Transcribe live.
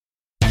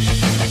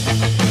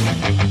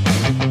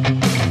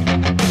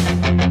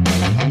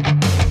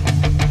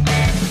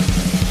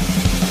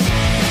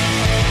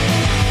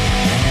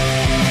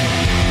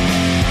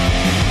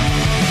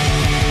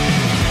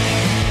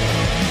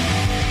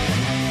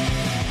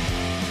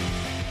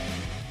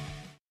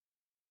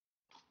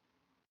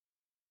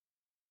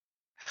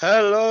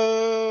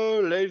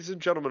Hello, ladies and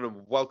gentlemen,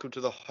 and welcome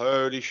to the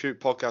Holy Shoot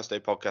Podcast, a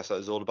podcast that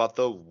is all about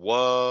the world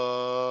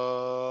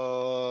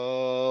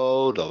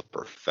of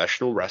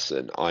professional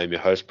wrestling. I'm your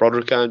host,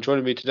 Broderick, and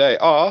joining me today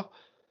are...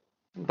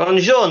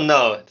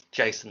 Buongiorno,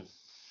 Jason.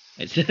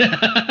 It's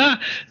a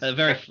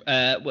very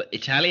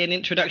Italian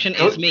introduction.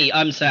 It's me.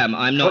 I'm Sam.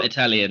 I'm not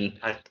Italian.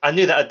 I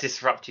knew that would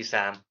disrupt you,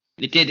 Sam.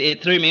 It did.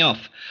 It threw me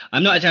off.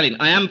 I'm not Italian.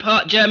 I am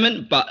part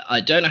German, but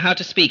I don't know how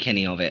to speak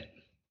any of it.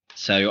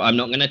 So I'm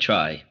not going to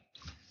try.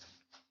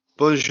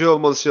 Bonjour,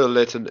 Monsieur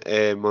Layton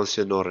et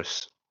Monsieur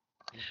Norris.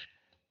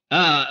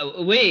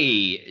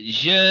 Oui,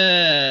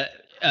 je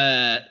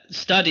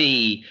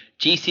study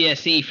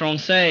GCSE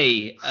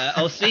français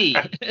aussi.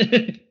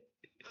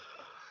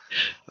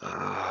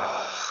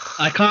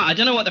 I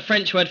don't know what the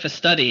French word for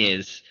study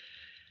is.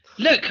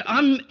 Look,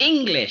 I'm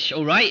English,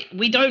 all right?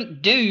 We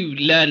don't do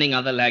learning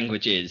other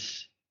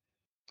languages.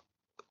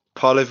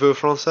 Parlez-vous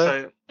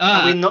français?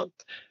 So,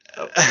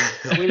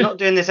 are we not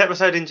doing this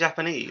episode in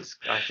Japanese?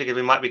 I figured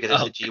we might because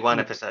it's a G1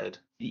 episode.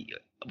 We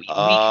can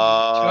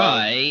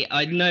try.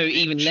 I know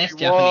even less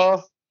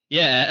Japanese.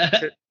 Yeah.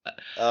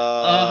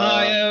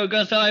 Ohayo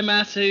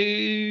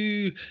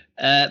gozaimasu.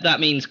 That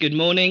means good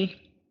morning.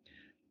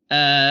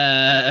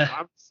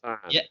 I'm Sam.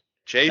 Yeah.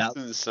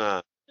 Jason's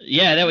Sam.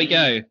 Yeah, there we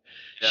go. Yeah.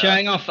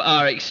 Showing off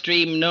our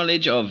extreme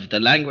knowledge of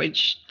the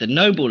language, the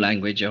noble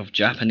language of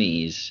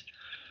Japanese.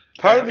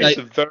 Apparently it's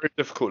a very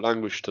difficult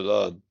language to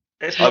learn.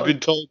 I've been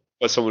told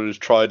by someone who's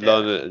tried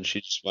learning it and she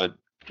just went,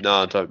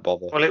 nah, don't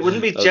bother. Well, it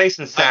wouldn't be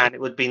Jason San,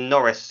 it would be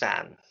Norris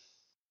San.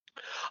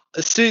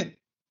 See,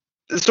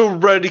 it's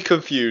already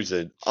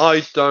confusing.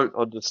 I don't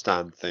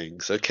understand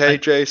things, okay,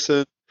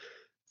 Jason?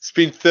 It's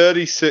been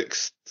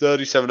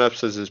 37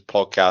 episodes of this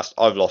podcast.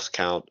 I've lost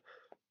count.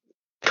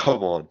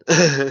 Come on.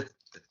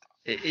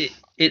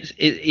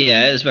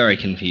 It's very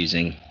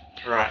confusing.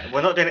 Right,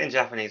 we're not doing it in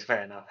Japanese,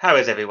 fair enough. How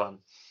is everyone?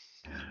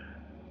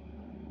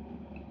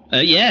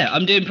 Yeah,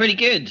 I'm doing pretty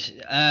good.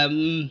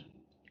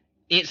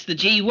 It's the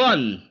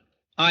G1.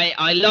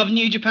 I love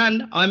New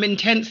Japan. I'm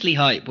intensely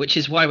hyped, which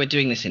is why we're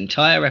doing this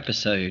entire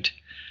episode.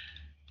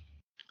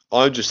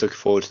 I'm just looking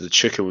forward to the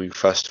Chicken Wing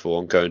Festival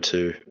I'm going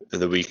to in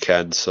the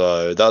weekend,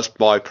 so that's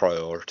my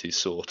priority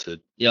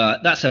sorted. Yeah,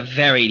 that's a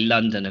very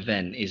London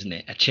event, isn't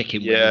it? A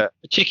chicken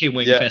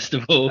wing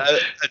festival.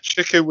 A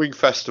Chicken Wing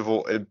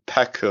Festival in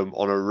Peckham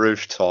on a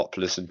rooftop,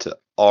 listen to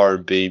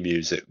R&B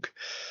music.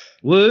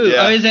 Woo!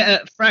 Yeah. Oh, is it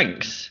at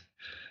Frank's?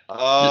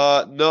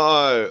 No,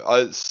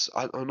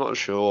 I'm not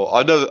sure. I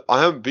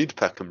haven't been to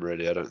Peckham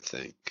really, I don't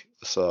think.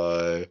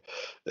 So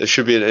it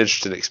should be an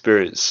interesting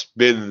experience.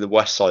 Being in the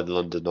west side of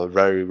London, I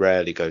very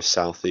rarely go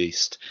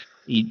southeast.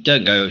 You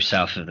don't go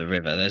south of the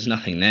river. There's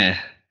nothing there.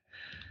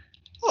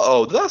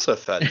 Oh, that's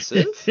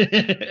offensive.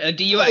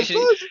 Do you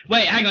actually?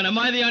 Wait, hang on. Am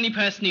I the only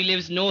person who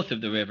lives north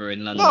of the river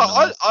in London?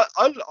 No,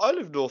 I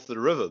live north of the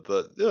river,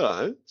 but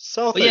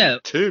south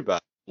ain't too bad.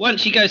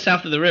 Once you go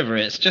south of the river,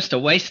 it's just a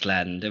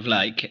wasteland of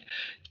like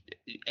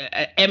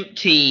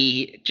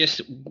empty, just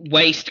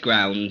waste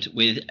ground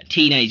with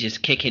teenagers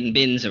kicking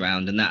bins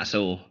around, and that's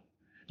all.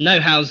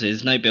 No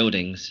houses, no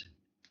buildings.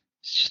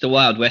 It's just the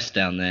Wild West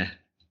down there.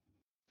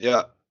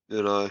 Yeah, I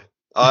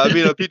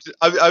mean,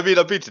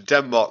 I've been to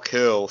Denmark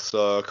Hill,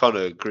 so I kind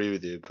of agree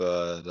with you,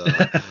 but.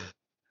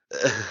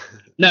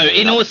 No,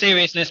 in all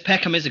seriousness,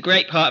 Peckham is a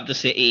great part of the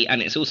city,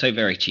 and it's also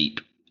very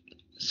cheap.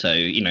 So,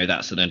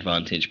 that's an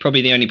advantage.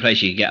 Probably the only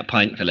place you can get a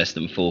pint for less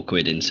than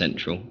 £4 in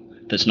Central.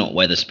 That's not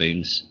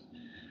Wetherspoons.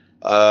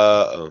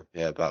 About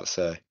to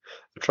say.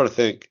 I'm trying to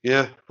think.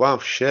 Yeah, wow,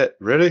 shit,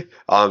 really?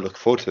 I'm looking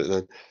forward to it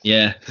then.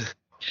 Yeah,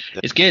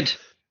 it's good.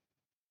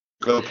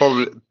 They'll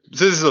probably, since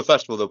this is a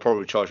festival, they'll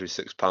probably charge me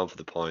 £6 for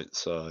the pint,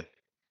 so.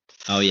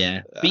 Oh,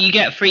 yeah. But you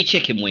get free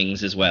chicken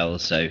wings as well,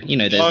 so,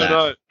 there's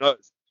that. No,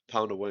 it's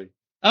 £1 a wing.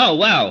 Oh,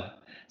 wow.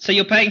 So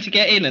you're paying to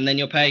get in and then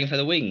you're paying for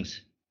the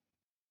wings?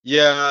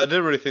 Yeah, I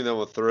didn't really think that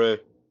went through.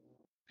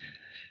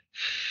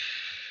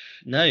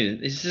 No,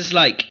 this is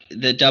like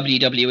the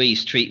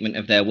WWE's treatment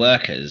of their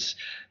workers,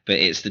 but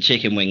it's the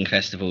Chicken Wing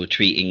Festival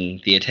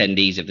treating the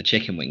attendees of the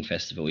Chicken Wing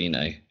Festival,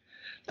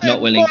 not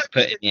willing to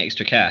put in the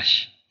extra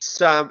cash.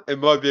 Sam, it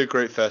might be a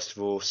great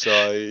festival,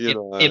 so,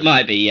 It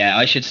might be, yeah.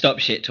 I should stop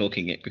shit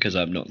talking it because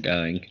I'm not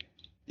going.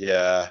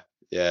 Yeah,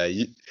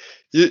 you're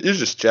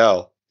just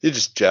gel. You're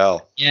just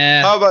gel.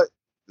 Yeah. How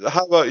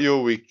about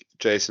your week,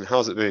 Jason?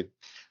 How's it been?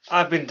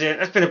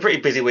 It's been a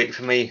pretty busy week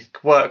for me.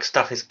 Work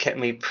stuff has kept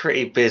me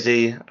pretty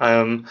busy.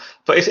 But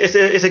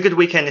it's a good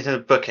weekend into the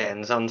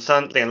bookends. On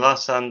Sunday and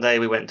last Sunday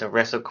we went to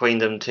Wrestle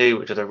Queendom 2,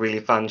 which was a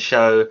really fun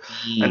show.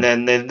 And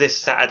then this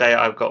Saturday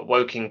I've got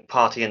Woking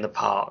Party in the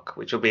Park,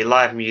 which will be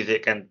live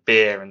music and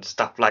beer and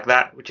stuff like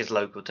that, which is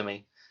local to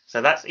me. So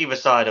that's either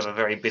side of a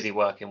very busy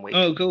working week.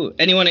 Oh, cool.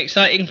 Anyone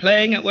exciting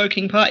playing at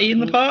Woking Party in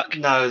the Park?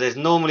 No, there's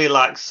normally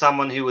like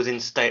someone who was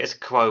in Status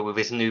Quo with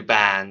his new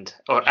band,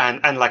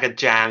 and like a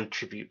Jam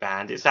tribute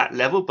band. It's that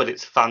level, but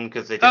it's fun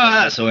because they do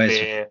that's always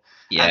beer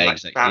and like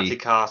exactly. bouncy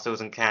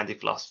castles and candy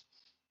floss.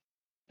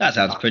 That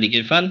sounds pretty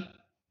good fun.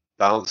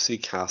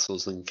 Bouncy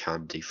castles and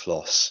candy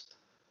floss.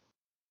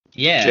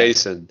 Yeah.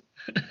 Jason,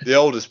 the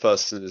oldest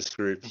person in this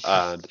group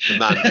and the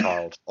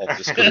man-child of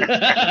this group.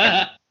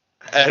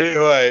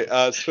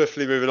 Anyway,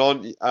 swiftly moving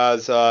on.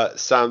 As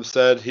Sam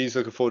said, he's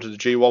looking forward to the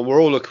G1. We're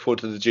all looking forward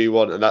to the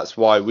G1, and that's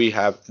why we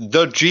have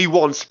the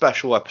G1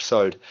 special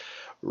episode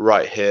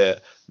right here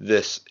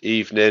this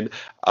evening.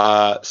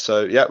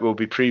 So, yeah, we'll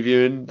be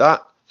previewing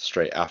that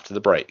straight after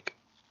the break.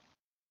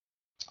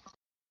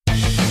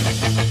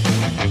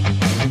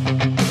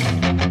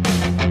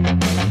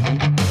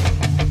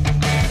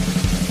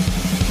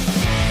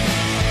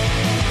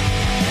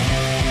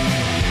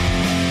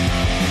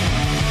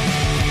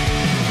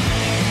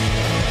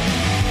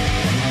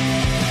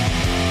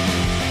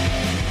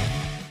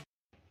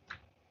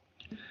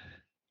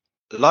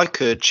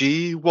 Like a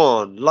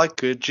G1,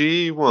 like a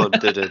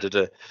G1.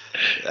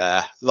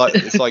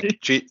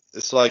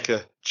 It's like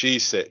a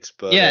G6,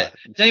 but yeah.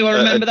 Does anyone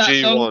remember that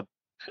G1. song?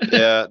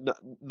 Yeah,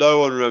 no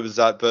one remembers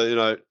that,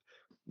 but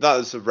that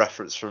was a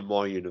reference from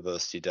my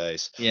university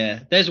days.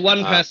 Yeah, there's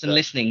one person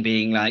listening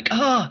being like,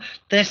 "Oh,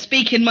 they're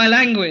speaking my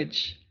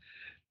language."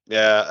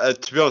 Yeah,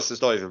 to be honest,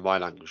 it's not even my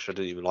language. I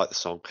didn't even like the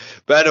song.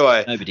 But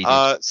anyway, nobody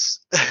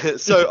did.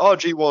 So our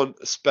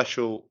G1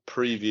 special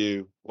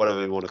preview,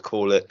 whatever you want to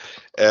call it,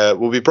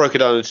 will be broken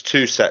down into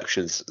two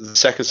sections. The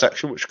second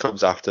section, which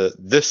comes after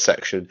this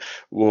section,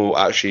 will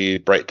actually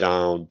break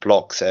down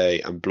blocks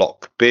A and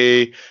block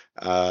B,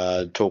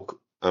 we'll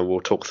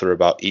talk through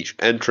about each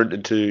entrant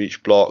into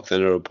each block, the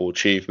notable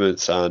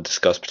achievements, and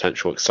discuss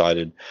potential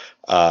exciting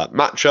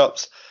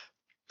matchups.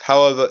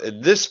 However,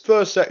 in this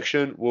first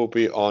section will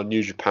be our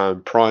New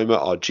Japan primer,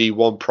 our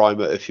G1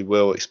 primer, if you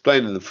will,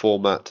 explaining the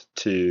format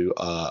to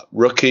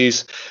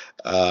rookies.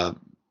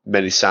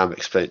 Mainly Sam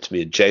explained it to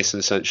me and Jason,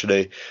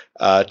 essentially.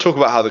 Talk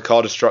about how the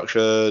card is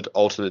structured,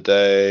 alternate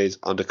days,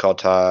 undercard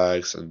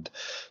tags, and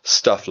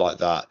stuff like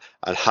that,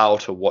 and how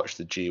to watch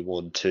the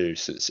G1 too,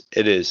 since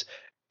it is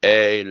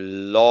a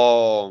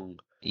long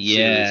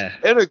series,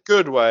 in a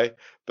good way,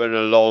 but in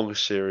a long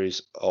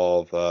series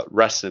of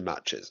wrestling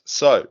matches.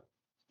 So,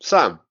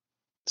 Sam,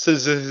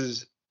 since this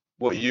is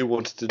what you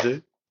wanted to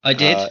do, I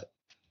did.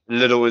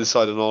 Little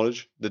insider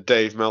knowledge, the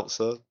Dave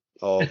Meltzer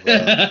of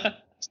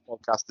this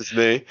podcast is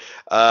me.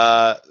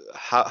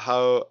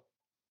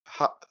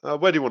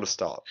 Where do you want to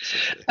start?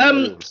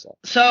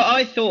 So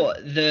I thought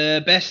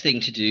the best thing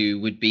to do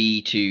would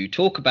be to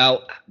talk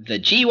about the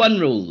G1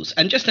 rules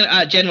and just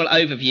a general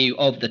overview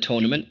of the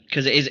tournament,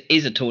 because it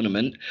is a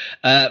tournament,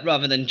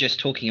 rather than just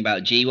talking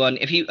about G1.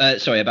 If you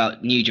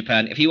about New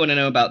Japan, if you want to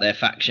know about their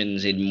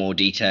factions in more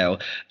detail,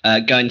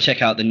 go and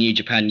check out the New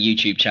Japan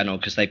YouTube channel,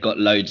 because they've got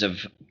loads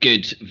of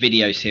good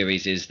video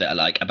series that are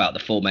like about the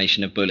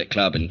formation of Bullet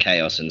Club and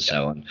Chaos and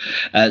so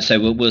on.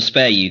 So we'll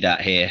spare you that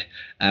here.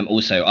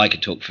 Also, I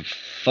could talk for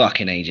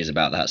fucking ages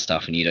about that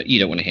stuff, and you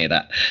don't want to hear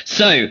that.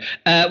 So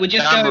we'll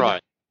just go over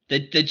the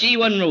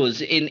G1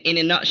 rules in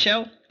a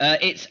nutshell.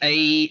 It's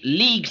a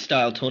league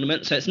style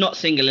tournament, so it's not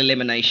single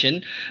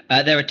elimination.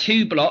 There are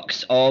two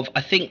blocks of,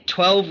 I think,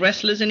 12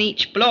 wrestlers in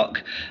each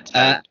block.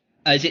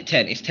 Is it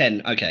 10? It's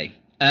 10. Okay.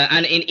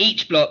 And in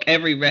each block,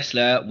 every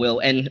wrestler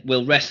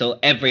will wrestle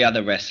every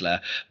other wrestler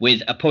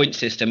with a point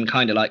system,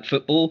 kind of like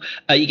football.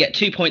 You get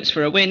 2 points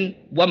for a win,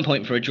 1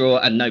 point for a draw,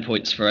 and no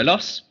points for a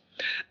loss.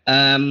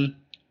 And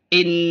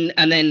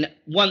then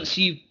once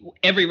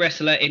every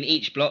wrestler in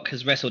each block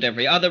has wrestled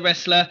every other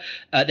wrestler,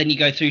 then you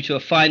go through to a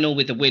final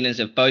with the winners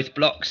of both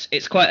blocks.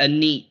 It's quite a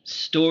neat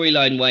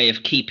storyline way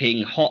of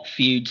keeping hot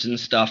feuds and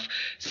stuff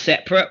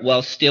separate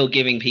while still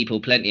giving people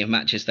plenty of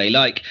matches they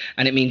like,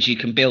 and it means you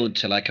can build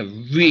to like a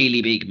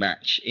really big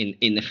match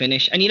in the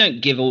finish, and you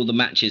don't give all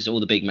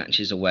the big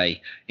matches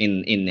away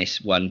in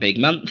this one big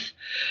month.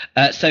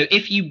 So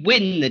if you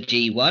win the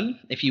G1,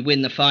 if you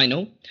win the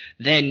final,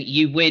 then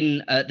you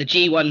win the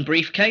G1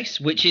 briefcase,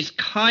 which is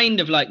kind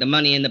of like the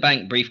Money in the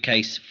Bank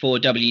briefcase for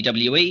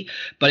WWE,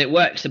 but it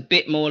works a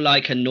bit more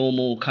like a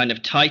normal kind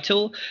of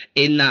title,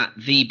 in that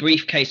the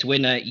briefcase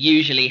winner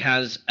usually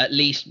has at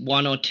least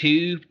one or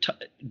two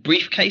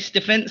briefcase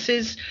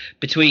defenses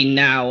between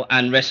now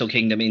and Wrestle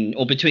Kingdom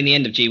or between the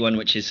end of G1,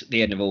 which is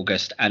the end of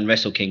August, and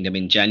Wrestle Kingdom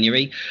in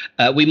January.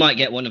 We might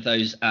get one of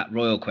those at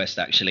Royal Quest,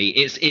 actually.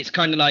 It's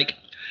kind of like,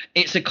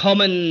 it's a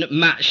common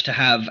match to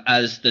have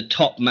as the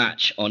top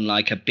match on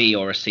like a B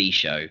or a C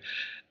show.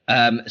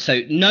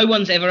 So no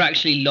one's ever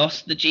actually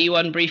lost the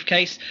G1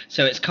 briefcase.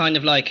 So it's kind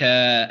of like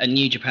a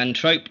New Japan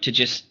trope to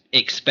just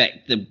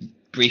expect the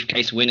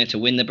briefcase winner to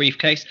win the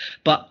briefcase.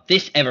 But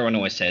everyone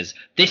always says,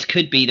 this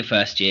could be the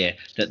first year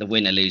that the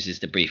winner loses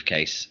the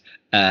briefcase.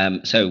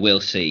 So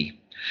we'll see.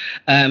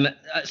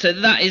 So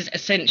that is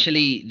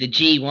essentially the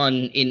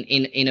G1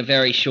 in a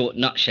very short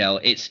nutshell.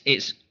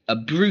 It's a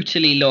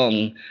brutally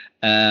long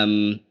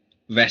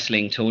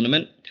wrestling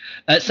tournament.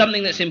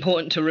 Something that's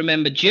important to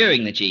remember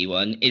during the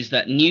G1 is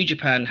that New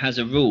Japan has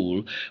a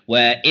rule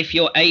where if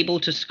you're able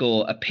to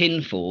score a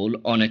pinfall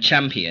on a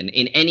champion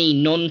in any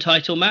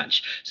non-title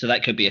match, so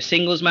that could be a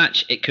singles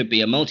match, it could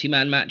be a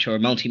multi-man match or a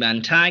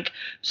multi-man tag.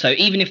 So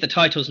even if the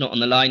title's not on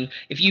the line,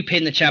 if you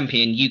pin the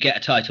champion, you get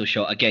a title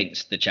shot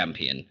against the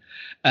champion.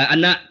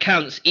 And that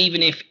counts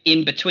even if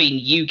in between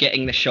you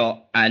getting the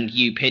shot and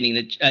you pinning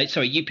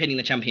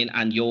the champion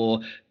and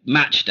your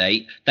match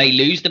date, they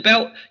lose the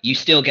belt, you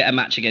still get a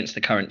match against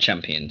the current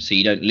champion, so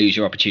you don't lose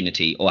your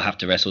opportunity or have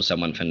to wrestle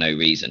someone for no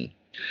reason.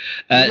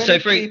 Do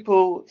many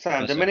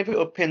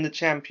people pin the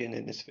champion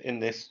in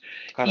this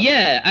kind of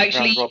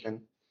actually, round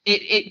robin?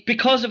 It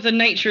because of the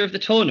nature of the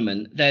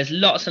tournament, there's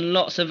lots and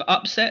lots of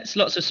upsets,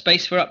 lots of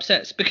space for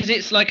upsets, because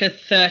it's like a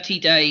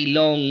 30-day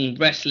long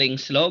wrestling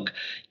slog.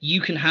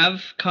 You can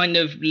have kind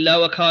of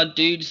lower card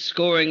dudes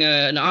scoring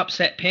an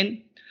upset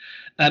pin.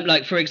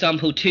 Like, for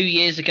example, 2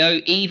 years ago,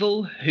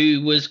 Evil,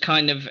 who was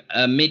kind of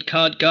a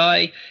mid-card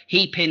guy,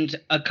 he pinned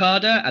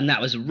Okada, and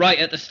that was right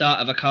at the start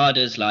of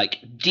Okada's like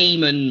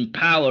demon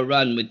power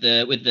run with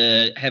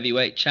the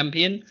heavyweight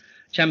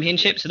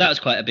championship. So that was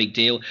quite a big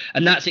deal,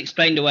 and that's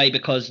explained away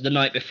because the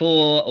night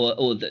before,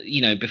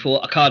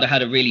 before Okada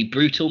had a really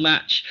brutal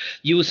match.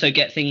 You also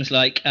get things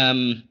like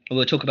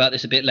we'll talk about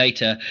this a bit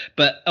later,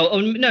 but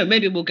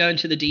maybe we'll go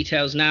into the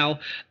details now.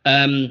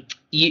 The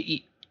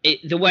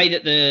way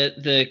that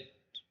the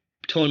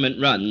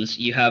tournament runs,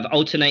 you have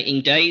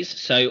alternating days.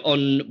 So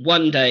on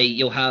one day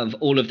you'll have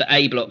all of the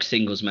A block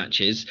singles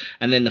matches,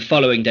 and then the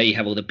following day you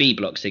have all the B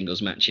block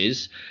singles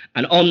matches.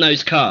 And on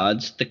those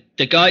cards,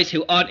 the guys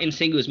who aren't in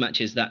singles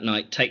matches that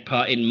night take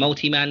part in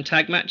multi-man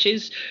tag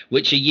matches,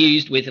 which are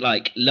used with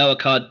like lower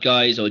card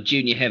guys or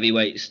junior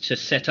heavyweights to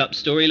set up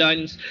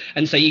storylines.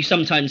 And so you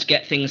sometimes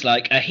get things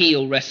like a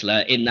heel wrestler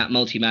in that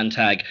multi-man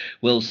tag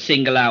will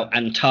single out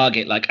and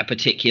target like a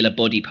particular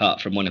body part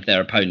from one of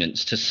their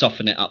opponents to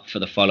soften it up for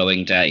the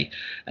following day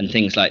and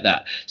things like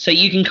that. So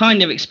you can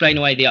kind of explain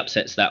away the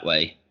upsets that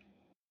way.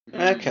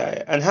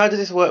 Okay, and how does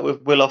this work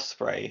with Will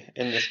Ospreay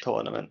in this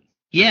tournament?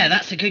 Yeah,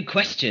 that's a good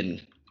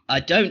question.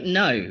 I don't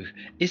know.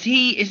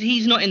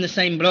 He's not in the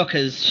same block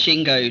as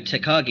Shingo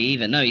Takagi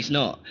either? No, he's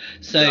not.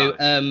 So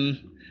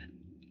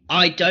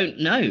I don't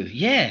know.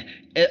 Yeah,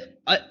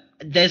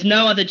 there's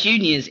no other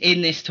juniors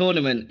in this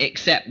tournament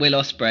except Will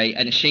Ospreay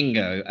and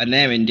Shingo, and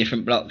they're in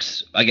different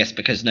blocks, I guess,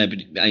 because they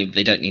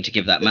don't need to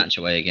give that match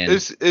away again.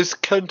 Is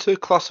Kenta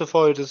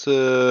classified as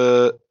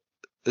a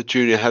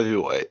junior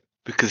heavyweight?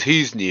 Because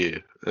he's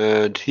new,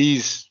 and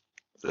he's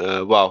in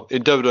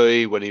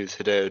WWE when he was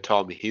Hideo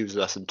Itami, he was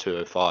less than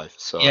 205.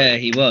 So yeah,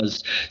 he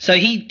was. So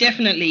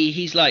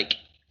he's like,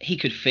 he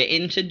could fit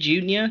into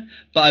junior,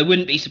 but I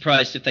wouldn't be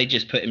surprised if they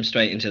just put him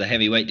straight into the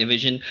heavyweight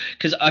division,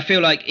 because I feel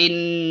like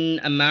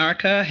in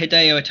America,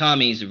 Hideo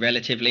Itami is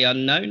relatively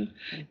unknown.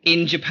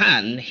 In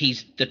Japan,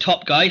 he's the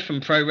top guy from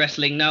Pro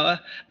Wrestling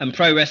Noah, and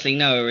Pro Wrestling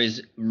Noah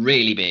is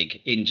really big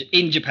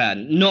in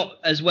Japan. Not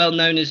as well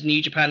known as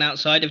New Japan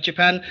outside of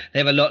Japan. They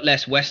have a lot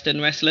less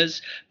Western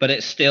wrestlers, but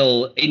it's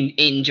still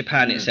in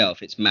Japan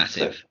itself, it's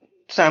massive.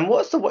 Sam,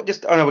 we're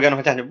going on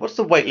a tangent. What's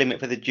the weight limit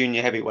for the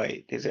junior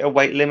heavyweight? Is it a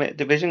weight limit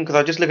division? Because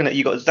I'm just looking at,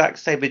 you got Zack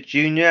Sabre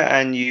Jr.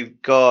 and you've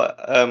got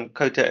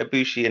Kota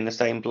Ibushi in the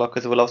same block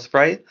as Will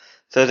Ospreay.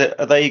 So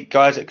are they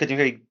guys that could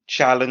really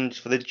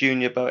challenge for the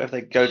junior belt if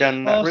they go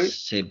down that route?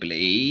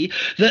 Possibly.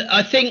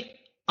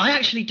 I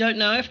actually don't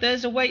know if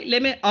there's a weight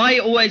limit. I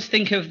always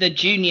think of the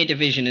junior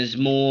division as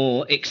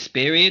more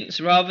experience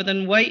rather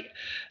than weight.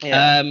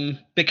 Yeah.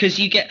 Because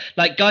you get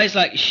like guys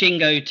like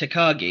Shingo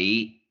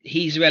Takagi.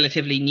 He's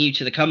relatively new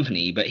to the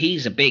company, but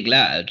he's a big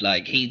lad.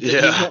 Like he's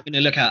not going to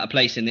look out of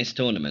place in this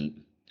tournament.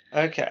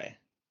 Okay.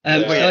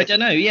 So I don't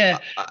know. Yeah.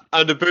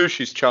 And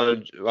Ibushi's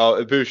challenge. Well,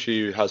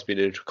 Ibushi has been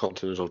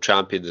Intercontinental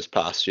Champion this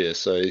past year,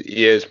 so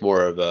he is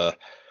more of a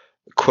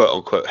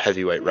quote-unquote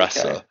heavyweight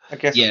wrestler. Okay. I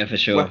guess. Yeah, for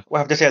sure. We'll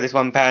have to see how this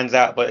one pans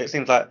out, but it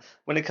seems like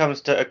when it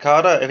comes to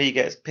Okada, if he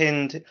gets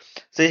pinned,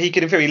 so he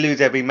could in theory lose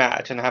every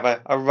match and have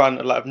a run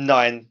of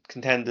 9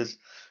 contenders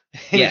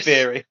in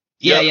theory.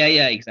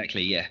 Yeah,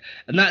 exactly, yeah.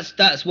 And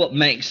that's what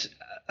makes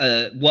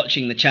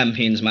watching the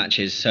champions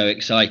matches so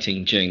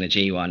exciting during the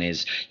G1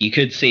 is you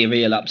could see a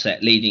real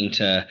upset leading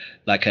to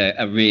like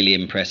a really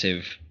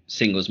impressive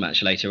singles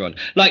match later on.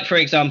 Like, for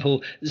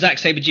example, Zack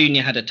Sabre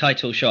Jr. had a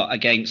title shot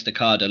against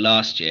Okada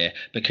last year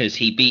because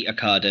he beat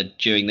Okada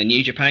during the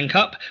New Japan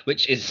Cup,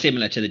 which is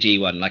similar to the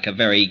G1, like a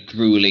very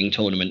grueling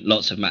tournament,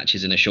 lots of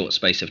matches in a short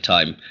space of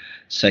time.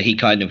 So he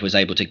kind of was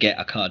able to get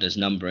Okada's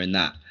number in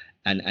that.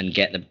 And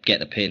get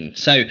the pin.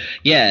 So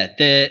yeah,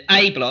 the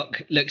A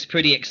block looks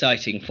pretty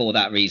exciting for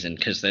that reason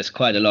because there's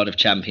quite a lot of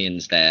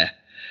champions there.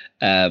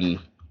 I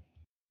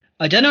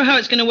don't know how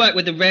it's going to work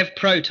with the Rev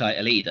Pro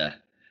title either,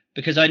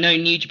 because I know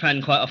New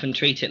Japan quite often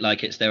treat it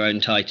like it's their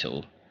own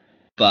title,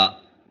 but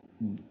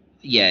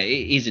yeah,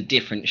 it is a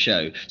different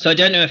show. So I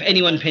don't know if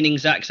anyone pinning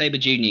Zack Sabre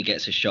Jr.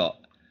 gets a shot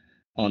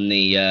on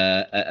the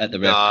at the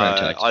Rev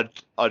Pro title.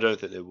 I don't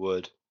think they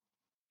would.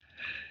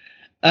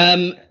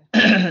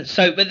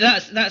 But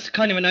that's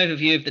kind of an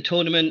overview of the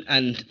tournament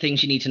and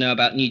things you need to know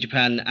about New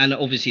Japan, and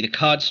obviously the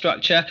card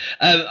structure.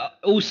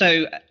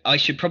 Also, I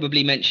should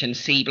probably mention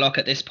C Block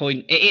at this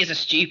point. It is a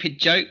stupid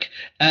joke.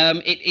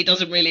 It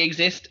doesn't really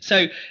exist.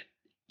 So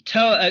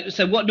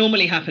what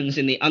normally happens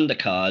in the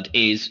undercard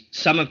is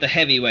some of the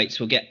heavyweights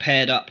will get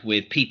paired up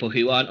with people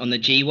who aren't on the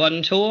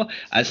G1 tour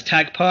as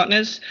tag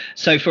partners.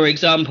 So, for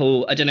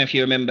example, I don't know if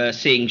you remember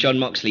seeing John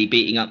Moxley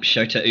beating up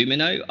Shota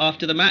Umino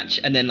after the match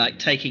and then like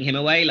taking him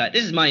away. Like,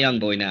 this is my young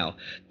boy now.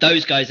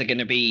 Those guys are going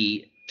to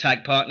be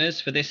tag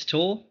partners for this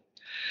tour.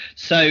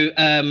 So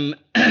Toa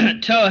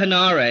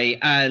Hanare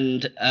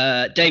and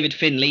David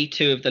Finlay,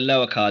 two of the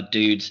lower card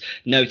dudes,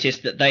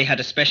 noticed that they had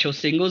a special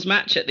singles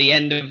match at the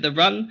end of the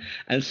run.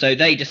 And so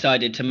they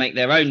decided to make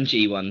their own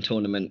G1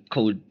 tournament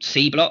called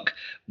C Block,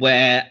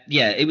 where,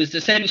 it was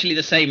essentially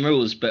the same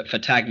rules, but for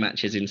tag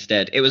matches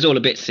instead. It was all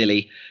a bit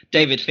silly.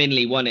 David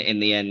Finlay won it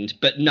in the end,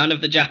 but none of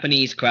the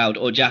Japanese crowd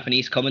or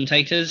Japanese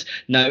commentators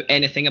know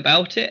anything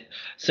about it.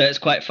 So it's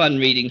quite fun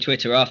reading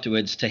Twitter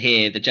afterwards to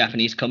hear the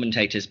Japanese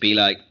commentators be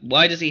like,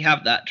 why does he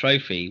have that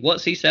trophy?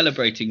 What's he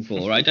celebrating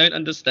for? I don't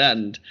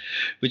understand,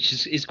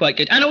 which is quite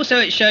good. And also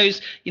it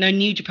shows,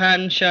 New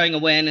Japan showing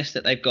awareness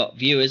that they've got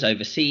viewers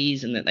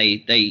overseas and that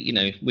they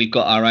we've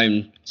got our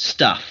own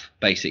stuff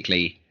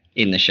basically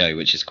in the show,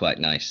 which is quite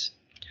nice.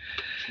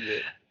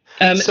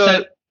 Yeah.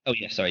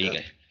 Sorry, you go.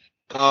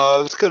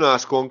 I was going to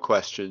ask one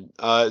question.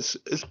 It's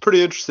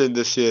pretty interesting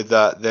this year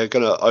that they're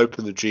going to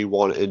open the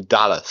G1 in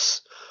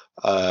Dallas,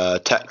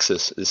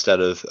 Texas, instead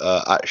of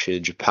actually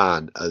in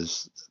Japan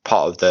as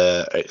part of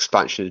their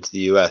expansion into the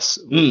US.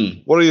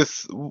 What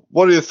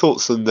are your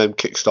thoughts on them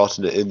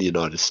kickstarting it in the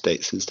United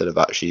States instead of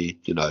actually,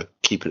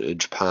 keeping it in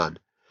Japan?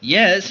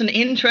 Yeah, it's an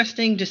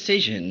interesting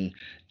decision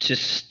to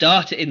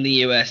start it in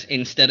the US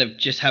instead of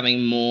just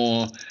having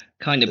more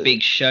kind of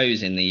big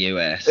shows in the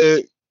US.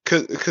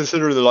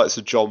 Considering the likes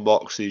of John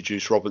Moxley,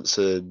 Juice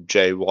Robinson,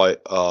 Jay White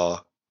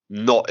are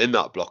not in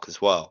that block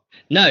as well.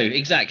 No,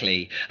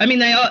 exactly. I mean,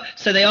 they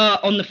are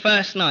on the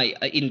first night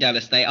in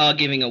Dallas. They are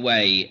giving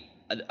away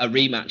a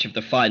rematch of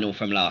the final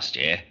from last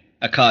year,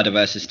 Okada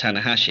versus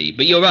Tanahashi.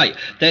 But you're right.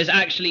 There's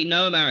actually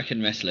no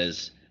American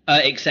wrestlers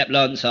except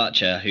Lance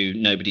Archer, who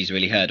nobody's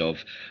really heard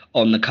of,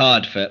 on the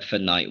card for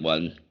night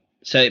one.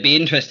 So it'd be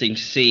interesting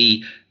to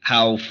see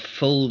how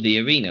full the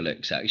arena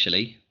looks,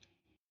 actually.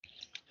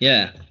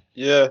 Yeah.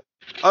 Yeah,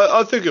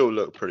 I think it will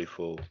look pretty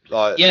full.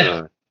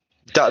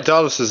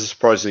 Dallas is a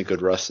surprisingly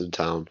good wrestling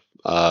town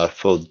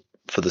for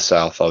the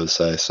South, I would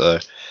say. So.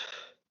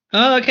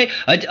 Oh, okay.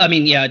 I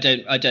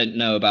don't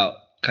know about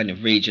kind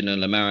of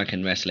regional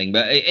American wrestling,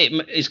 but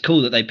it's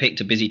cool that they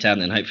picked a busy town,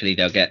 and hopefully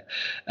they'll get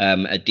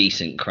a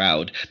decent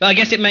crowd. But I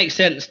guess it makes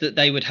sense that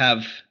they would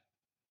have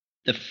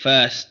the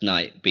first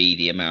night be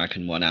the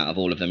American one out of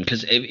all of them,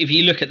 because if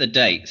you look at the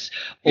dates,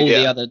 all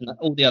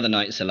the other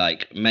nights are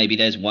like, maybe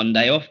there's one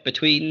day off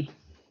between,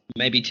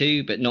 maybe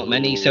two, but not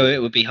many. So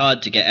it would be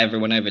hard to get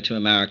everyone over to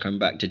America and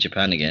back to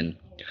Japan again.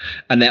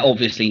 And they're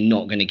obviously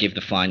not going to give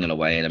the final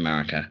away in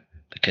America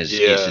because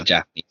it's a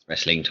Japanese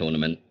wrestling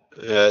tournament.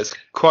 Yeah, it's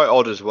quite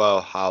odd as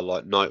well how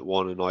like night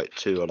one and night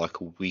two are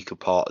like a week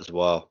apart as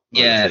well. I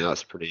think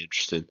that's pretty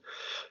interesting.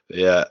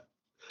 Yeah,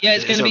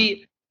 it's going to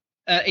be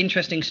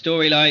interesting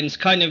storylines,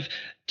 kind of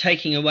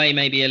taking away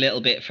maybe a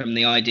little bit from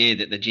the idea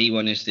that the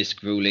G1 is this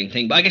grueling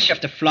thing. But I guess you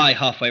have to fly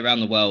halfway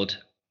around the world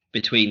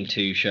between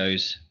two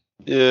shows.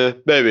 Yeah,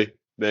 maybe.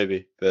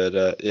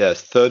 But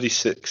it's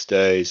 36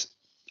 days.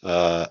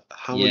 How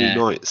many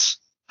nights?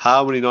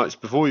 How many nights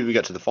before we even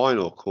get to the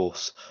final, of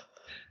course?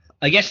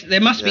 I guess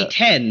there must be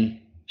 10,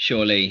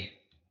 surely.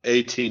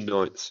 18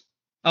 nights.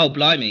 Oh,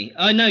 blimey.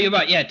 Oh, no, you're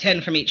right. Yeah,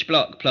 10 from each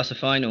block plus a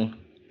final.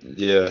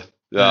 Yeah.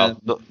 9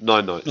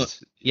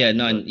 nights.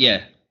 9.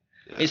 Yeah.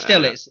 It's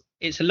still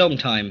it's a long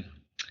time.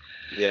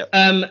 Yeah.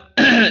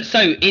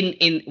 So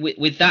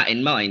with that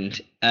in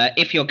mind,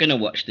 if you're gonna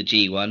watch the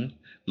G1,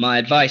 my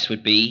advice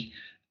would be,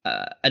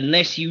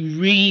 unless you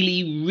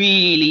really,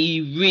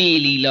 really,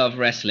 really love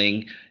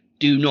wrestling,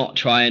 do not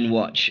try and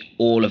watch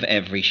all of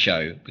every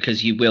show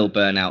because you will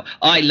burn out.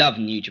 I love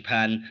New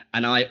Japan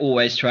and I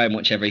always try and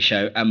watch every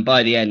show. And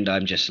by the end,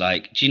 I'm just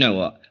like, do you know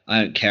what?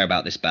 I don't care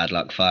about this bad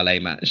luck Fale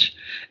match.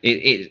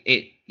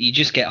 You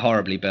just get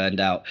horribly burned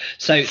out.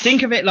 So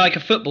think of it like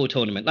a football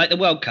tournament, like the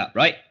World Cup,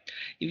 right?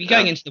 If you're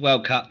going into the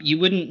World Cup, you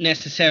wouldn't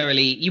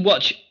necessarily, you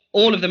watch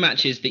all of the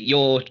matches that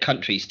your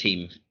country's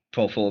team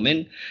perform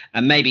in,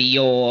 and maybe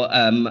you're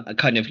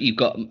you've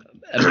got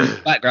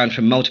a background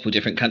from multiple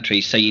different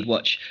countries, so you'd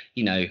watch,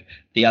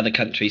 the other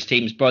country's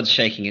teams. Brod's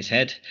shaking his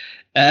head.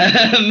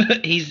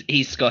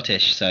 He's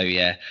Scottish, so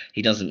yeah,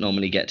 he doesn't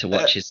normally get to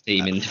watch his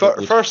team in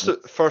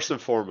first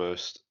and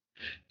foremost.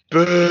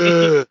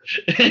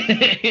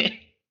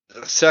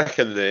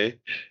 Secondly,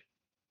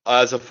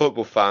 as a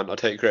football fan, I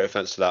take great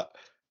offence to that.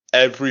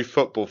 Every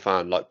football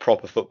fan, like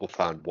proper football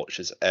fan,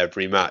 watches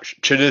every match.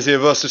 Tunisia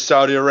versus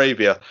Saudi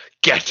Arabia.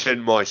 Get in,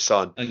 my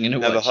son.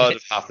 Never heard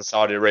of half the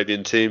Saudi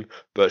Arabian team,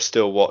 but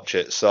still watch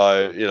it.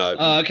 So,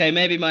 Oh, okay.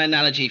 Maybe my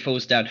analogy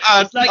falls down.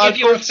 It's like if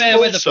you're a fair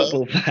weather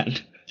football fan.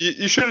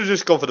 You should have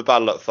just gone for the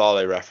Bad Luck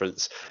Fale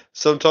reference.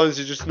 Sometimes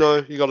you just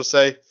know you got to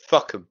say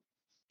fuck 'em.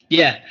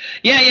 Yeah.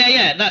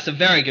 That's a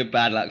very good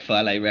Bad Luck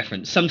Fale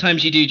reference.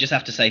 Sometimes you do just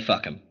have to say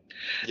fuck 'em.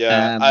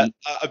 Yeah,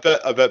 I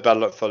bet Bad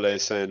Luck Fale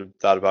is saying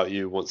that about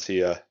you once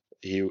he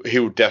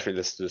will definitely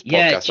listen to this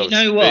podcast. Yeah, do you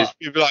know what?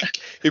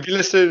 He'd be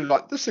listening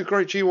like, this is a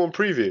great G1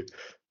 preview.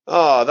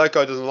 Ah, that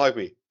guy doesn't like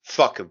me.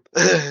 Fuck him.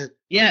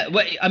 Yeah,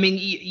 well, I mean,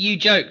 you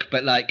joke,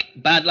 but like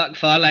Bad Luck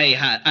Fale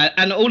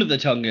and all of the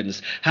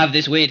Tongans have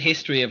this weird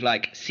history of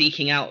like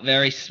seeking out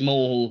very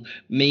small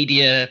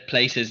media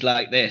places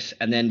like this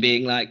and then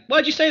being like,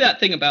 why'd you say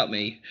that thing about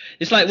me?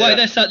 It's like, why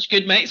they're such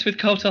good mates with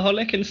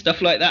Cultaholic and stuff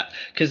like that?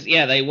 Because,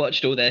 they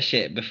watched all their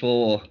shit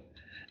before.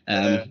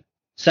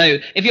 So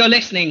if you're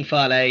listening,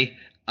 Fale,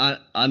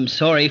 I'm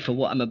sorry for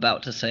what I'm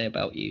about to say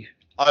about you.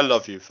 I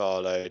love you,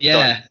 Fale.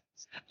 Yeah.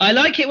 I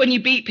like it when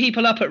you beat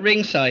people up at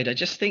ringside. I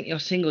just think your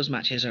singles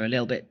matches are a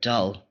little bit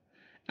dull.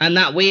 And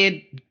that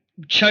weird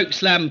choke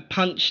slam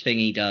punch thing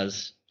he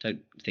does.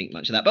 Don't think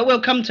much of that. But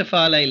we'll come to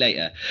Fale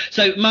later.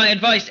 So my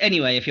advice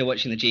anyway, if you're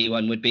watching the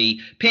G1, would be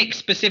pick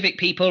specific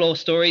people or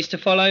stories to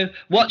follow.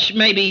 Watch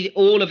maybe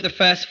all of the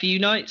first few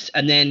nights.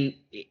 And then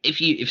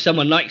if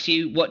someone likes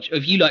you,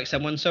 if you like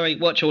someone,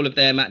 watch all of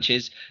their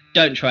matches.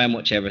 Don't try and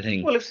watch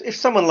everything. Well, if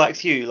someone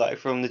likes you, like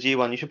from the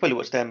G1, you should probably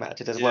watch their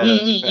matches as well.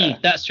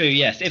 That's true,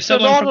 yes. If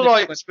someone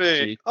likes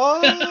me,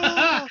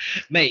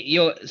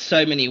 mate,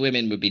 so many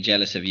women would be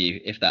jealous of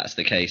you if that's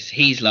the case.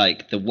 He's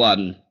like the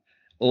one,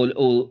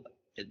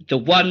 the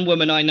one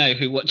woman I know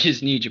who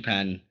watches New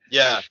Japan.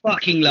 Yeah.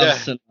 Fucking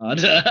loves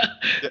Sanada.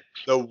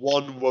 The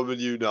one woman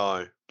you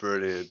know.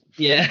 Brilliant.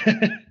 Yeah.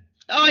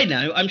 I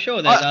know. I'm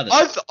sure there's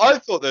others. I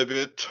thought there'd be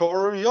a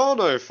Toru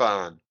Yano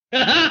fan.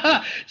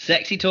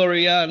 Sexy Toru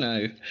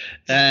Yano.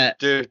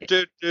 Sexy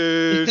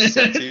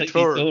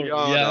Toru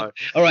Yano.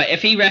 All right,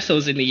 if he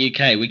wrestles in the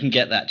UK, we can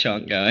get that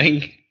chant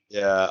going.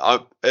 Yeah,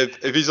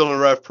 if he's on a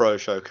Rev Pro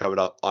show coming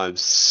up, I'm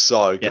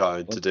so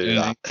going to do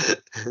that.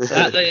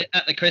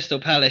 At the Crystal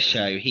Palace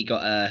show, he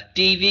got a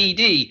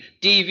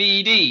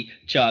DVD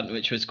chant,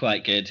 which was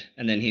quite good,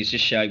 and then he's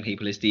just showing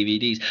people his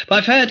DVDs. But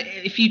I've heard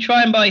if you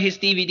try and buy his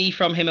DVD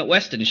from him at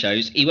Western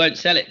shows, he won't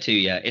sell it to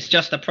you. It's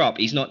just a prop.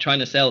 He's not trying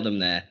to sell them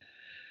there.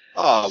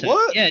 Oh,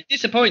 what? Yeah,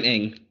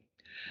 disappointing.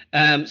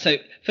 So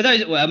for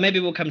those, maybe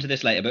we'll come to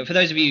this later, but for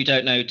those of you who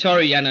don't know,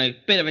 Toru Yano,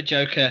 bit of a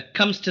joker,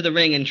 comes to the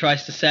ring and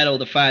tries to sell all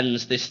the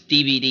fans this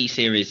DVD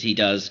series he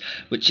does,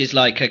 which is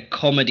like a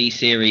comedy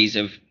series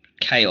of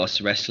chaos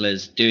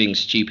wrestlers doing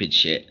stupid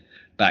shit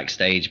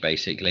backstage,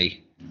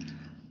 basically.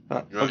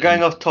 Right, we're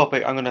going off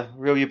topic. I'm going to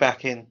reel you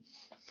back in.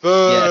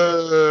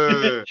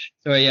 Boo!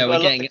 Sorry, we're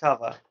getting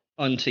cover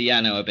onto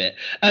Yano a bit.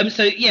 I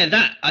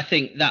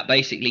think that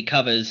basically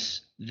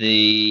covers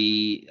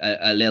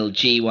a little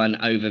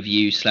G1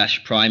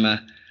 overview / primer.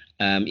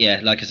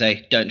 Like I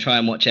say, don't try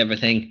and watch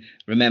everything.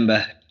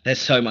 Remember, there's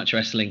so much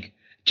wrestling.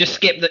 Just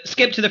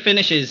skip to the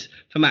finishes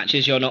for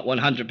matches you're not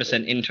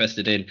 100%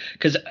 interested in,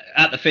 because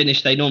at the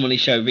finish they normally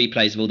show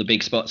replays of all the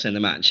big spots in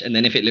the match, and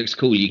then if it looks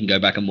cool, you can go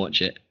back and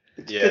watch it.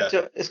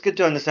 It's good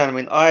to understand. I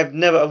mean, I've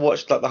never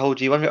watched like the whole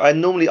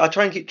G1. I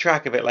try and keep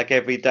track of it like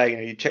every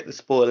day. You check the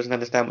spoilers and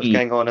understand what's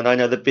going on, and I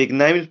know the big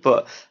names,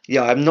 but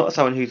I'm not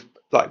someone who's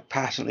like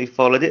passionately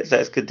followed it, so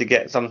it's good to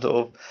get some sort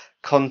of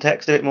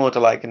context a bit more to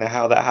like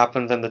how that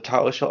happens and the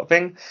title shot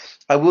thing.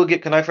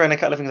 Can I throw in a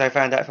couple of things I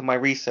found out from my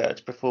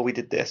research before we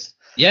did this?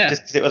 Yeah,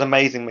 just because it was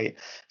amazing me.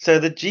 So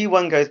the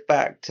G1 goes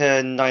back to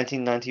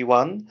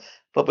 1991,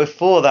 but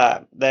before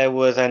that there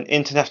was an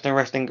International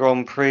Wrestling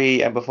Grand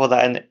Prix, and before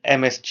that an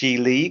MSG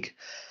League.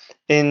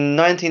 In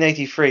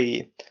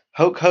 1983,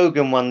 Hulk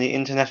Hogan won the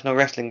International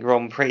Wrestling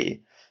Grand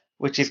Prix,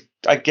 which is,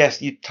 I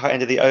guess, you tie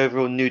into the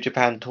overall New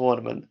Japan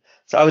tournament.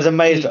 So I was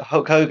amazed that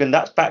Hulk Hogan,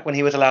 that's back when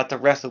he was allowed to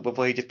wrestle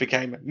before he just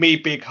became Me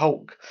Big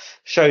Hulk,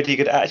 showed he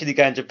could actually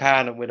go in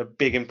Japan and win a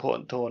big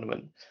important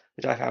tournament,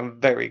 which I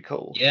found very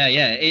cool. Yeah,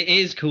 it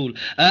is cool.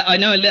 I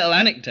know a little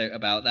anecdote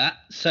about that.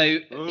 So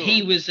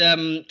he was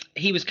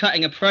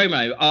cutting a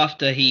promo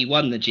after he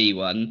won the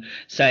G1,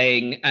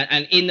 saying,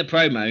 and in the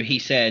promo he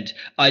said,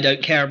 "I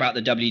don't care about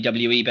the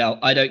WWE belt.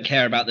 I don't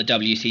care about the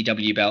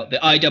WCW belt. The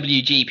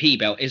IWGP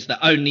belt is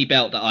the only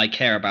belt that I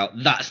care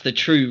about. That's the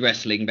true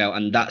wrestling belt,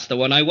 and that's the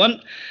one I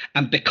want."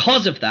 And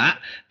because of that,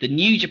 the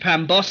New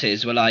Japan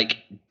bosses were like,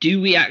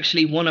 "Do we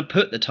actually want to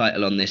put the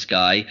title on this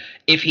guy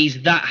if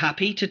he's that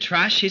happy to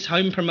trash his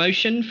home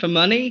promotion for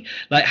money?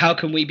 Like, how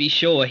can we be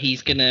sure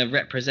he's gonna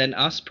represent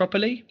us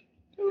properly?"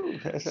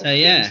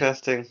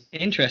 So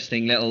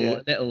interesting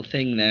little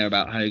thing there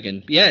about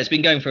Hogan. Yeah, it's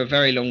been going for a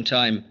very long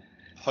time.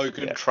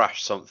 Hogan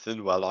trashed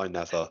something. Well, I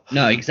never.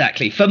 No,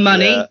 exactly, for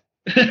money.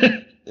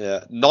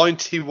 Yeah,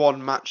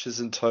 91 matches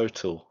in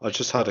total. I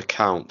just had a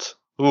count.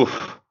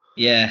 Oof.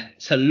 Yeah,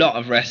 it's a lot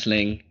of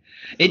wrestling.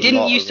 It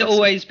didn't used to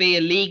always be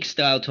a league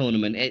style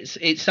tournament.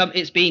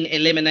 It's been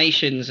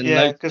eliminations and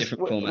loads of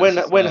different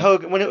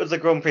formats. When it was the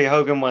Grand Prix,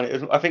 Hogan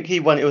won. I think he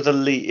won. It was a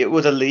league. It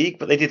was a league,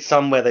 but they did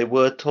some where they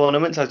were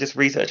tournaments. I was just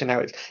researching how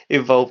it's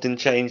evolved and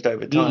changed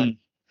over time.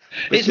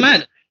 It's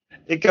mad.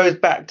 it goes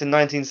back to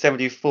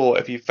 1974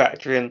 if you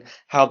factor in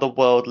how the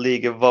World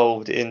League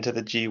evolved into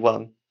the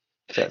G1.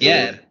 So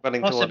Yeah,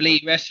 running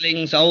possibly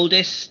wrestling's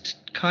oldest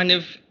kind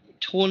of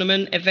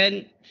tournament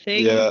event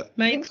thing. Yeah.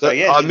 maybe. So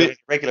yeah, I it's mean- a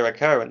regular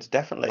occurrence,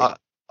 definitely.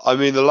 I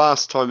mean, the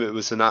last time it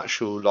was an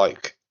actual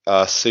like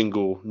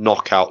single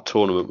knockout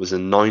tournament was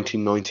in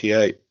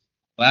 1998,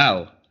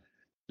 Wow,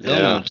 Yeah.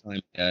 long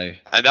time ago.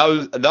 and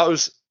that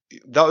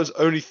was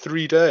only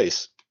 3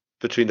 days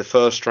between the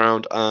first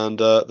round and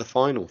the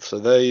final. So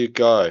there you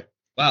go.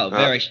 Wow,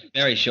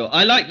 very short.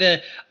 I like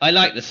the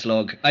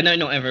slog. I know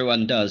not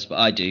everyone does, but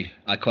I do.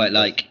 I quite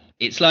like.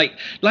 It's like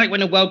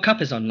when a World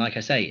Cup is on. Like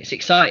I say, it's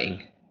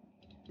exciting.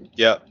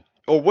 Yeah,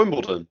 or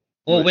Wimbledon.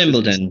 Or Which is-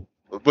 Wimbledon.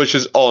 which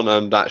is on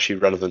and actually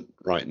relevant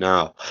right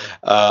now.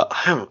 I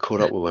haven't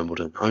caught up with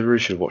Wimbledon. I really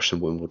should watch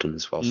some Wimbledon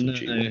as well. Some No.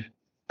 G1.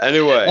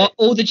 Anyway,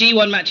 All the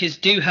G1 matches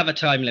do have a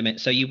time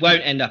limit, so you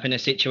won't end up in a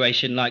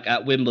situation like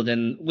at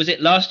Wimbledon. Was it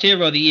last year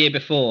or the year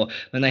before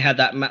when they had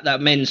that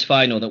men's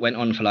final that went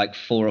on for like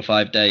 4 or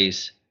 5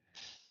 days?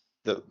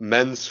 the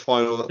men's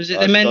final. Was it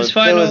the men's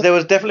final?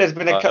 There's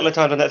been a couple of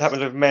times when that's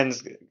happened with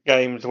men's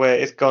games where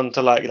it's gone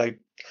to like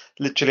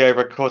literally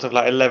over a course of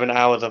like 11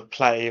 hours of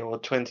play or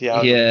 20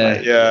 hours Yeah.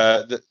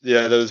 of play.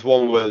 Yeah, there was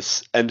one where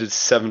it ended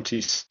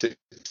 70-68.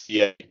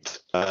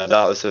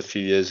 That was a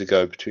few years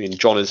ago between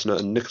John Isner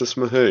and Nicholas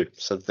Mahoo.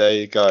 So there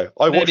you go.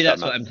 I watched Maybe that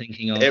that's match. what I'm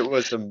thinking of. It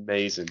was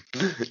amazing.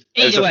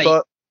 Either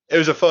way. It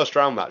was a first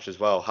round match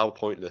as well. How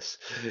pointless.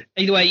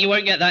 Either way, you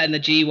won't get that in the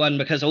G1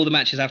 because all the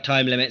matches have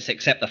time limits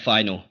except the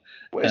final.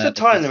 What is the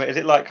time limit? Is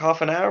it like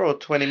half an hour or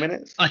 20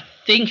 minutes? I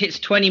think it's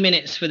 20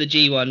 minutes for the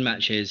G1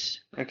 matches.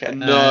 Okay.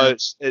 No,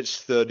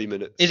 it's 30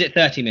 minutes. Is it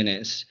 30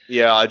 minutes?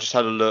 Yeah, I just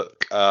had a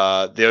look.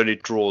 The only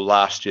draw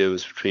last year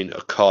was between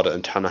Okada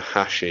and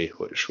Tanahashi,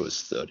 which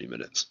was 30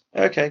 minutes.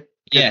 Okay.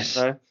 Good Yes.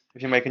 to know,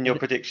 if you're making your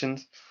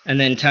predictions. And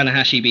then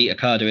Tanahashi beat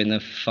Okada in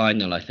the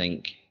final, I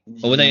think.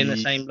 Or were they in the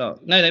same block?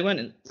 No, they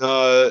weren't.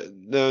 No,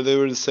 they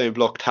were in the same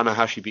block.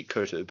 Tanahashi beat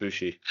Kota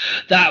Ibushi.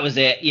 That was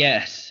it,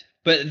 yes.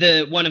 But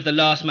one of the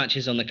last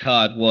matches on the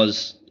card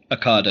was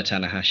Okada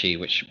Tanahashi,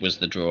 which was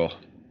the draw.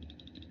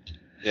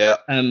 Yeah.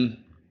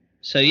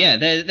 So yeah,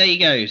 there you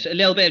go. So a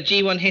little bit of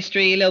G1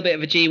 history, a little bit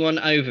of a G1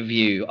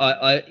 overview.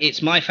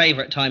 It's my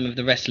favourite time of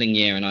the wrestling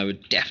year, and I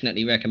would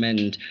definitely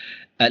recommend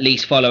at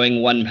least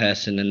following one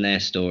person and their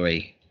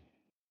story.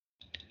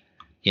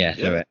 Yeah,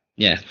 through it.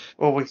 Yeah.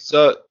 Well,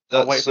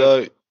 I'll wait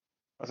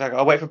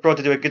for Brod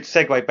to do a good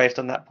segue based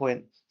on that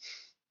point.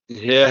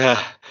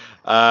 Yeah.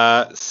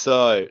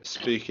 So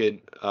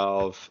speaking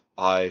of,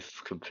 I've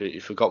completely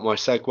forgot my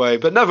segue,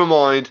 but never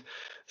mind.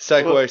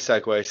 Segue.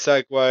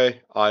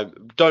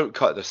 Don't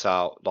cut this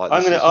out. Like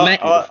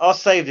I'll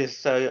save this.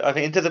 So I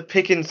think instead of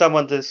picking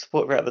someone to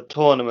support throughout the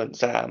tournament,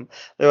 Sam,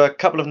 there are a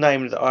couple of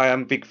names that I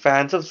am big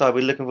fans of. So I'll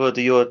be looking forward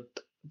to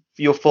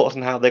your thoughts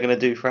on how they're going to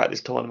do throughout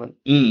this tournament.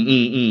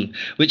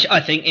 Which I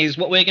think is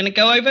what we're going to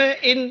go over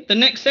in the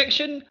next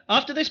section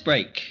after this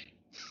break.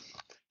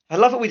 I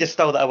love that we just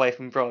stole that away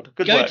from Brod.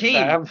 Good Go work, team.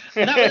 Sam.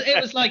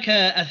 It was like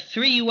a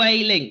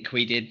three-way link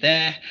we did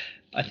there,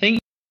 I think.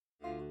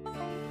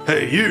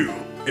 Hey you,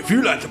 if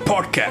you like the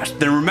podcast,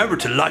 then remember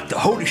to like the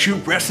Holy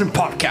Shoot Wrestling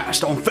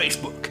Podcast on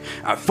Facebook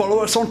and follow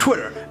us on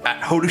Twitter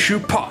at Holy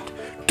Shoot Pod.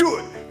 Do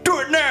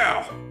it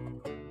now!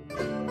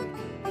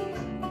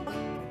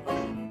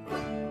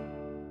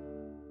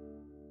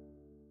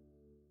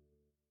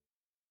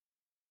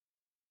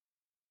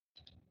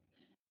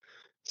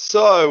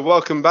 So,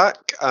 welcome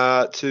back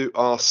to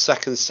our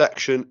second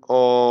section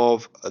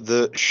of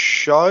the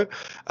show.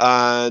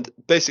 And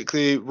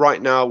basically,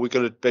 right now, we're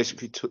going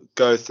to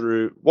go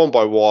through one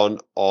by one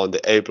on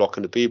the A block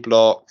and the B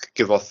block,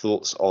 give our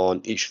thoughts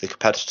on each of the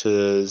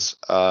competitors.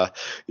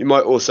 You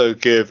might also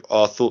give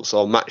our thoughts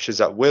on matches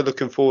that we're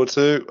looking forward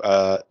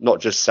to, not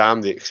just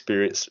Sam, the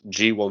experienced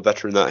G1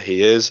 veteran that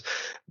he is,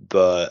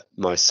 but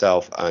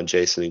myself and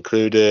Jason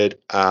included.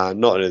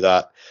 And not only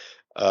that,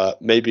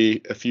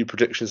 maybe a few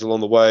predictions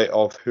along the way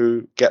of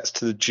who gets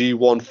to the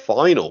G1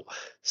 final.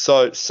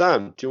 So,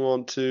 Sam, do you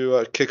want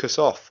to kick us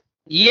off?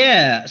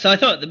 Yeah, so I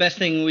thought the best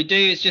thing we do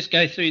is just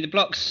go through the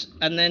blocks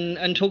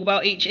and talk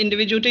about each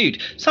individual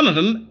dude. Some of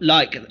them,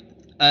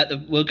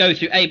 we'll go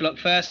through A block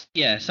first.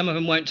 Yeah, some of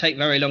them won't take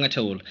very long at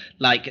all.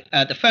 Like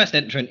the first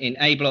entrant in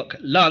A block,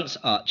 Lance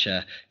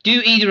Archer.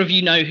 Do either of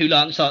you know who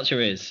Lance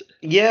Archer is?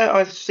 Yeah,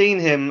 I've seen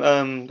him.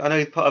 I know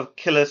he's part of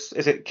Killer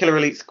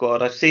Elite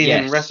Squad. I've seen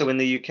him wrestle in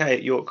the UK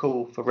at York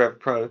Hall for Rev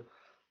Pro.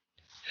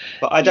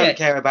 But I don't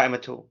care about him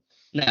at all.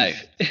 No.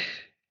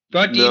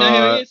 Rod, do you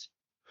know who he is?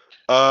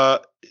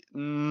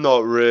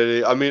 Not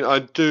really. I mean,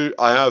 I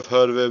have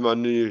heard of him. I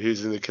knew he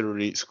was in the Killer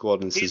Elite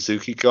Squad and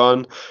Suzuki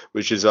Gun,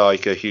 which is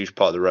like a huge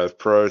part of the Rev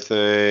Pro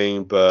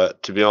thing.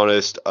 But to be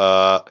honest,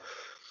 I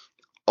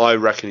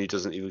reckon he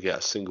doesn't even get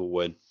a single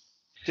win.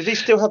 Does he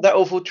still have that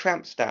awful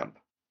tramp stamp?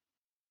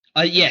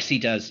 Yes, he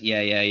does. Yeah.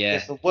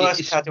 It's the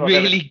worst tattoo I've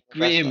really ever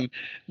grim.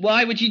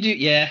 Why would you do?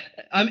 Yeah,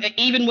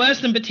 even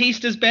worse than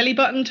Batista's belly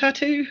button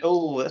tattoo.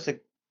 Oh, it's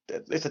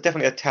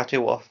definitely a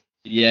tattoo off.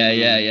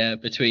 Yeah.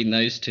 Between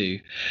those two.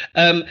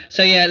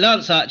 So yeah,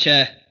 Lance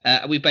Archer.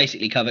 We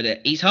basically covered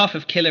it. He's half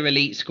of Killer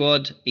Elite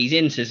Squad. He's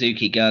in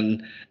Suzuki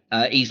Gun.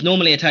 He's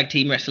normally a tag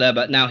team wrestler,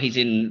 but now he's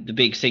in the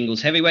big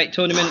singles heavyweight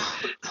tournament.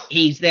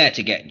 He's there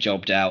to get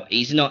jobbed out.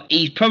 He's not.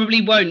 He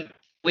probably won't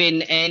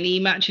win any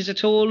matches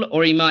at all,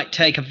 or he might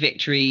take a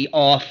victory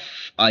off,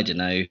 I don't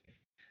know,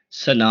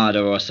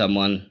 Sonada or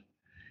someone,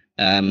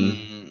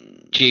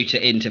 due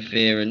to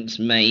interference,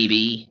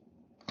 maybe.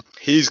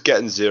 He's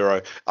getting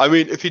 0. I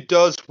mean, if he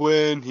does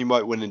win, he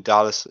might win in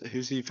Dallas.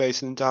 Who's he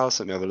facing in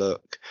Dallas? Let me have a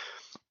look.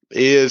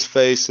 He is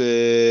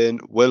facing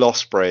Will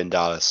Ospreay in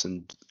Dallas,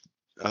 and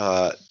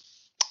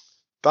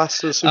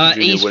Bastard Super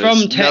Junior he's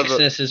winners from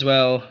Texas as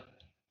well.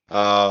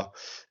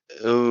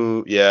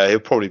 Oh yeah, he'll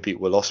probably beat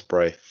Will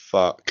Ospreay.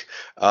 Fuck.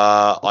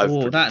 I've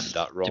predicted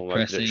that wrong.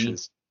 My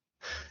predictions.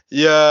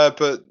 Yeah,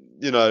 but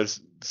you know,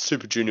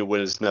 Super Junior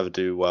winners never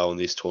do well in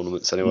these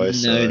tournaments anyway. No,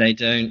 so. They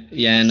don't.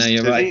 Yeah, no,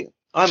 you're right.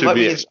 To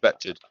be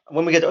expected.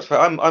 When we get to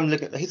Ospreay, I'm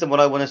looking. He's the one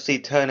I want to see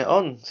turn it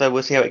on. So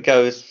we'll see how it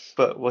goes.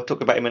 But we'll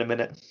talk about him in a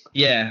minute.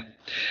 Yeah.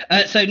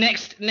 So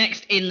next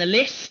in the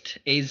list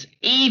is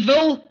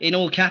Evil in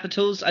all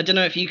capitals. I don't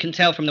know if you can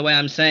tell from the way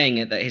I'm saying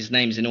it that his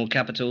name's in all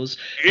capitals.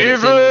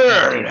 Evil.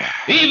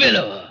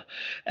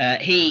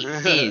 He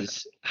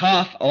is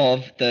half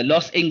of the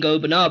Los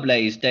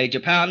Ingobernables de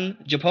Japan.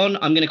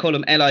 I'm going to call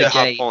him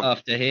LIJ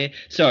after here.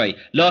 Sorry,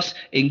 Los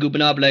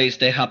Ingobernables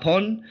de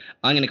Japón.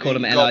 I'm going to call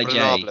him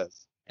LIJ.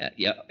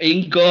 Yeah,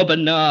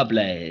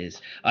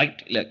 Ingobernables.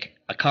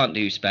 I can't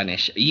do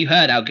Spanish. You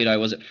heard how good I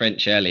was at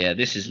French earlier.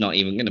 This is not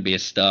even going to be a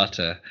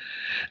starter.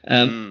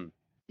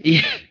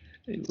 Yeah.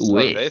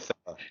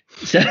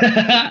 So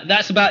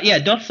that's about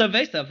dos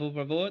cerveza por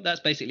favor.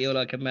 That's basically all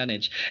I can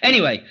manage.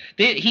 Anyway,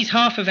 he's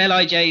half of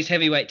LIJ's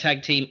heavyweight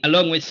tag team,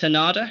 along with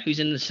Sonada, who's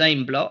in the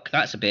same block.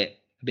 That's a bit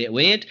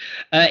weird.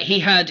 He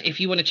had, if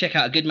you want to check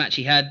out a good match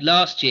he had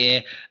last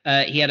year,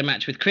 he had a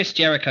match with Chris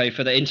Jericho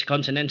for the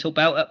Intercontinental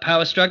belt at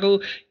Power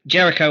Struggle.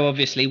 Jericho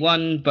obviously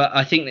won, but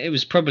I think it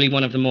was probably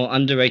one of the more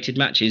underrated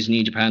matches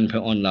New Japan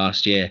put on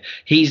last year.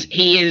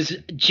 He is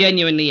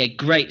genuinely a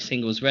great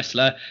singles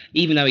wrestler,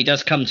 even though he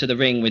does come to the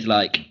ring with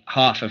like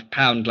half of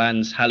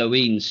Poundland's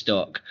Halloween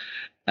stock.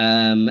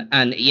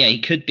 And yeah, he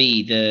could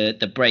be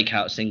the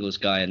breakout singles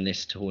guy in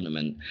this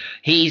tournament.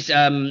 He's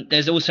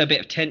there's also a bit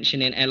of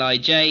tension in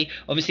LIJ.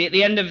 Obviously, at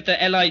the end of the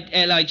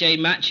LIJ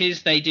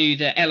matches, they do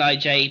the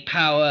LIJ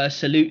power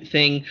salute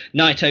thing.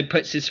 Naito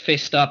puts his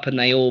fist up, and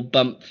they all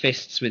bump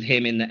fists with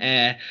him in the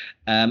air.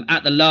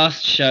 At the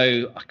last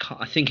show,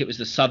 I think it was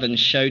the Southern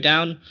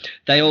Showdown,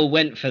 they all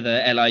went for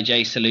the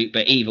LIJ salute,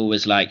 but Evil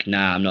was like,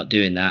 "Nah, I'm not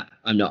doing that.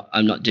 I'm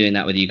not doing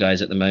that with you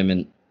guys at the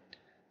moment."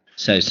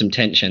 So some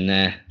tension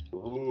there.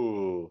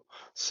 Ooh.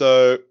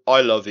 So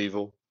I love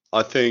Evil.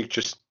 I think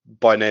just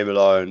by name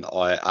alone,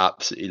 I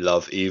absolutely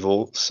love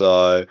Evil.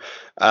 So,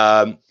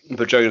 but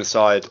joking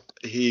aside,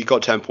 he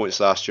got 10 points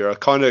last year. I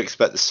kind of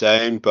expect the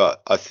same,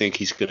 but I think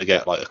he's going to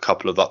get like a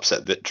couple of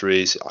upset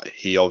victories.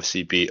 He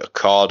obviously beat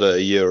Okada a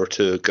year or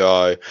two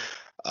ago,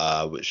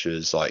 which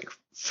was like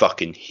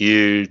fucking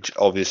huge,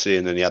 obviously.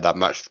 And then he had that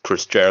match with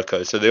Chris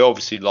Jericho. So they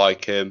obviously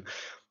like him.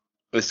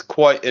 It's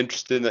quite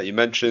interesting that you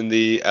mentioned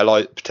the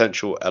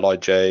potential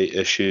LIJ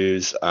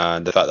issues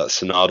and the fact that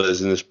Sonada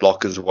is in this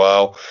block as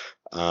well.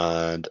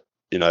 And,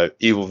 you know,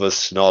 Evil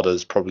vs. Sonada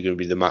is probably going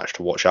to be the match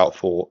to watch out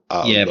for.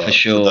 For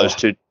sure.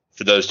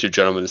 For those two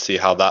gentlemen to see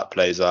how that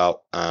plays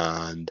out.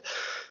 And,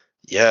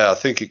 yeah, I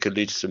think it could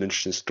lead to some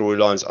interesting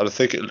storylines. And I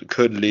think it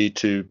could lead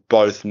to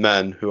both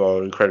men who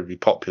are incredibly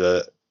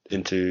popular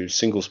into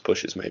singles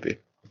pushes, maybe.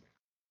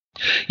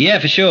 Yeah,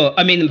 for sure.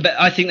 I mean, but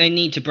I think they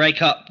need to break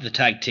up the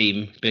tag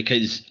team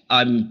because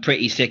I'm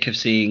pretty sick of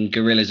seeing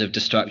Gorillas of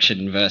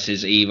Destruction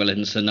versus Evil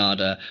and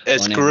Sonada.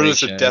 It's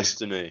Gorillas of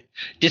Destiny.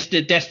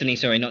 Destiny,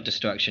 sorry, not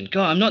Destruction.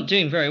 God, I'm not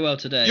doing very well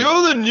today.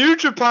 You're the New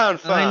Japan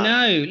fan. I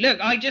know. Look,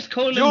 I just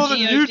call them You're the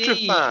GOD. New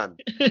Japan.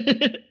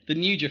 The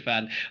New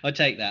Japan. I'll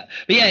take that.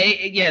 But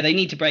yeah, they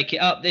need to break it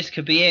up. This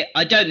could be it.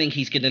 I don't think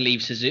he's going to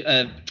leave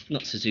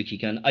not Suzuki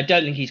Gun. I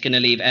don't think he's going to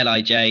leave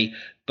LIJ.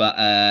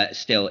 But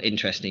still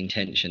interesting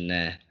tension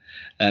there.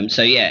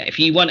 So yeah, if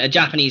you want a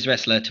Japanese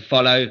wrestler to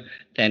follow,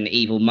 then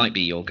Evil might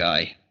be your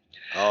guy.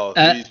 Oh,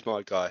 he's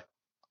my guy.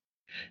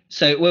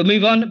 So we'll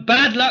move on.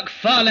 Bad Luck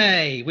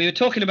Fale. We were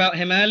talking about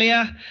him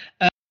earlier.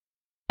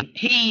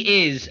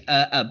 He is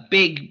a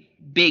big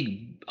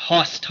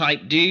hoss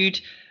type dude.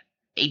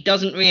 He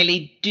doesn't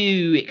really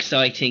do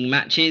exciting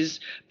matches,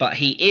 but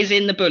he is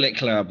in the Bullet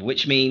Club,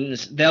 which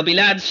means there'll be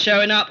lads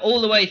showing up all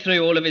the way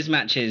through all of his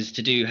matches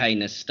to do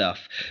heinous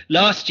stuff.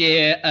 Last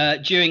year,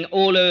 during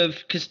all of,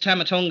 because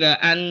Tamatonga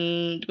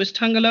and, was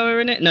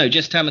Tangaloa in it? No,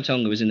 just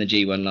Tamatonga was in the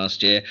G1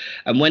 last year.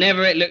 And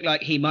whenever it looked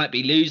like he might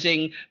be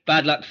losing,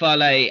 Bad Luck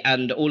Fale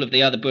and all of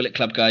the other Bullet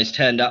Club guys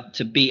turned up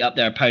to beat up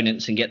their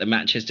opponents and get the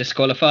matches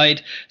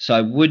disqualified. So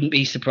I wouldn't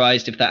be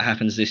surprised if that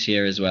happens this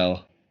year as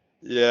well.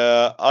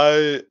 Yeah,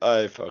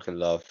 I fucking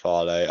love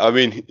Fale. I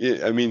mean,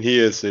 he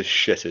is the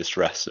shittest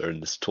wrestler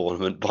in this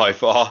tournament by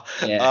far.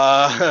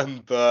 Yeah.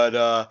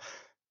 But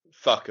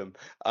fuck him.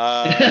 That's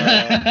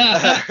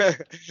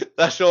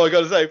all I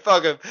got to say.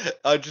 Fuck him.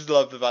 I just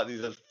love the fact that he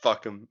says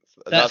fuck him.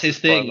 That's his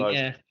thing,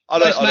 yeah.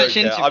 Post-match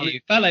interview.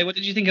 Fale, what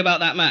did you think about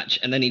that match?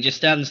 And then he just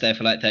stands there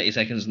for like 30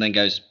 seconds and then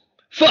goes,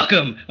 fuck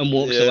him, and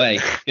walks away.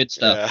 Good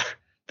stuff.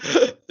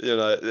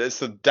 Yeah. It's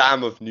the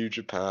damn of New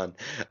Japan.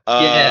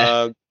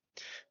 Yeah.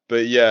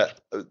 But yeah,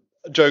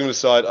 joking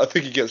aside, I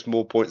think he gets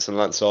more points than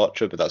Lance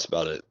Archer, but that's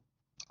about it.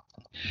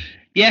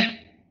 Yeah.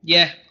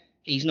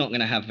 He's not going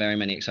to have very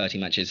many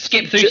exciting matches.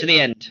 Skip through to the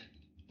end.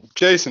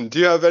 Jason, do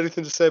you have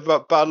anything to say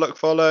about Bad Luck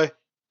Fale?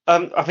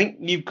 I think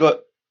you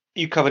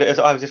covered it. As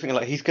I was just thinking,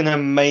 like, he's gonna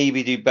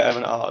maybe do better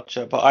than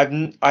Archer, but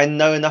I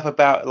know enough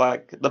about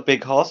like the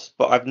Big Hoss,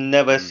 but I've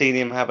never seen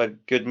him have a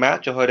good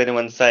match or heard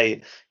anyone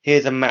say,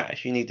 "Here's a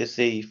match you need to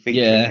see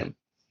featuring him."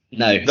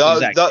 No,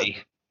 exactly.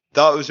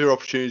 That was your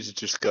opportunity to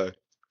just go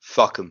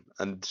fuck him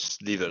and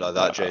just leave it like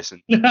that,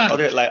 Jason. I'll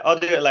do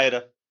it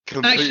later.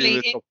 Completely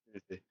missed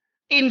opportunity.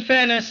 In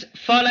fairness,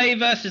 Fale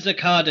versus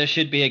Okada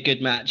should be a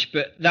good match,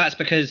 but that's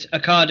because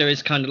Okada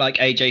is kind of like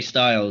AJ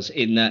Styles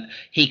in that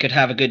he could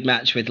have a good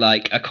match with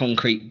like a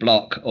concrete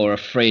block or a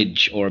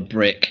fridge or a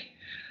brick,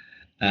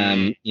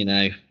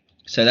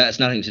 So that's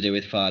nothing to do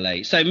with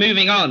Fale. So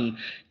moving on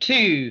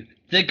to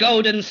the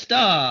Golden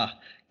Star,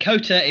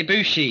 Kota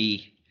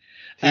Ibushi.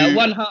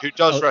 Who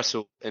does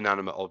wrestle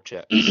inanimate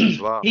objects as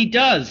well. He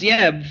does,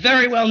 yeah.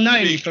 Very well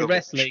known for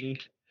wrestling.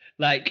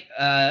 Like,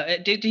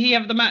 did he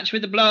have the match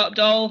with the blow-up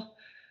doll?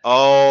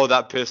 Oh,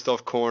 that pissed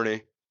off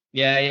Corny.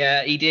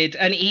 Yeah, he did,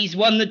 and he's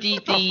won the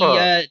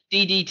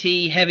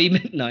DDT heavy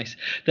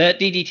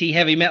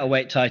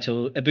metalweight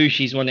title.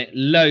 Ibushi's won it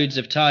loads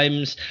of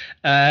times.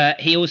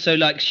 He also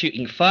likes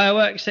shooting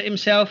fireworks at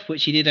himself,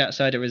 which he did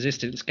outside a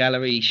Resistance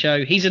Gallery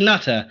show. He's a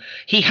nutter.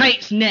 He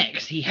hates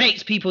necks. He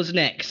hates people's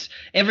necks.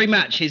 Every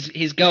match,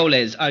 his goal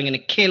is, I'm going to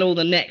kill all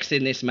the necks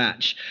in this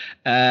match.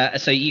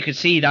 So you could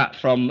see that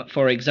from,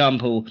 for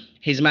example,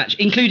 his match,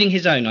 including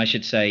his own, I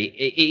should say.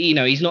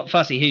 He's not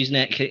fussy whose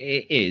neck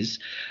it is.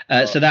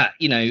 So that,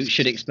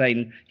 should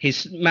explain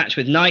his match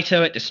with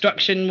Naito at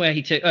Destruction, where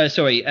he took,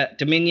 at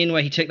Dominion,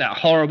 where he took that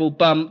horrible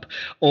bump,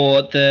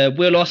 or the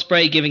Will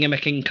Ospreay giving him a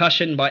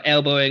concussion by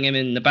elbowing him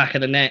in the back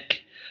of the neck.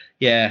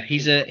 Yeah,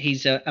 he's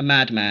a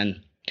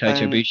madman,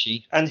 Kota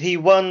Ibushi. And he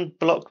won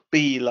Block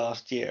B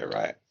last year,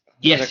 right?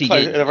 Yes, he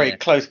did. A very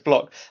close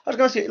block. I was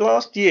going to say,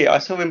 last year I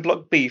saw in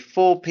Block B,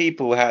 4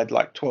 people had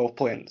like 12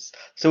 points.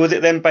 So was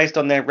it then based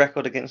on their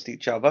record against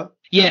each other?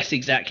 Yes,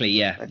 exactly.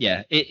 Yeah, okay.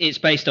 Yeah. It's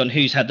based on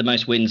who's had the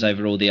most wins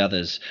over all the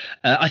others.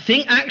 I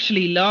think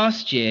actually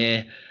last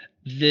year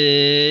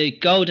the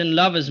Golden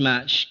Lovers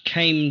match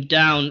came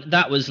down.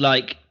 That was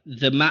like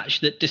the match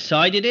that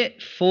decided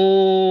it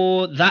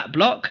for that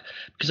block,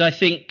 because I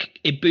think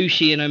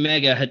Ibushi and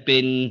Omega had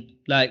been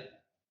like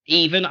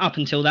even up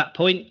until that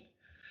point.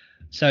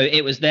 So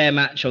it was their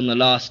match on the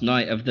last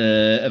night of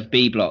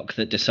B block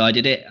that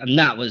decided it, and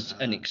that was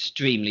an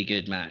extremely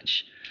good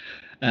match.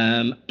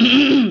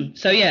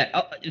 So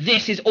yeah,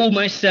 this is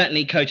almost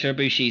certainly Kota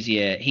Ibushi's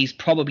year. He's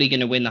probably going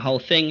to win the whole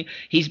thing.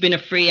 He's been a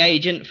free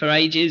agent for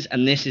ages,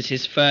 and this is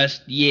his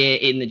first year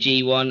in the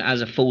G1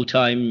 as a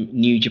full-time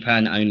New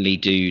Japan only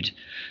dude.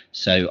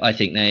 So I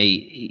think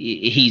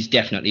he's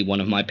definitely one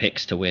of my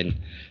picks to win.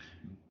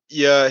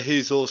 Yeah,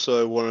 he's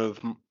also one of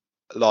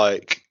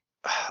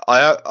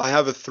I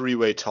have a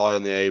 3-way tie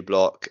on the A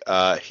block.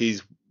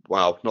 He's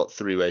not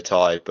 3-way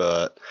tie,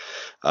 but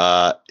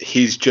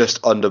he's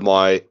just under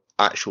my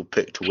actual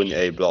pick to win the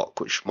A block,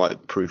 which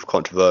might prove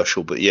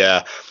controversial. But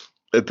yeah,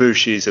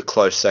 Ibushi's a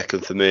close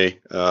second for me.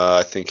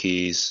 I think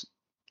he's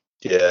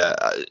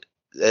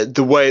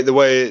the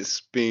way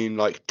it's been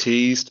like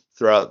teased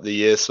throughout the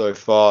year so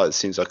far, it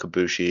seems like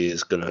Ibushi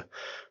is gonna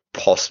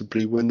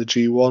possibly win the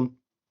G1.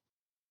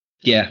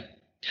 Yeah,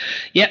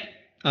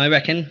 I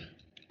reckon.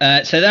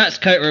 So that's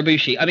Kota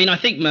Ibushi. I mean, I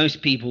think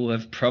most people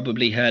have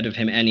probably heard of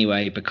him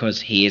anyway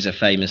because he is a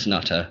famous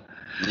nutter.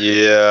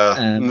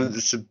 Yeah,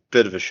 it's a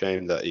bit of a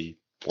shame that he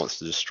wants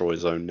to destroy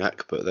his own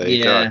neck, but there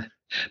you go.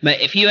 Mate,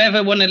 if you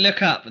ever want to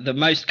look up the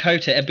most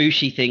Kota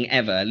Ibushi thing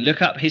ever,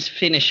 look up his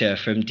finisher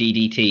from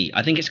DDT.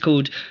 I think it's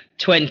called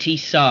 20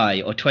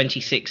 Sai or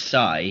 26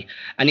 Sai,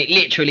 and it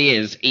literally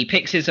is, he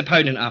picks his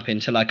opponent up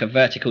into like a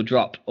vertical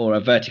drop or a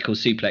vertical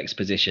suplex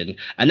position,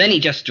 and then he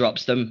just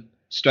drops them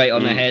straight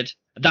on the head.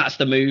 That's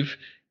the move.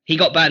 He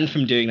got banned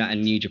from doing that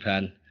in New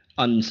Japan,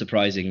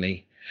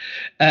 unsurprisingly.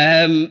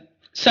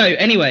 So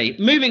anyway,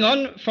 moving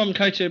on from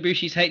Kota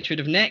Ibushi's hatred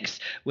of necks,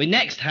 we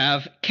next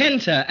have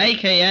Kenta,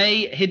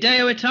 a.k.a.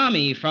 Hideo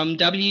Itami from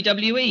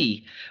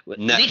WWE.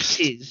 Next. This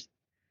is...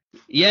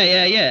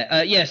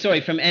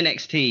 from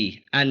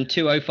NXT and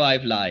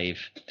 205 Live.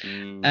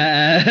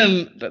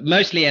 But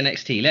mostly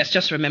NXT. Let's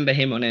just remember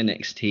him on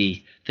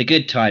NXT. the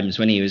good times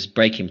when he was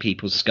breaking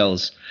people's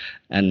skulls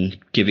and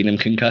giving them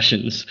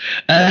concussions.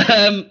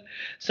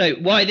 So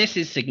why this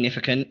is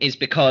significant is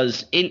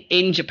because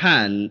in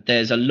Japan,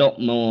 there's a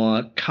lot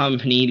more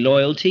company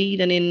loyalty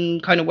than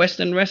in kind of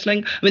Western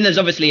wrestling. I mean, there's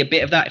obviously a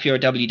bit of that. If you're a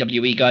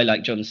WWE guy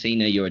like John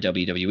Cena, you're a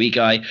WWE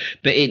guy.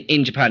 But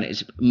in Japan,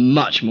 it's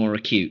much more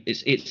acute.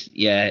 It's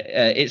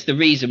the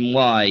reason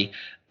why.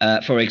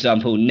 For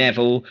example,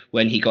 Neville,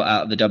 when he got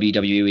out of the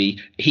WWE,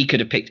 he could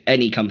have picked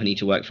any company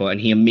to work for,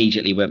 and he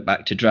immediately went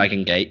back to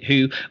Dragon Gate,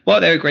 who, while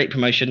they're a great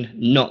promotion,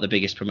 not the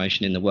biggest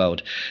promotion in the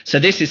world. So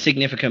this is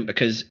significant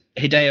because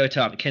Hideo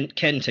Itami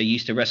Kenta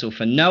used to wrestle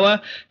for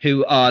Noah,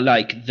 who are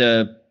like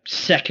the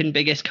second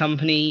biggest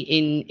company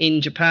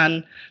in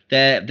Japan.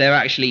 They're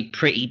actually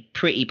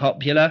pretty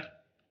popular.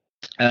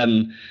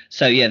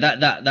 So yeah,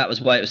 that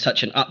was why it was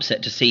such an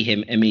upset to see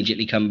him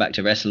immediately come back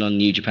to wrestle on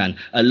New Japan.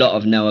 A lot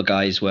of Noah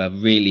guys were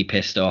really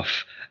pissed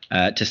off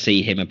to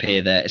see him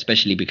appear there,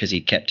 especially because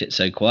he kept it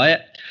so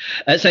quiet.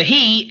 So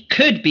he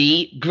could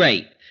be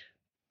great,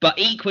 but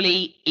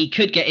equally he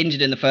could get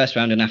injured in the first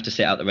round and have to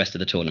sit out the rest of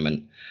the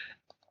tournament.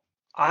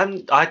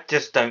 I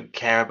just don't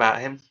care about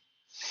him.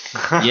 Yeah.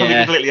 I'll be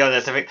completely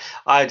honest. I think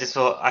I just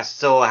thought I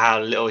saw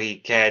how little he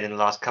cared in the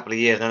last couple of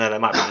years. I know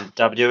that might be the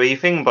WWE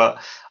thing, but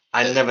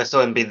I never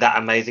saw him be that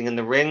amazing in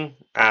the ring,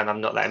 and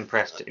I'm not that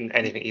impressed in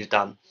anything he's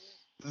done.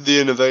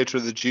 The innovator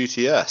of the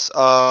GTS.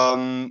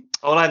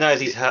 All I know is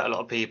he's hurt a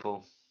lot of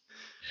people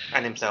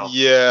and himself.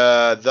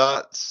 Yeah,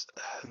 that's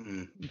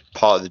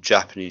part of the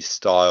Japanese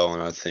style,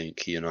 and I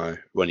think,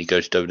 when he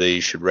goes to WWE,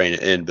 he should rein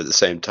it in, but at the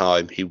same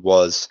time, he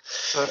was...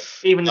 But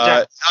even the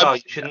Japanese style,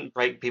 you shouldn't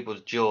break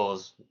people's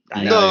jaws.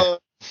 No,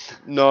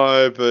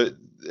 but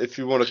if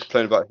you want to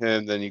complain about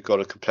him, then you've got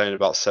to complain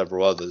about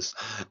several others.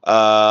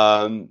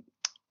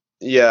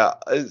 Yeah,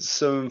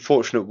 it's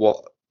unfortunate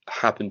what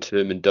happened to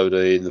him in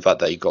WWE and the fact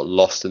that he got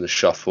lost in the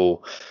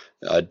shuffle.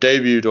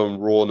 Debuted on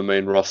Raw on the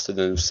main roster,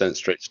 then was sent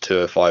straight to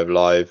 205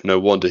 Live. No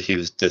wonder he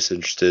was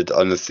disinterested.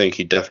 I think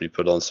he definitely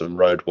put on some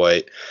road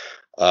weight.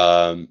 When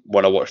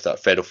I watched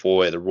that Fatal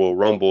 4-Way at the Royal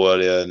Rumble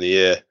earlier in the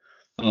year.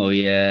 Oh,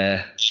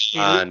 yeah.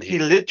 He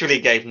literally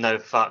gave no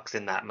fucks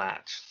in that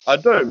match. I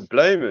don't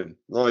blame him.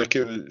 Like,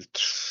 it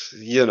was,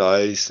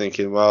 he's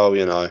thinking, well,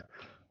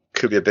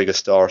 could be a bigger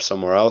star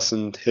somewhere else,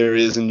 and here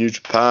he is in New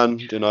Japan,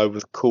 with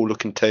a cool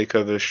looking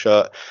takeover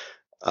shirt.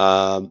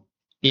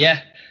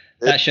 Yeah,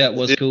 that shirt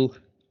was cool.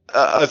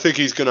 I think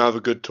he's going to have a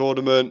good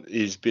tournament.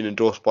 He's been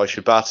endorsed by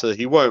Shibata.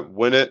 He won't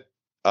win it,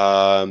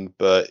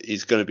 but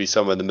he's going to be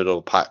somewhere in the middle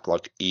of the pack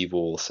like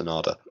Evil or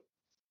Sanada.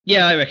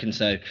 Yeah, I reckon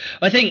so.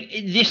 I think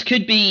this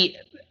could be...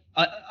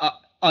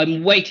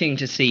 I'm waiting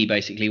to see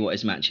basically what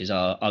his matches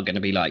are going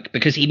to be like,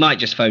 because he might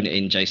just phone it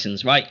in.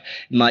 Jason's right.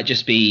 It might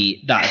just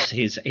be that's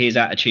his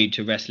attitude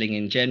to wrestling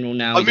in general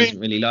now. He doesn't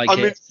really like it.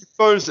 If he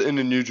phones it in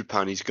New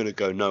Japan, he's going to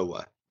go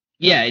nowhere.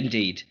 Yeah,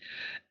 indeed.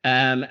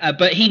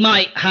 But he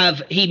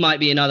might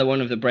be another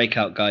one of the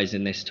breakout guys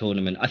in this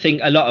tournament. I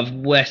think a lot of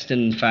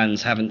Western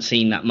fans haven't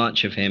seen that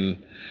much of him,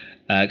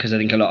 because I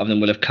think a lot of them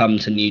will have come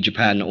to New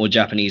Japan or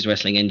Japanese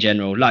wrestling in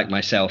general, like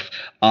myself,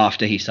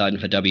 after he signed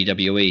for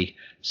WWE.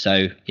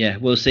 So, yeah,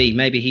 we'll see.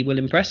 Maybe he will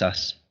impress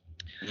us.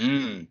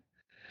 So,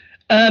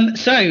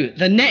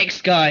 the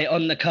next guy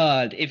on the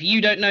card, if you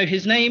don't know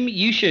his name,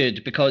 you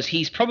should, because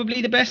he's probably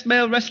the best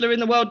male wrestler in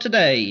the world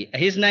today.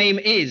 His name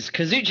is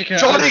Kazuchika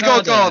Johnny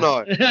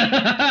Gargano.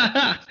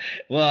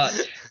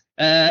 What?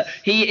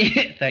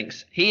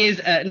 Thanks. He is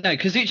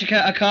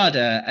Kazuchika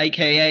Okada,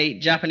 aka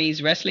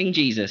Japanese Wrestling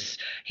Jesus.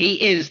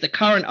 He is the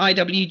current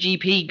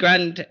IWGP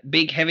Grand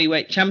Big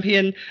Heavyweight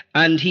Champion,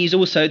 and he's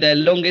also their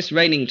longest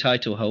reigning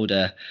title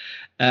holder.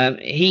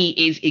 He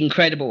is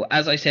incredible.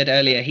 As I said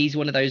earlier, he's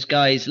one of those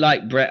guys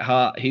like Bret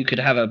Hart who could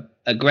have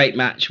a great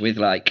match with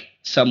like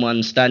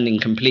someone standing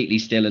completely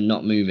still and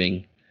not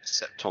moving.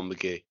 Except Tom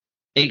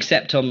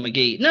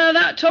Magee. No,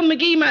 that Tom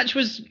Magee match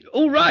was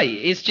all right.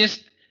 It's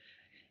just...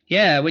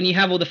 yeah, when you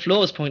have all the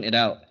flaws pointed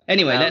out.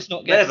 Anyway, let's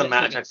not get... There's a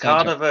match,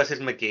 Okada versus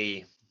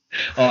Magee.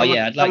 Oh,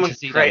 yeah, I'd like to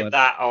see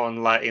that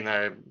on,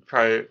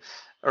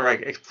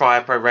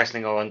 Fire Pro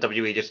Wrestling or on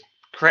WWE. Just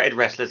created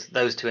wrestlers,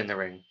 those two in the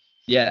ring.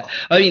 Yeah,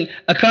 I mean,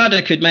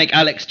 Okada could make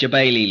Alex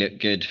Jabali look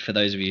good, for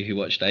those of you who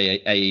watched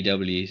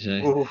AEW. So,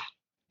 ooh.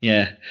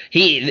 Yeah,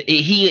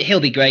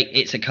 he'll be great.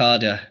 It's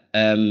Okada.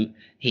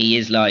 He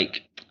is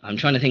like... I'm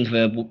trying to think of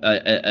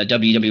a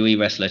WWE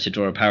wrestler to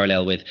draw a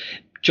parallel with.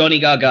 Johnny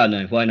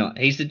Gargano, why not?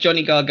 He's the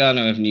Johnny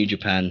Gargano of New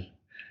Japan.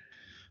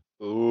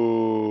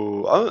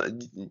 Ooh,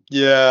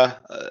 yeah.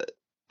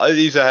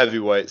 He's a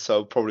heavyweight,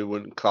 so I probably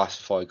wouldn't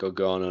classify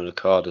Gargano and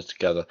Okada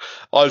together.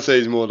 I'd say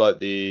he's more like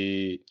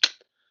the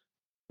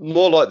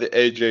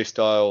AJ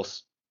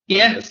Styles.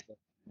 Yeah.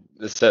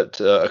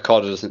 Except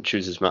Okada doesn't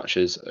choose his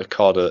matches.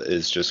 Okada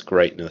is just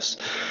greatness.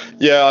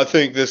 Yeah, I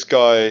think this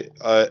guy.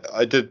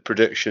 I did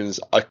predictions.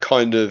 I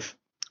kind of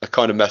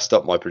messed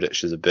up my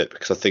predictions a bit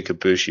because I think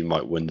Ibushi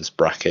might win this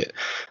bracket,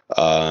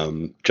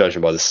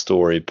 judging by the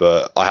story.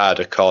 But I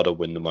had Okada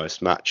win the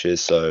most matches,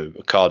 so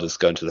Okada's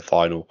going to the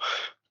final.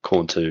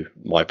 according to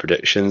my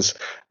predictions.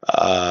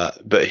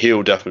 But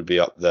he'll definitely be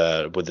up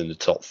there within the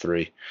top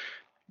 3.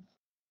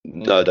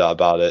 No doubt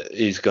about it.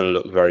 He's going to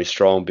look very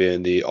strong,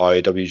 being the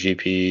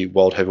IWGP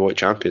World Heavyweight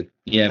Champion.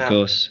 Yeah, of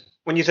course.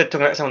 When you said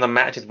talking about some of the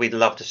matches we'd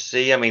love to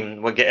see, I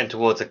mean, we're getting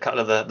towards a couple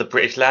of the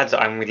British lads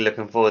that I'm really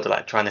looking forward to,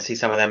 like trying to see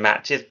some of their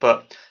matches.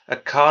 But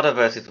Okada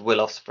versus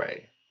Will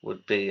Ospreay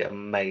would be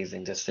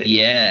amazing to see.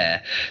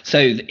 Yeah.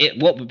 So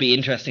what would be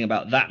interesting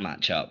about that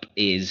matchup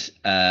is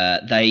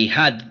they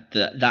had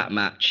that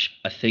match,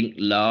 I think,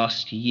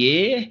 last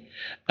year,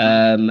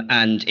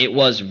 and it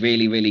was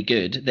really, really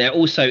good. They're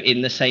also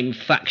in the same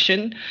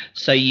faction,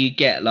 so you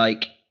get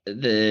like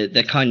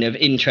the kind of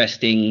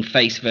interesting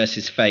face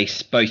versus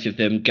face, both of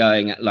them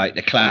going at like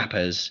the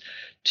clappers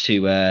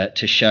to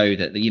show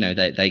that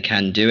they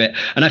can do it.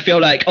 And I feel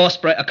like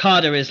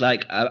Okada is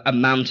like a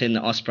mountain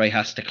that Ospreay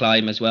has to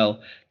climb as well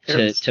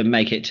to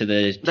make it to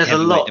the. There's a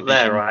lot division.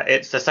 there, right?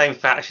 It's the same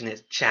faction.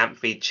 It's champ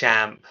v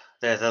champ.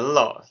 There's a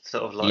lot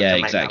sort of like yeah,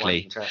 to make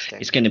exactly. That one interesting.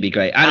 It's going to be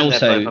great, and also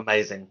they're both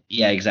amazing.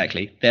 Yeah,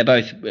 exactly. They're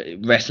both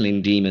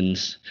wrestling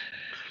demons.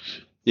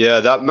 Yeah,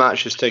 that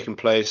match is taking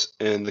place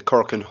in the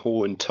Korakuen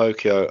Hall in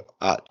Tokyo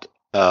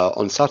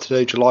on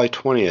Saturday, July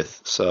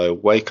 20th. So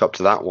wake up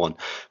to that one.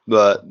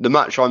 But the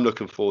match I'm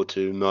looking forward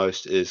to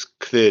most is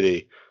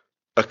clearly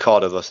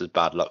Okada versus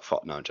Bad Luck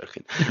Fale. No, I'm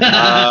joking.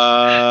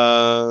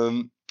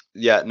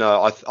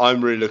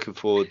 I'm really looking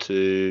forward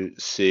to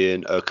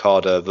seeing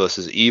Okada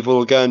versus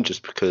Evil again,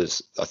 just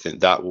because I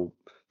think that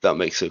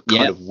makes a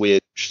kind of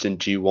weird, interesting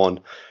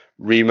G1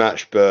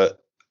 rematch.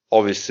 But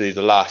obviously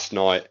the last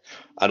night,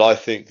 and I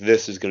think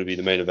this is going to be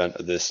the main event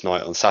of this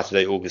night on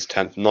Saturday, August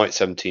 10th, night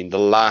 17, the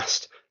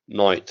last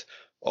night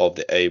of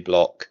the A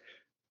block,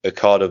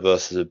 Okada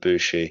versus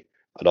Ibushi,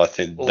 and I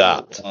think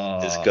that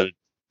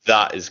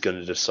is going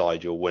to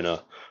decide your winner.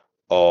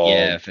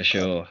 For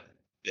sure.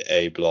 The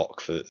A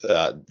block for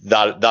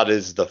that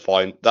is the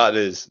final. That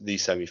is the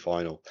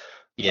semi-final.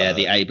 Yeah,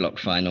 the A block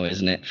final,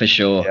 isn't it? For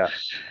sure. Yeah.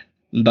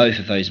 Both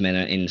of those men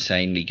are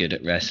insanely good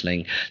at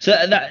wrestling. So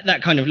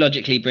that kind of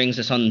logically brings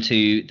us on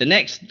to the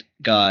next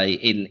guy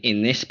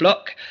in this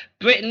block,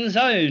 Britain's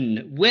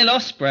own Will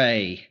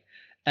Ospreay.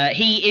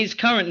 He is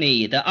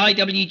currently the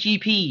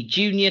IWGP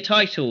Junior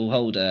title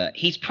holder.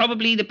 He's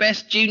probably the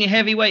best junior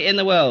heavyweight in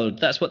the world.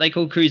 That's what they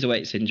call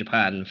cruiserweights in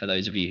Japan, for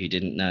those of you who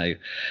didn't know.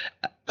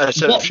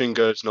 Except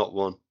Shingo's not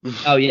one.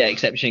 Oh, yeah,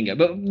 except Shingo.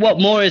 But what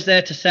more is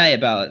there to say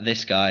about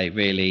this guy,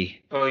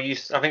 really? Well, I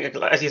think,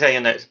 as you say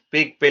in notes,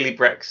 Big Billy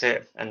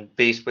Brexit and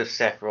Beast with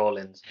Seth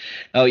Rollins.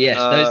 Oh, yes,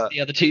 those are the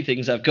other two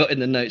things I've got in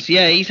the notes.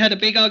 Yeah, he's had a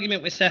big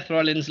argument with Seth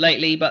Rollins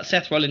lately, but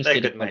Seth Rollins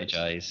did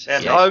apologise.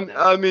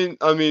 I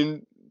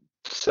mean,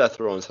 Seth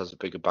Rollins has a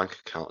bigger bank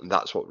account, and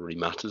that's what really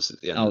matters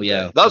at the end of the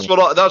day.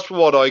 That's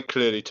what I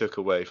clearly took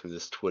away from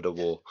this Twitter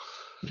war.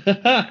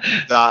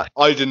 That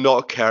I did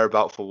not care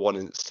about for one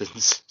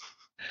instance.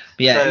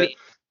 Yeah. So,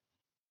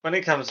 when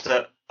it comes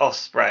to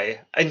Ospreay,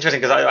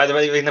 interesting, because the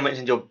reason I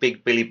mentioned your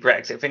Big Billy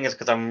Brexit thing is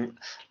because I'm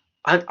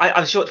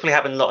sure it's probably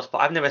happened lots, but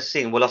I've never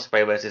seen Will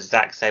Ospreay versus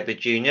Zack Sabre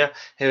Jr.,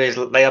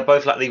 they are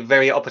both like the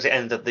very opposite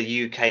ends of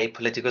the UK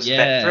political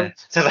spectrum.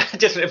 So that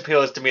just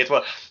appeals to me as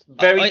well.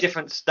 Very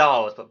different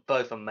styles, but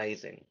both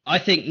amazing. I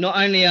think not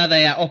only are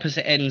they at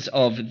opposite ends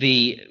of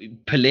the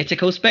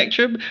political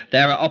spectrum,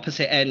 they're at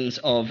opposite ends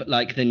of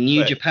like the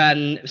New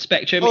Japan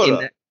spectrum.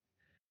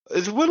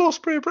 Is Will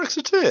Ospreay a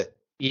Brexiteer?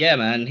 Yeah,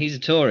 man, he's a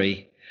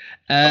Tory.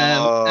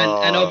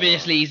 And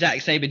obviously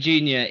Zack Sabre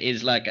Jr.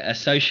 is like a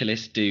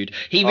socialist dude.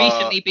 He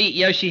recently beat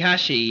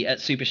Yoshihashi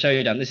at Super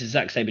Showdown. This is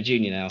Zack Sabre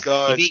Jr. now.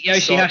 He beat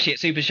Yoshihashi at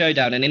Super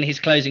Showdown, and in his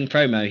closing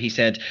promo, he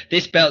said,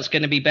 "This belt's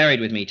going to be buried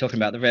with me," talking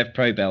about the Rev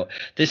Pro belt.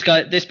 This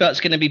belt's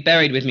going to be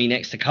buried with me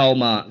next to Karl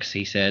Marx,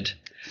 he said.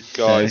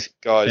 Guys,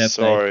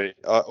 sorry.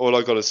 All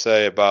I got to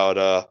say about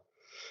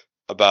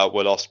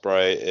Will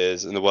Ospreay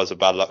is, in the words of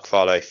Bad Luck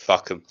Fale,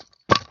 fuck him.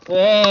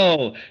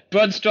 Whoa,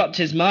 Brod's dropped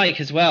his mic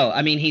as well.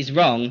 I mean, he's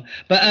wrong.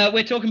 But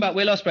we're talking about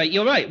Will Ospreay.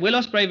 You're right. Will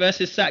Ospreay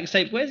versus Zack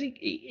Sabre. Where's he?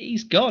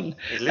 He's gone.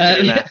 He's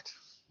literally left.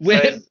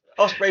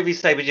 Ospreay v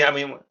Sabre. I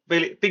mean,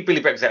 Big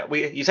Billy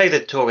Brexit. You say the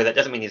Tory. That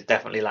doesn't mean he's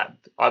definitely like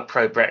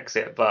pro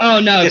Brexit. But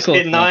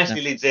it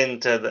nicely leads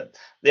into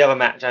the other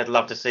match I'd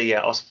love to see.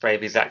 Ospreay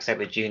v Zack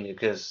Sabre Jr.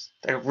 because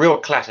they're a real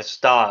clash of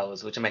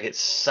styles, which will make it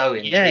so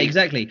intriguing. Yeah,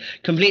 exactly.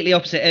 Completely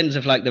opposite ends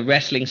of like the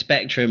wrestling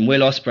spectrum.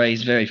 Will Ospreay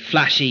is very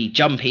flashy,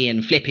 jumpy,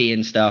 and flippy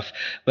and stuff,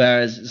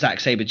 whereas Zack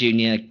Sabre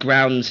Jr.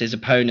 grounds his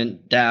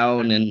opponent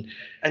down and.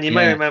 And you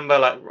may remember,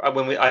 like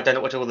when I don't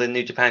watch all the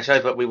New Japan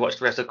shows, but we watched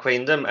Wrestle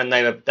Queendom, and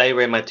they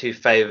were in my two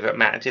favourite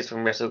matches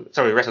from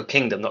Wrestle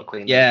Kingdom, not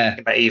Queendom. Yeah.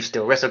 About Eve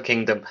still, Wrestle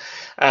Kingdom,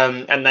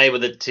 and they were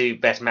the two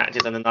best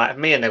matches on the night of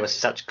me, and they were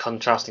such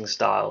contrasting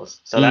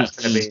styles. So that's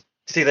going to be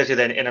to see those two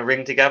then in a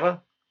ring together.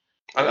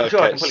 I'm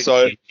sure I can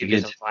probably YouTube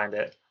this and find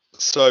it.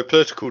 So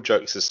political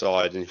jokes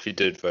aside, and if you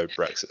did vote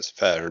Brexit,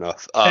 fair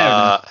enough.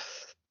 Yeah,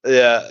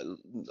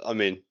 I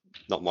mean,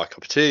 not my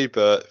cup of tea,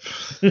 but.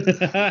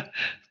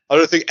 I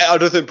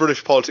don't think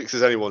British politics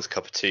is anyone's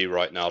cup of tea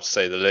right now, to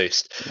say the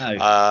least.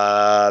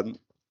 No.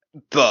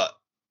 But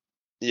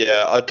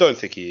Yeah, I don't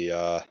think he.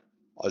 I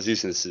was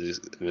using this as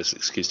an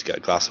excuse to get a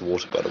glass of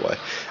water, by the way.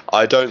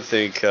 I don't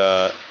think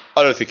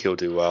he'll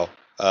do well.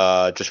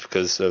 Just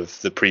because of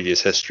the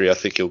previous history, I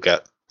think he'll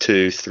get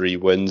 2-3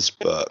 wins,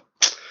 but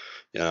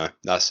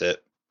that's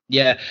it.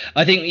 Yeah,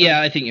 I think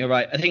you're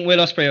right. I think Will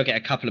Ospreay will get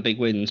a couple of big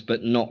wins,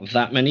 but not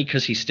that many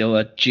because he's still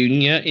a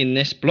junior in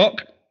this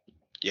block.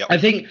 Yeah, I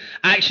think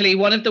actually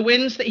one of the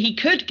wins that he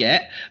could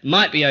get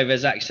might be over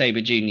Zack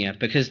Sabre Jr.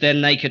 because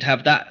then they could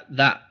have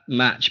that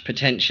match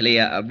potentially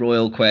at a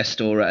Royal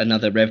Quest or at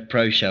another Rev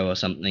Pro show or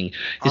something.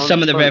 Because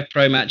some of the Rev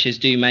Pro matches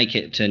do make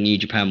it to New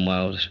Japan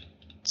World.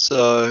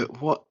 So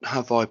what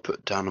have I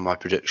put down on my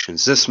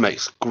predictions? This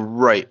makes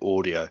great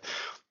audio.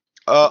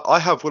 I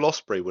have Will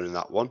Ospreay winning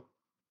that one.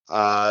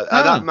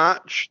 That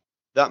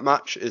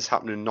match is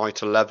happening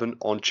night 11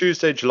 on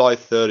Tuesday, July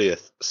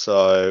 30th.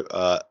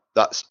 So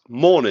that's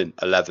morning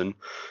 11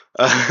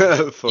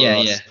 for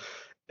us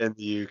in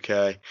the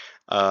UK.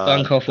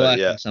 Bunk off work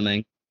or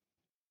something.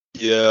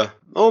 Yeah.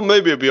 Or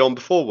maybe it'll be on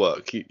before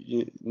work.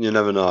 You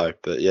never know.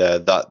 But yeah,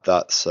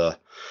 that's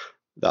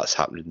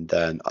happening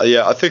then.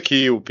 I think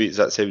he will beat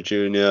Zack Sabre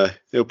Jr.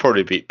 He'll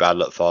probably beat Bad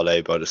Luck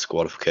Fale by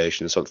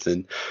disqualification or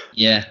something.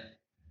 Yeah.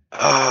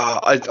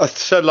 I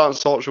said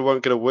Lance Archer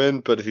won't get a win,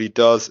 but if he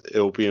does,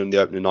 it'll be on the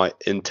opening night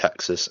in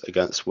Texas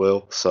against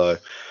Will. So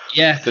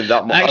yeah, I think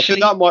that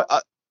might.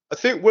 I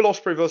think Will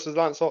Ospreay versus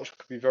Lance Archer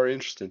could be very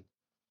interesting.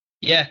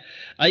 Yeah,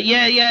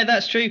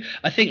 that's true.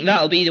 I think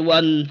that'll be the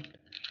one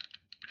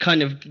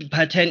kind of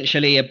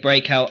potentially a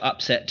breakout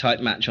upset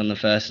type match on the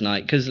first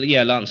night because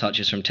Lance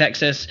Archer's from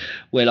Texas.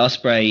 Will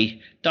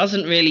Ospreay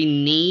doesn't really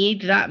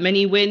need that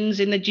many wins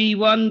in the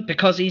G1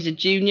 because he's a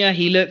junior.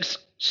 He looks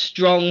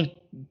strong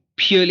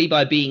purely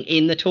by being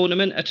in the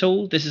tournament at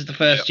all. This is the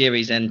first year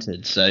he's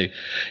entered, so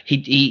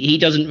he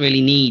doesn't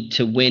really need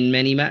to win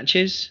many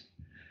matches.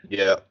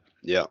 Yeah,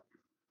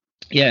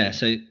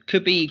 so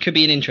could be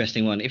an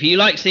interesting one. If you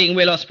like seeing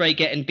Will Ospreay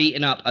getting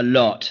beaten up a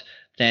lot,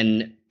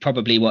 then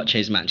probably watch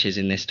his matches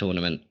in this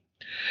tournament.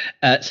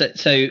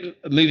 So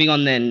moving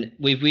on then,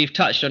 we've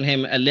touched on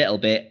him a little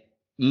bit.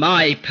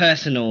 My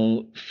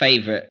personal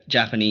favorite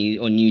Japanese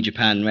or New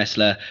Japan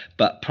wrestler,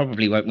 but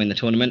probably won't win the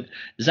tournament,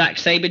 Zack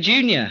Sabre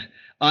Jr.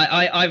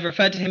 I've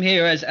referred to him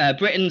here as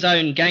Britain's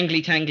own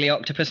Gangly Tangly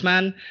Octopus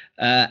Man,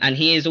 and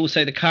he is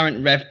also the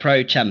current Rev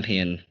Pro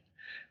champion,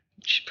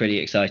 which is pretty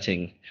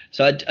exciting.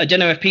 So I don't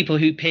know if people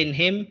who pin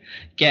him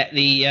get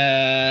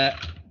the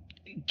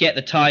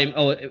time,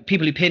 or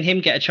people who pin him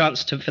get a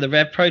chance for the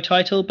Rev Pro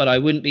title, but I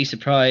wouldn't be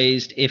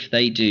surprised if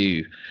they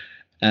do.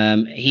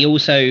 He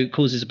also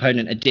calls his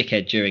opponent a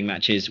dickhead during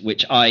matches,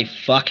 which I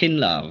fucking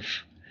love.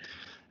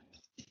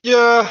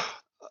 Yeah.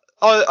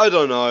 I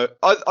don't know.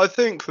 I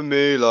think for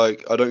me,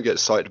 like, I don't get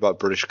psyched about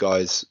British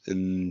guys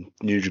in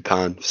New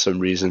Japan for some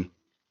reason.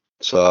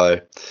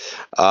 So,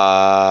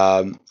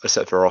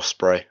 except for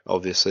Ospreay,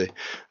 obviously,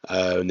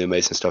 and the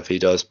amazing stuff he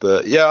does.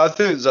 But yeah, I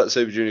think Zack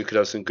Sabre Jr. could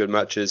have some good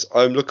matches.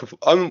 I'm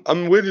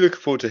really looking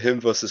forward to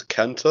him versus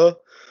Kenta,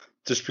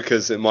 just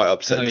because it might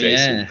upset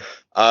Jason.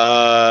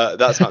 Yeah.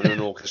 That's happening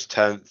on August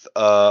 10th.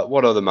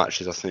 What other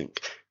matches I think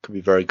could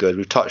be very good?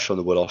 We've touched on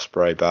the Will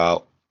Ospreay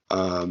bout.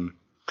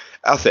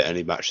 I think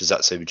any match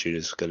Zack Sabre Jr.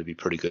 is going to be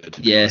pretty good.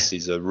 Yes,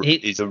 he's one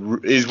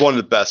of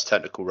the best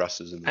technical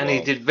wrestlers in the world. And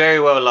he did very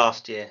well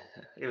last year.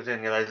 He was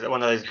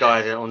one of those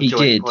guys on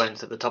joint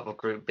points at the top of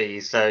Group B.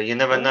 So you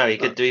never know; he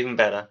could do even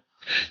better.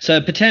 So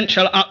a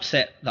potential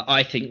upset that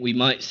I think we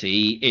might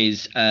see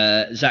is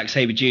Zack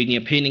Sabre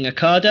Jr. pinning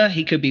Okada.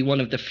 He could be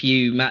one of the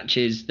few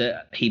matches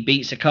that he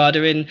beats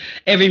Okada in.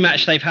 Every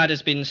match they've had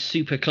has been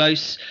super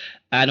close.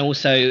 And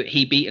also,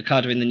 he beat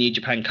Okada in the New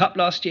Japan Cup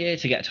last year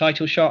to get a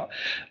title shot.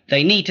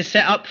 They need to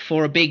set up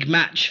for a big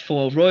match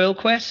for Royal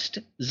Quest.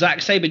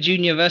 Zack Sabre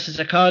Jr. versus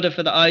Okada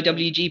for the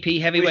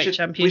IWGP Heavyweight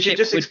Championship. We should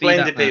just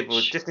explain to people,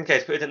 just in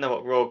case people don't know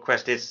what Royal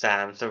Quest is,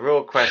 Sam. So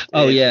Royal Quest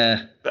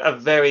is a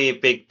very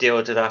big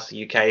deal to us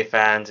UK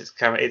fans. It's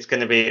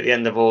going to be at the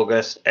end of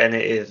August, and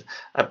it is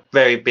a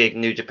very big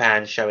New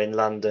Japan show in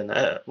London.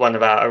 One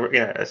of our,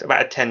 it's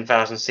about a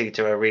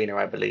 10,000-seater arena,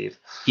 I believe.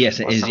 Yes,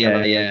 it is.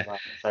 Yeah.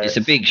 So it's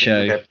a big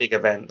show. A big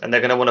event, and they're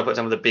going to want to put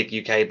some of the big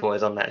UK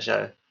boys on that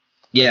show.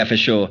 Yeah, for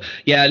sure.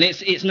 Yeah, and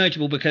it's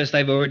notable because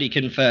they've already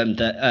confirmed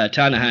that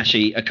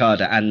Tanahashi,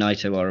 Okada, and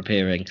Naito are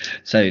appearing.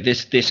 So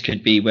this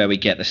could be where we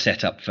get the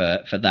setup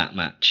for that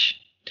match.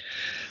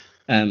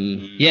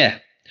 Yeah.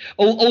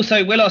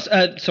 Also,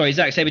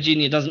 Zack Sabre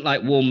Jr. doesn't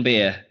like warm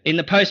beer. In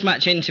the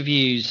post-match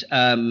interviews,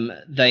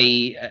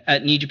 they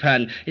at New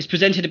Japan, it's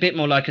presented a bit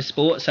more like a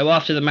sport. So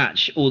after the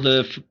match, all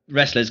the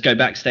wrestlers go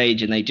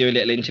backstage and they do a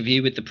little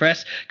interview with the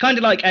press, kind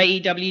of like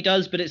AEW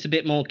does, but it's a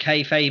bit more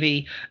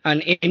kayfabe.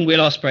 And in Will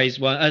Ospreay's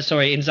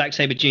in Zack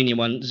Sabre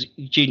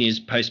Jr.'s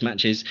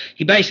post-matches,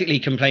 he basically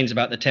complains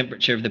about the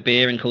temperature of the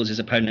beer and calls his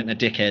opponent a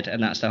dickhead,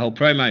 and that's the whole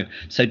promo.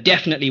 So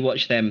definitely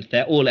watch them;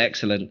 they're all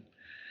excellent.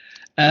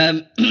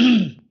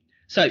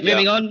 So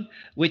moving on,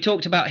 we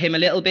talked about him a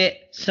little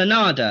bit.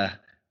 Sanada,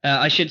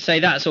 I should say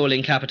that's all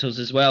in capitals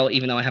as well,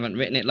 even though I haven't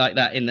written it like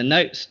that in the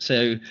notes.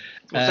 So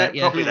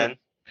properly then.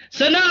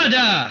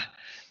 Sanada,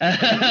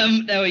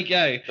 There we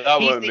go.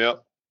 That woke me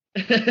up.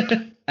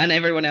 And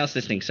everyone else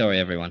listening, sorry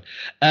everyone.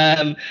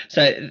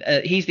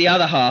 He's the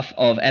other half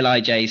of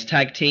LIJ's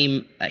tag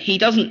team. He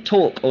doesn't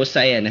talk or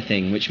say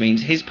anything, which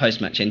means his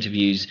post-match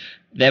interviews,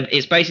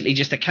 it's basically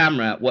just a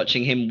camera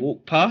watching him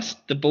walk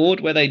past the board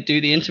where they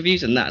do the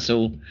interviews, and that's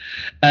all.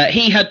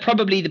 He had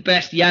probably the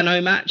best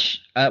Yano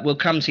match. We'll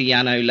come to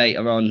Yano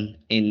later on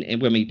in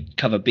when we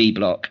cover B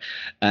block.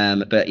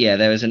 But yeah,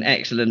 there was an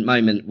excellent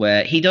moment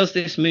where he does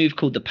this move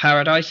called the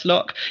Paradise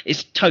Lock.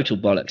 It's total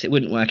bollocks. It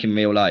wouldn't work in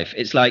real life.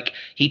 It's like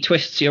he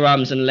twists your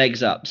arms and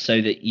legs up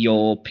so that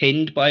you're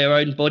pinned by your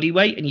own body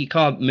weight and you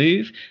can't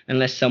move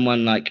unless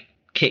someone like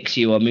kicks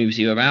you or moves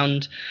you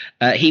around.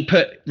 He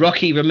put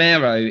Rocky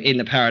Romero in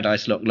the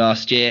Paradise Lock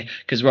last year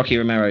because Rocky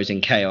Romero's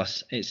in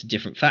Chaos. It's a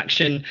different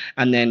faction.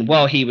 And then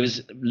while he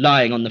was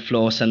lying on the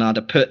floor,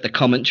 Sanada put the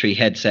commentary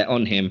headset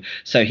on him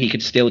so he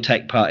could still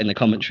take part in the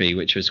commentary,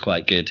 which was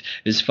quite good.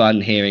 It was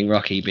fun hearing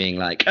Rocky being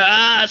like,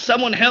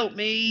 someone help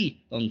me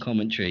on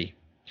commentary.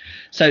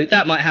 So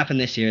that might happen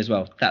this year as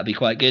well. That'd be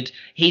quite good.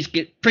 He's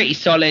pretty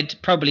solid,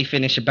 probably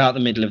finish about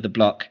the middle of the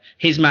block.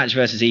 His match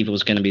versus Evil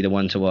is going to be the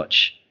one to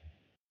watch.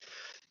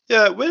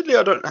 Yeah, weirdly,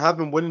 I don't have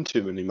him winning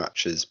too many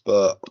matches,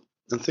 but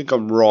I think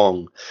I'm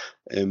wrong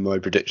in my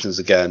predictions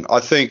again. I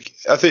think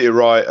you're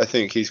right. I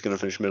think he's going to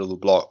finish middle of the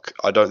block.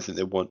 I don't think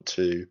they want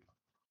to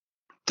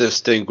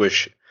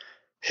distinguish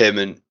him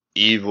and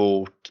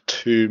Evil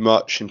too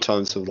much in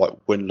terms of like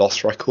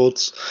win-loss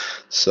records.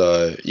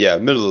 So yeah,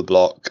 middle of the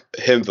block,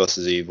 him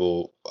versus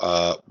Evil,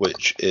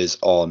 which is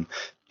on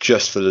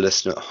just for the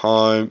listener at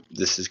home.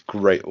 This is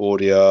great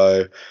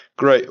audio.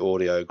 Great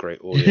audio. Great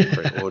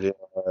audio.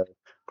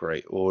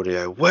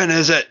 When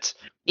is it?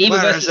 Evil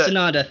versus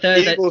Sanada,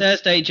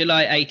 Thursday,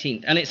 July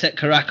 18th. And it's at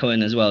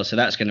Korakuen as well, so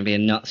that's going to be a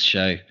nuts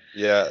show.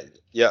 Yeah.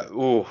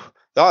 Ooh,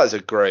 that's a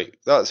great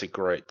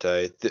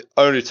day. The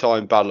only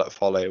time Bad Luck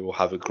Fale will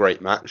have a great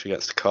match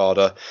against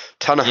Okada.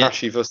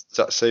 Tanahashi versus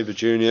Zack Sabre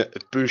Jr.,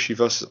 Ibushi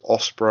versus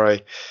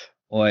Ospreay.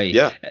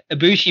 Yeah.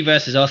 Ibushi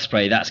versus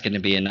Ospreay, that's going to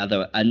be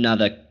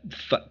another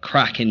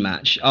cracking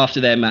match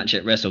after their match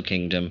at Wrestle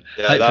Kingdom.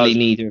 Yeah, hopefully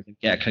neither of them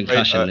get a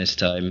concussion this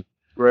time.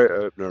 Great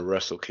opener,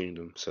 Wrestle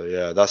Kingdom. So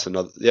yeah, that's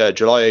another. Yeah,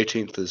 July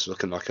 18th is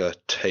looking like a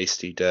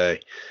tasty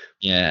day.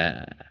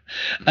 Yeah.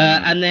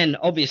 And then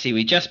obviously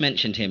we just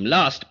mentioned him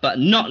last but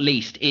not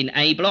least in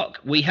A block.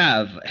 We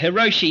have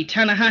Hiroshi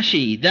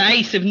Tanahashi, the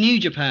ace of New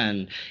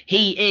Japan.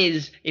 He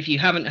is, if you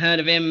haven't heard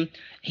of him,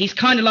 he's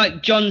kind of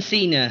like John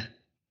Cena,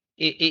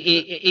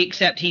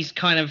 except he's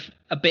kind of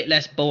a bit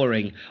less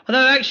boring.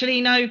 Although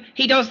actually, no,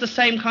 he does the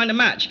same kind of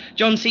match.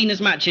 John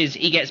Cena's matches,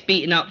 he gets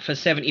beaten up for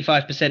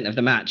 75% of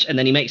the match, and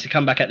then he makes a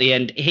comeback at the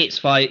end, hits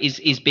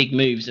his big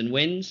moves and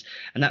wins.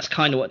 And that's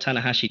kind of what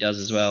Tanahashi does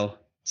as well.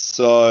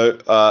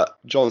 So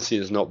John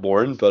Cena's not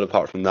boring, but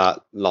apart from that,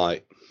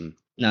 like...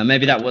 No,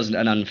 maybe that wasn't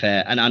an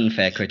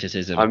unfair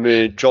criticism. I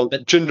mean,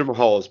 Jinder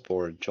Mahal is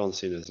boring. John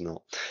Cena's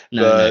not.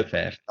 No,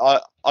 fair.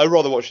 I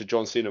rather watch the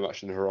John Cena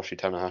match than the Hiroshi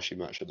Tanahashi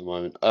match at the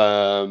moment,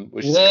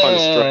 which is kind of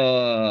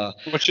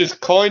strange. Which is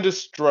kind of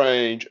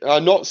strange.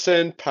 I'm not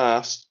saying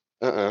past.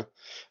 I'm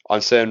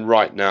saying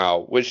right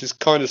now, which is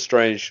kind of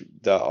strange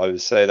that I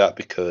would say that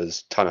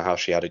because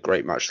Tanahashi had a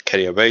great match with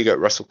Kenny Omega at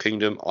Wrestle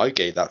Kingdom. I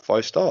gave that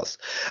 5 stars.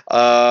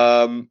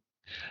 It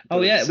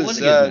was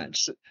a good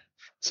match.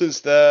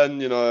 Since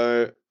then,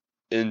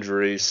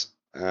 injuries,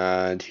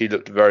 and he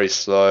looked very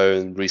slow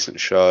in recent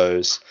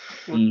shows.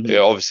 Mm-hmm. Yeah,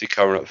 obviously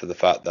covering up for the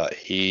fact that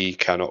he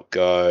cannot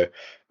go.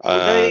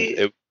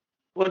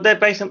 Would they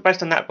based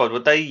on that pod?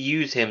 Would they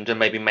use him to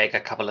maybe make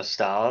a couple of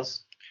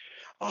stars?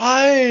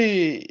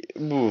 I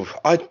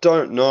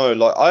don't know.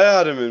 Like I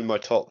had him in my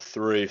top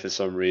 3 for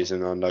some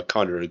reason, and I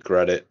kind of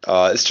regret it.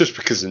 It's just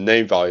because of the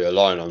name value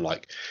alone. I'm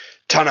like,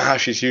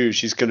 Tanahashi's huge.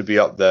 He's going to be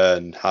up there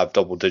and have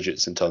double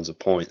digits in terms of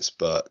points.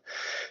 But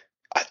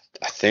I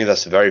think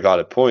that's a very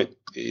valid point.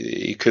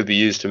 He could be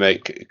used to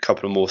make a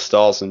couple of more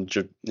stars. And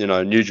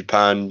New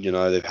Japan,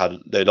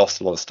 they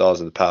lost a lot of stars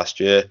in the past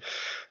year.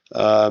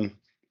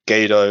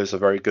 Gato is a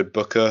very good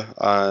booker,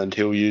 and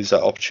he'll use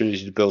that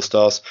opportunity to build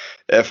stars.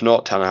 If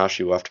not,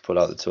 Tanahashi will have to pull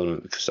out the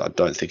tournament because I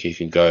don't think he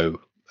can go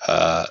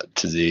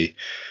to the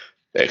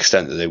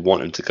extent that they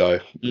want him to go.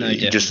 No,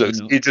 he just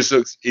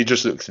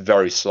looks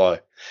very slow.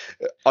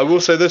 I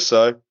will say this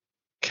though: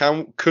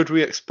 could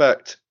we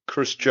expect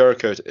Chris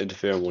Jericho to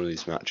interfere in one of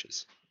these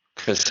matches,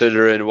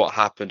 considering what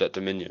happened at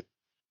Dominion?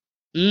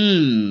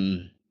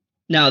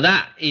 Now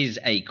that is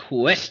a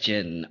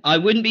question. I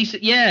wouldn't be.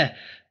 Yeah,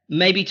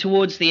 maybe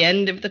towards the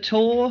end of the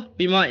tour,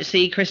 we might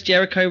see Chris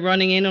Jericho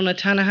running in on a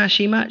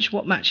Tanahashi match.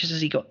 What matches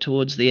has he got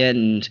towards the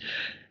end?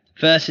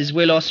 Versus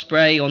Will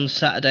Ospreay on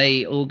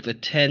Saturday, August the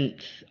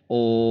 10th,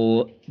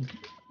 or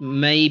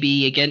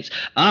maybe against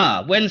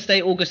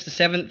Wednesday, August the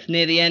 7th,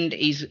 near the end,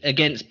 he's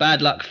against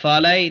Bad Luck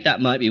Fale. That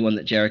might be one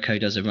that Jericho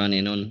does a run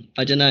in on.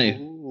 I don't know.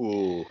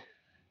 Ooh.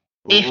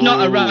 If not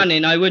a Ooh.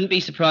 run-in, I wouldn't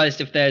be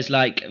surprised if there's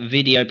like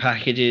video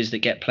packages that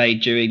get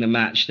played during the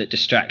match that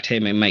distract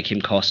him and make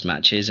him cost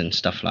matches and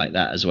stuff like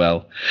that as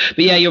well.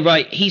 But yeah, you're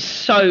right. He's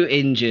so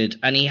injured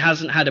and he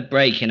hasn't had a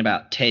break in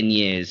about 10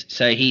 years.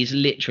 So he's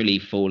literally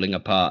falling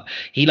apart.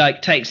 He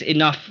like takes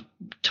enough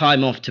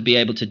time off to be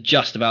able to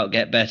just about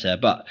get better.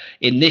 But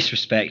in this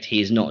respect,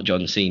 he is not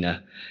John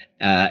Cena.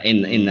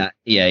 In that,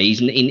 yeah,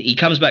 he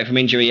comes back from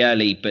injury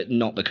early, but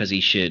not because he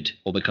should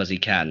or because he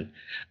can.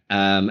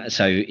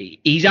 So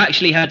he's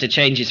actually had to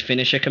change his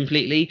finisher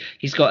completely.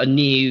 He's got a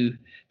new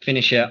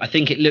finisher. I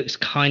think it looks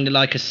kind of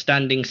like a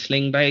standing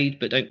sling blade,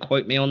 but don't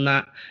quote me on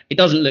that. It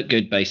doesn't look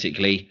good,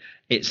 basically.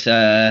 It's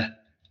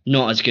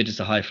not as good as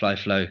the high fly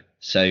flow.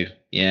 So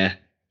yeah.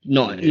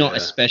 Not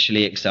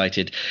especially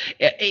excited.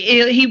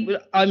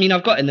 I mean,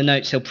 I've got in the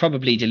notes he'll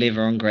probably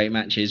deliver on great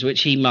matches,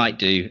 which he might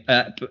do,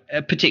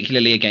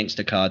 particularly against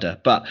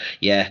Okada. But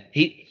yeah,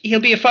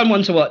 he'll be a fun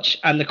one to watch,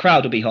 and the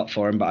crowd will be hot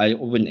for him. But I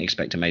wouldn't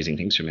expect amazing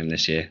things from him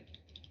this year.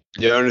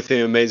 The only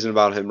thing amazing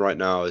about him right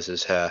now is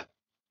his hair.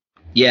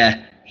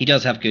 Yeah, he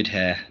does have good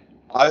hair.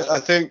 I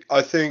think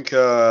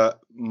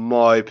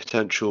my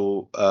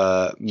potential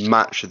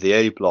match of the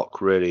A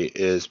block really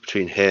is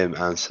between him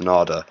and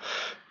Sanada.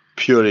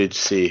 Purely to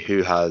see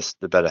who has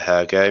the better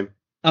hair game.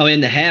 Oh,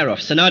 in the hair off.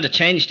 Sonada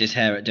changed his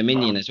hair at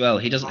Dominion as well.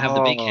 He doesn't have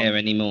the big hair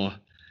anymore.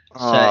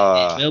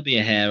 So it will be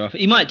a hair off.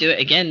 He might do it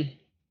again.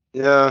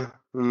 Yeah.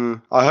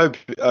 I hope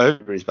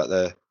he's back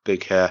there.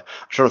 Big hair.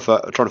 I'm trying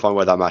to find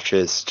where that match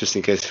is, just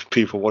in case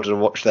people wanted to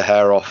watch the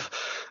hair off.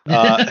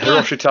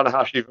 Hiroshi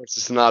Tanahashi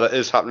versus Sanada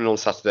is happening on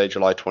Saturday,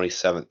 July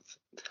 27th.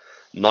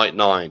 Night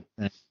 9.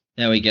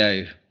 There we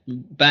go.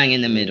 Bang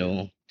in the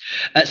middle.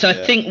 So I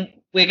think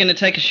we're going to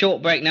take a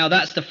short break now.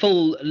 That's the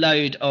full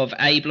load of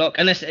A block.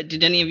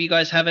 Did any of you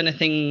guys have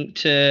anything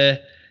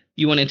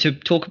you wanted to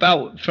talk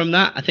about from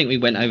that? I think we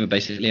went over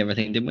basically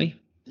everything, didn't we?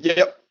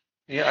 Yep.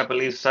 Yeah, I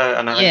believe so.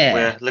 And I think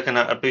we're looking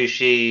at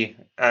Ibushi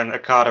and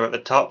Okada at the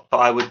top, but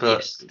I would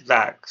put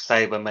Zack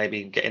Sabre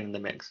maybe getting in the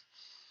mix.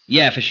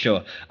 Yeah, for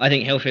sure. I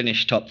think he'll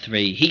finish top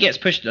 3. He gets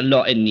pushed a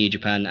lot in New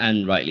Japan,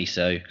 and rightly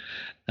so.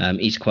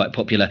 He's quite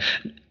popular.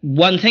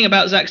 One thing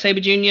about Zack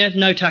Sabre Jr.,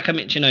 no Taka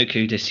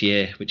Michinoku this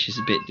year, which is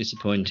a bit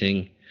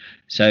disappointing.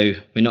 So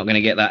we're not going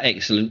to get that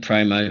excellent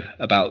promo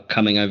about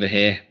coming over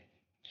here.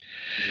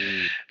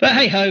 But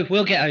hey ho,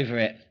 we'll get over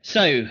it.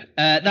 So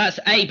that's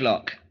A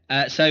block.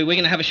 So we're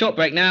going to have a short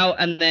break now,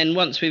 and then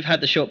once we've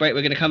had the short break,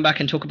 we're going to come back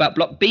and talk about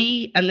Block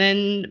B, and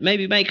then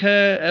maybe make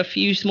a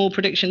few small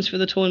predictions for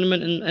the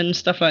tournament and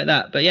stuff like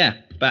that. But yeah,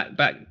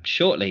 back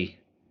shortly.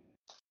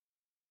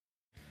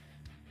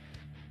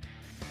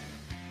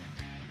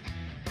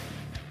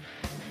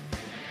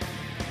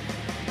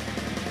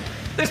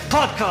 This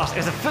podcast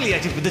is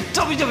affiliated with the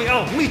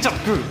WWL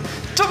Meetup Group.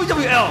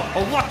 WWL,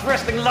 or What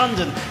Wrestling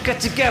London, get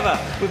together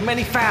with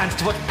many fans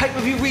to watch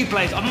pay-per-view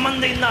replays on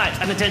Monday nights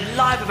and attend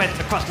live events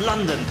across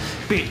London,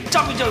 be it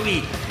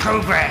WWE,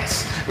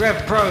 Progress,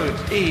 Rev Pro,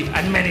 Eve,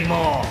 and many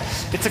more.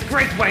 It's a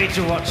great way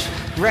to watch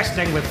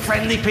wrestling with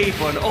friendly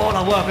people, and all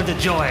are welcome to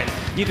join.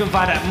 You can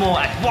find out more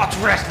at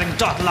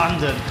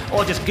watchwrestling.london,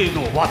 or just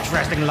Google Watch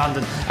Wrestling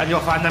London and you'll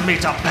find the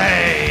meetup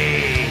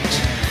page.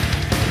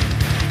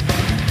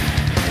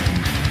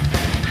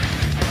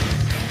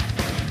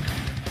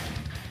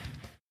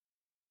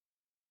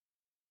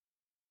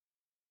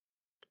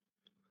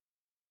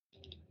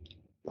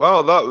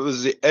 Well, that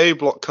was the A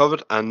block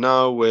covered, and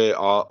now we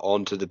are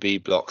on to the B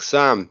block.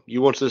 Sam,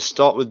 you wanted to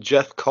start with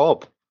Jeff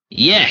Cobb.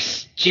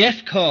 Yes,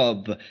 Jeff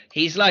Cobb.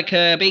 He's like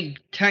a big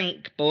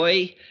tank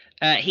boy.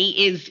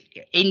 He is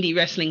indie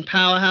wrestling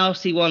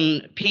powerhouse. He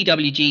won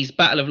PWG's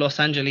Battle of Los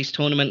Angeles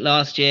tournament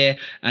last year,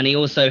 and he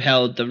also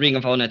held the Ring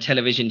of Honor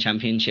Television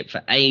Championship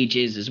for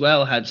ages as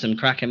well. Had some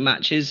cracking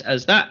matches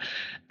as that.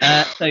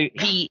 So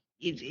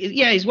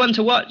he's one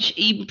to watch.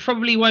 He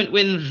probably won't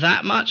win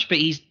that much, but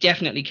he's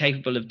definitely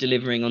capable of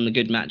delivering on the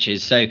good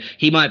matches. So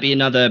he might be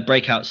another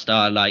breakout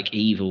star like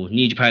Evil.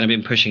 New Japan have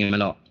been pushing him a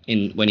lot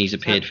when he's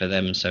appeared for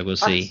them, so we'll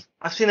see.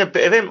 I've seen a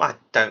bit of him. I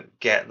don't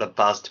get the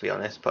buzz, to be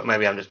honest, but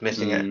maybe I'm just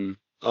missing it.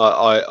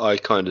 I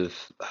kind of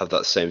have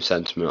that same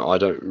sentiment. I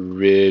don't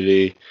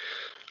really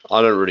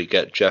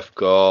get Jeff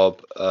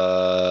Cobb.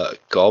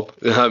 Cobb.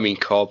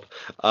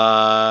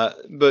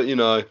 But you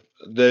know,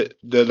 they're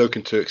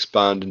looking to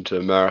expand into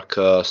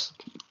America.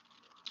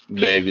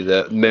 Maybe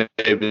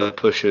they'll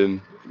push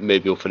him.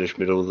 Maybe he'll finish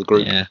middle of the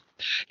group. Yeah,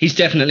 he's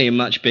definitely a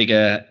much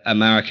bigger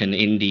American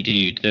indie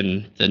dude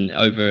than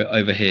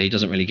over here. He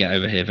doesn't really get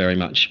over here very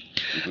much.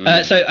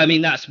 So I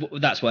mean that's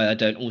why I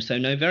don't also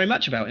know very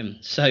much about him.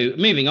 So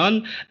moving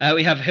on,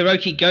 we have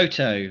Hiroki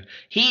Goto.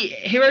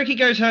 Hiroki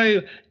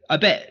Goto, I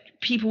bet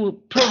people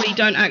probably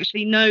don't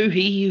actually know who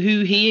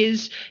he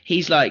is.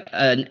 He's like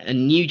a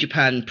New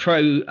Japan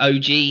Pro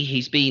OG.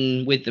 He's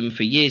been with them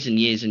for years and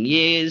years and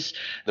years.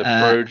 The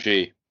Pro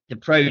G. The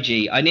Pro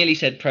G. I nearly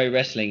said pro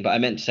wrestling, but I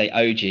meant to say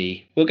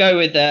OG. We'll go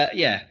with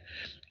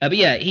But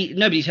yeah,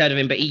 nobody's heard of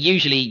him, but he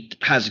usually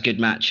has a good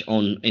match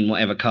in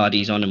whatever card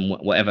he's on and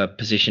whatever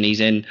position he's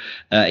in.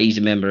 He's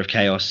a member of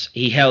Chaos.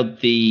 He held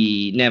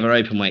the Never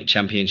Openweight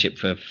Championship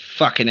for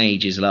fucking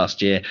ages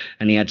last year,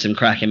 and he had some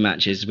cracking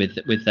matches with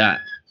that.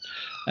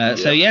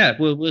 So yeah,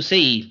 we'll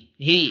see.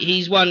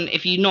 He's one.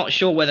 If you're not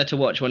sure whether to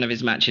watch one of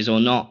his matches or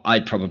not,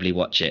 I'd probably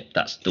watch it.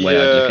 That's the way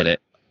I look at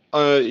it.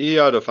 He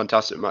had a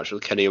fantastic match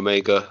with Kenny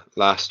Omega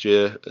last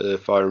year,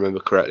 if I remember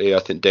correctly. I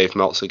think Dave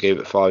Meltzer gave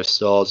it 5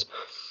 stars.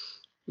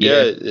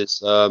 Yeah, it's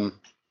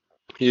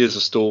he is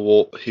a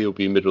stalwart. He'll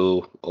be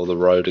middle of the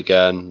road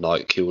again.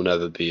 Like, he will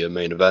never be a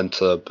main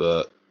eventer,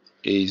 but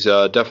he's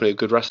definitely a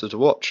good wrestler to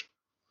watch.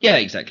 Yeah,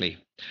 exactly.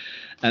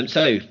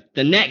 So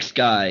the next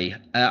guy,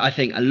 I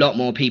think a lot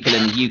more people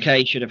in the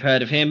UK should have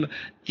heard of him.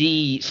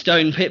 The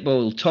Stone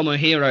Pitbull,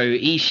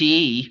 Tomohiro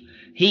Ishii.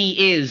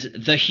 He is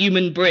the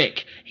human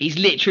brick. He's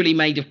literally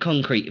made of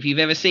concrete. If you've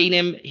ever seen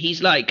him,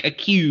 he's like a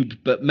cube,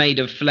 but made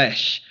of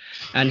flesh.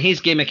 And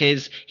his gimmick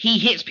is he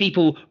hits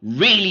people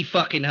really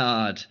fucking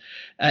hard.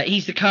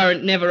 He's the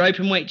current Never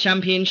Openweight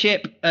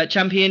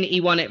champion.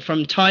 He won it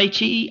from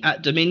Taichi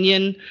at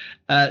Dominion.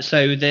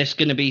 So there's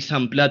going to be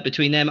some blood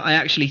between them. I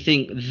actually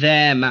think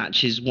their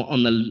match is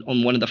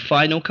on one of the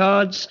final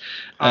cards,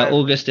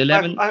 August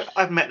 11th.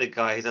 I've met the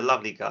guy. He's a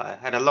lovely guy.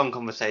 I had a long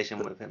conversation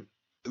with him.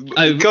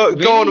 Oh, go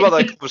on about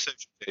that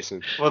conversation,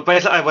 Jason. Well,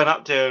 basically, I went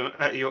up to him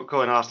at York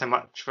Hall and asked how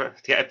much to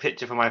get a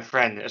picture for my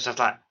friend. It was just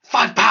like,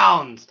 £5!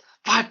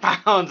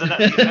 £5! And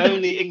that's the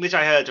only English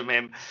I heard from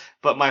him.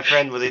 But my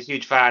friend was a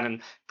huge fan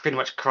and pretty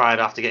much cried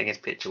after getting his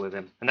picture with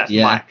him. And that's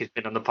Mike, who's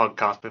been on the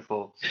podcast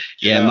before.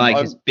 Yeah,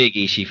 Mike is a big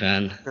Ishii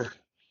fan.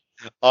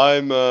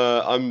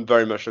 I'm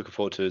very much looking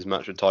forward to his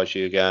match with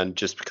Taichi again,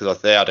 just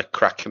because they had a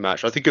cracking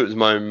match. I think it was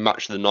my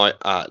match of the night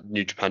at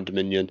New Japan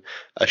Dominion,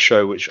 a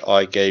show which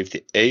I gave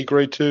the A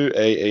grade to,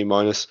 A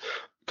minus.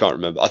 Can't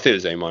remember. I think it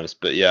was A minus,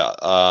 but yeah,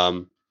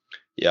 I'm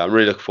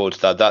really looking forward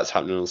to that. That's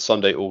happening on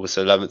Sunday, August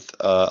 11th,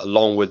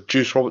 along with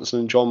Juice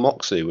Robinson and John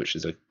Moxley, which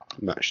is a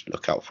match to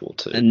look out for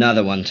too.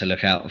 Another one to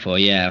look out for,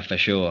 yeah, for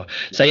sure.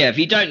 So yeah, if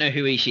you don't know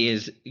who Ishii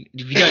is,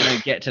 if you don't know,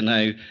 get to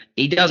know.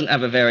 He doesn't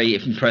have a very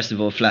impressive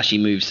or flashy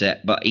moveset,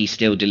 but he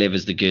still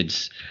delivers the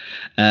goods.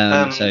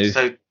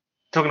 So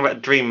talking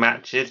about dream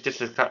matches, just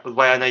the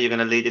way I know you're going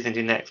to lead this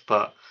into next,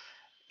 but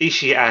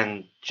Ishii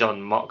and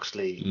John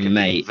Moxley could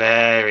be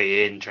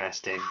very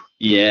interesting.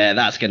 Yeah,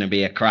 that's going to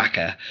be a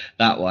cracker,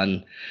 that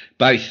one.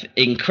 Both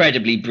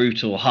incredibly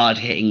brutal,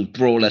 hard-hitting,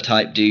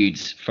 brawler-type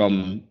dudes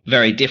from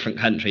very different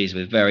countries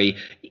with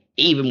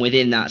even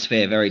within that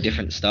sphere, very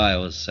different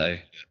styles. So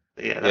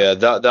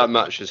that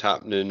match is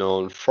happening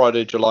on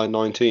Friday, July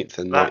 19th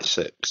and night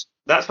 6.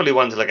 That's probably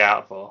one to look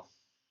out for.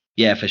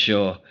 Yeah, for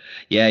sure.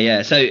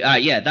 Yeah. So,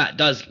 that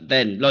does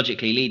then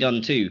logically lead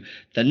on to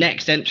the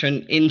next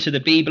entrant into the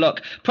B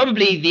block.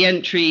 Probably the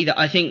entry that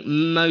I think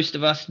most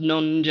of us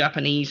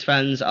non-Japanese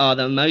fans are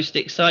the most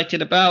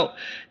excited about.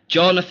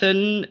 John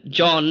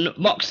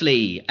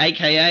Moxley,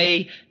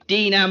 a.k.a.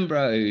 Dean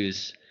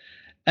Ambrose.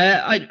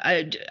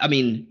 I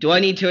mean, do I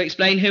need to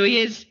explain who he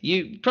is?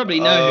 You probably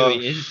know who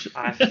he is.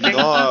 I think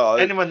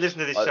anyone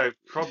listening to this show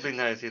probably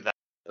knows who that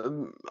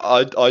is.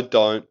 I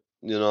don't,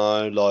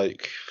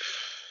 like...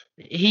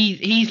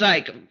 He's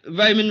like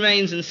Roman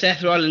Reigns and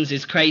Seth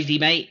Rollins' crazy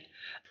mate,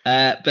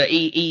 but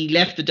he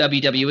left the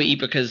WWE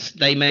because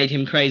they made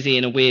him crazy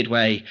in a weird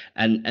way,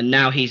 and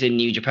now he's in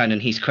New Japan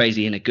and he's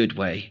crazy in a good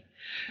way.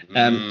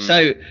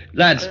 So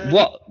lads,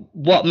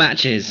 what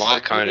matches?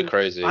 My kind of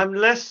crazy. I'm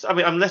less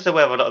aware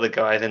of a lot of the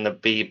guys in the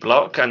B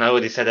block, and I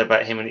already said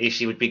about him and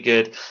Ishii would be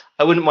good.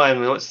 I wouldn't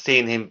mind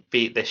seeing him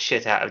beat the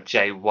shit out of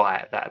Jay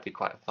White. That'd be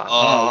quite fun.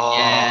 Oh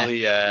yeah,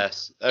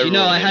 yes. Do you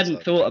know, I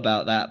hadn't thought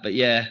about that, but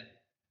yeah.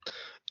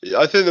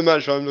 I think the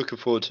match I'm looking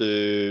forward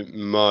to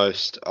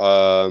most,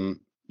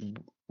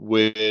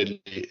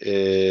 weirdly,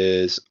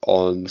 is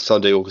on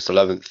Sunday, August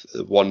 11th,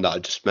 the one that I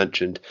just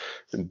mentioned,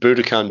 in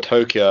Budokan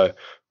Tokyo,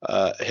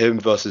 him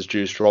versus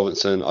Juice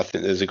Robinson. I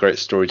think there's a great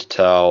story to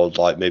tell,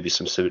 like maybe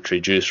some symmetry.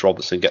 Juice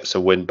Robinson gets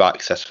a win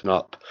back, setting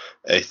up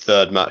a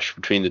third match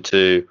between the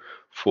two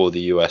for the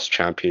US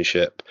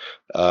Championship.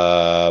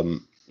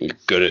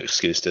 Good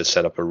excuse to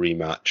set up a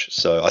rematch.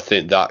 So I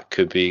think that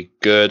could be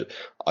good.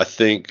 I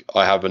think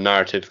I have a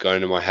narrative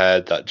going in my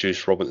head that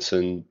Juice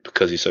Robinson,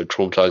 because he's so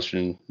traumatized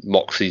from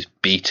Moxley's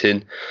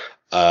beating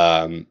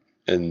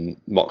in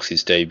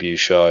Moxley's debut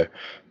show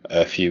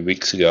a few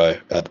weeks ago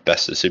at the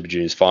Best of the Super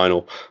Juniors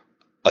final,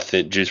 I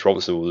think Juice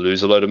Robinson will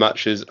lose a load of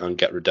matches and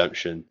get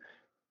redemption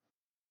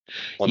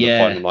on the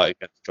final night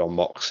against John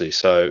Moxley.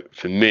 So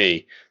for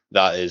me,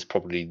 that is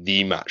probably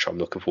the match I'm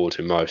looking forward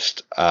to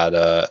most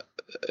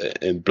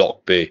in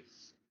Block B.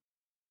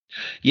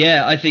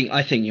 Yeah, I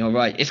think you're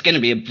right. It's going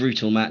to be a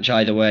brutal match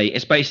either way.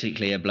 It's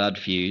basically a blood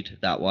feud,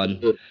 that one.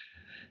 Mm.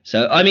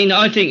 So, I mean,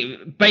 I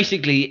think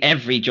basically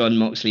every John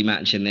Moxley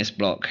match in this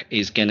block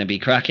is going to be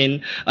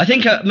cracking. I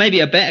think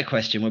maybe a better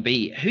question would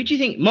be, who do you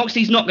think...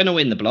 Moxley's not going to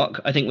win the block.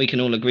 I think we can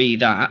all agree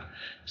that.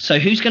 So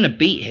who's going to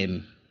beat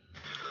him?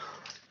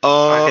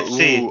 I could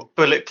see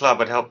Bullet Club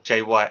would help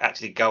Jay White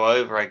actually go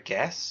over, I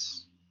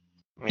guess.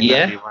 I mean,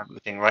 that'd be one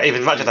thing, right?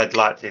 Even as much as I'd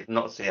like to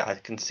not see it, I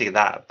can see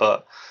that,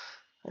 but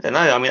I don't know.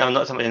 I mean, I'm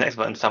not so much an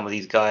expert on some of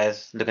these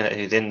guys. Looking at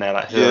who's in there,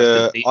 like who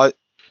else could be.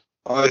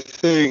 I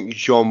think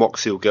John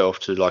Moxley will get off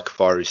to like a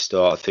fiery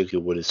start. I think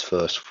he'll win his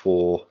first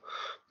 4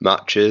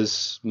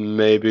 matches,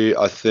 maybe.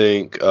 I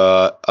think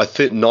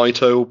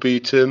Naito will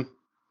beat him.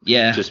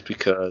 Yeah. Just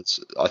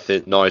because I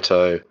think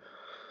Naito.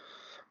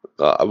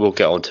 We'll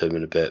get onto him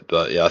in a bit,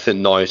 but yeah, I think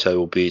Naito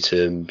will beat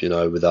him.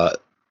 With that,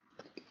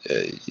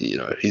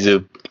 he's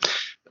a.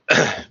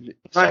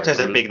 Naito's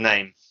a big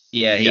name.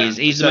 Yeah,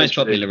 he's the most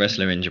popular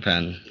wrestler in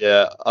Japan.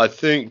 Yeah, I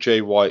think Jay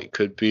White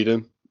could beat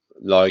him.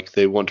 Like,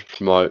 they want to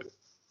promote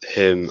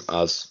him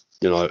as,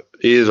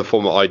 he is a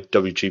former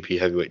IWGP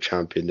heavyweight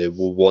champion. They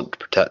will want to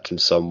protect him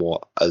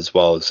somewhat, as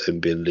well as him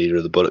being leader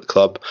of the Bullet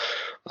Club.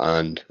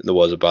 And in the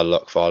words of Bad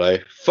Luck Fale,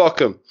 fuck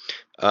him.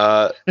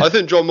 I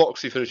think John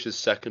Moxley finishes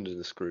second in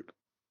this group.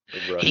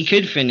 He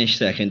could finish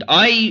second.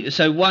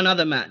 So one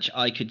other match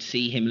I could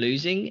see him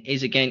losing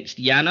is against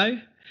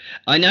Yano.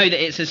 I know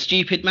that it's a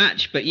stupid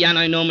match, but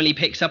Yano normally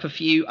picks up a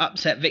few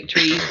upset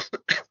victories,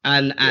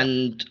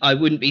 and I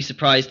wouldn't be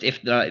surprised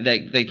if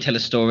they tell a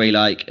story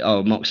like,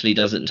 oh, Moxley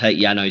doesn't take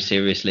Yano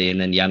seriously,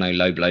 and then Yano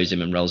low blows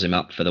him and rolls him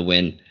up for the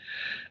win.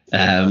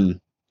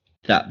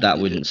 That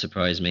wouldn't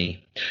surprise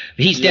me.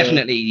 He's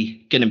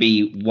definitely going to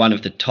be one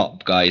of the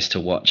top guys to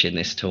watch in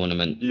this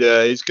tournament.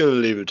 Yeah, he's going to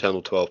leave with 10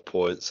 or 12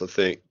 points, I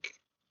think.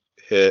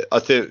 I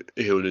think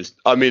he'll lose.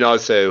 I mean,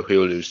 I'd say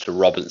he'll lose to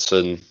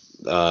Robinson,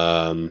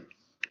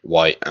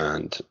 White,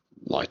 and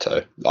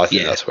Naito. I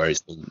think that's where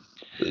he's going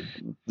to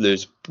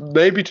lose.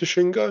 Maybe to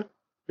Shingo.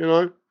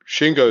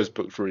 Shingo is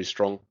booked really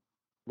strong.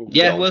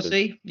 We'll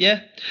see. Yeah.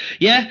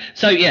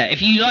 So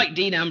if you like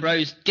Dean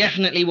Ambrose,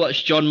 definitely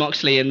watch John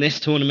Moxley in this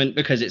tournament,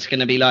 because it's going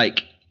to be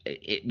like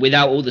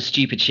without all the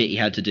stupid shit he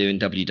had to do in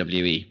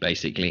WWE,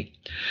 basically.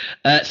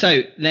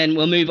 So then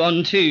we'll move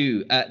on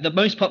to the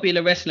most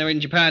popular wrestler in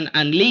Japan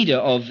and leader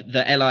of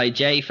the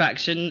LIJ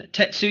faction,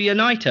 Tetsuya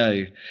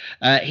Naito.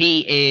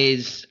 He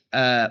is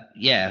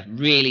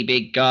really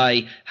big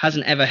guy.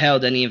 Hasn't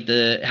held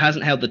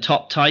the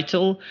top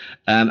title,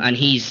 and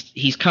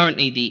he's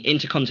currently the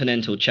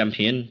Intercontinental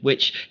Champion,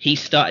 which he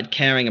started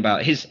caring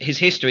about. His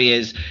history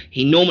is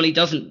he normally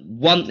doesn't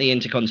want the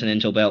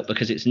Intercontinental belt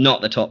because it's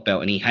not the top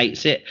belt and he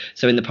hates it.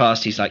 So in the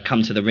past he's like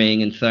come to the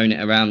ring and thrown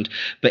it around,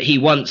 but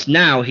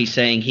he's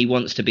saying he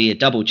wants to be a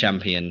double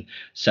champion.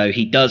 So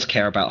he does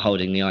care about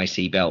holding the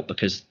IC belt,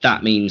 because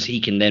that means he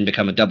can then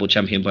become a double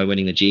champion by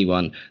winning the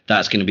G1.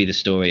 That's going to be the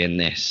story in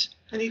this.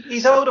 And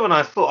he's older than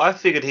I thought. I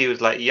figured he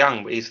was like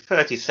young, but he's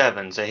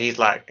 37, so he's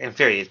like in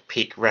theory his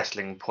peak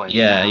wrestling point.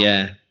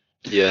 Yeah.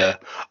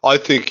 I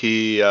think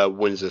he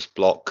wins this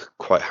block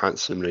quite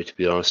handsomely, to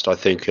be honest. I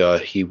think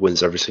he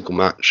wins every single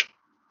match.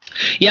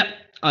 Yep.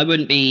 I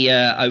wouldn't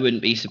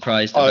be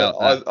surprised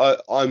about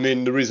that. I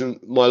mean, the reason,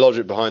 my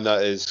logic behind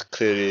that is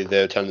clearly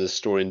they're telling the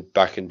story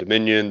back in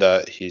Dominion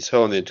that he's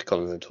held the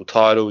Intercontinental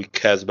title. He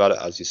cares about it,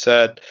 as you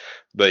said,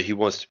 but he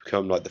wants to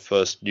become like the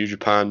first New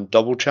Japan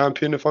double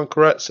champion, if I'm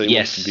correct. So he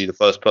wants to be the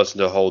first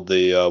person to hold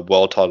the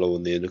world title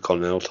and the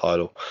Intercontinental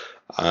title,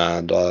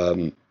 and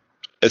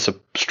it's a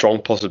strong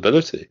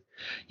possibility.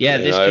 Yeah,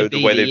 this could be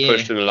the way they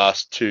pushed him in the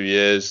last 2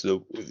 years.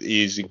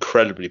 He's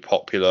incredibly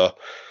popular.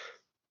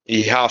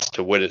 He has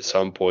to win at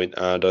some point,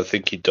 and I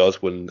think he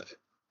does win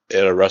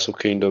in a Wrestle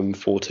Kingdom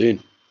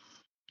 14.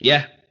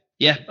 Yeah,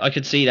 I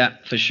could see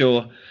that for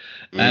sure.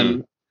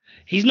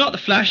 He's not the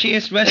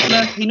flashiest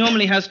wrestler. He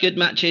normally has good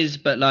matches,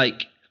 but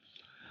like,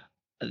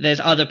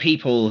 there's other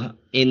people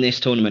in this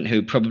tournament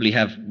who probably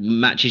have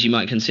matches you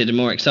might consider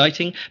more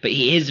exciting, but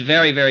he is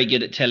very, very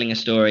good at telling a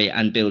story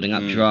and building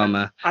up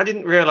drama. I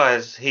didn't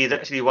realise he'd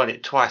actually won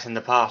it twice in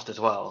the past as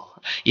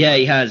well. Yeah,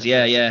 he has.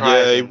 Yeah,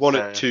 he won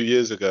it 2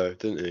 years ago,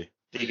 didn't he?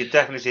 You could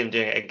definitely see him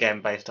doing it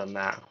again based on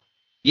that.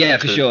 Yeah,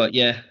 for sure.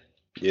 Yeah,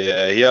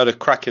 he had a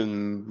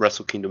cracking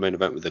Wrestle Kingdom main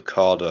event with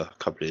Okada a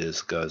couple of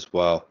years ago as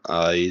well.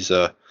 He's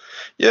a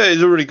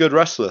really good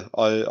wrestler.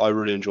 I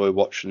really enjoy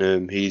watching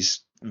him.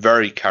 He's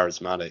very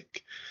charismatic.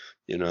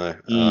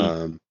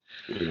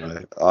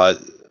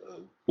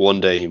 One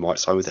day he might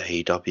sign with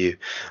AEW.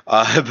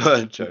 But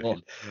I'm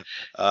joking.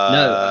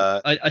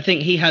 I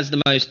think he has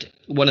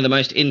one of the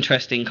most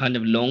interesting kind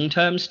of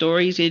long-term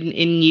stories in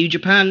New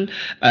Japan,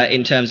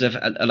 in terms of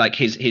like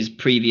his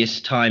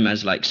previous time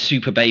as like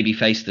super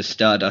babyface, the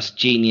Stardust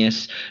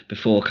Genius,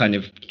 before kind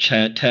of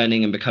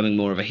turning and becoming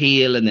more of a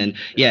heel. And then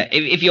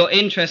if you're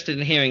interested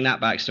in hearing that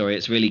backstory,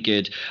 it's really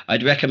good.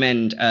 I'd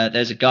recommend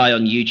there's a guy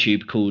on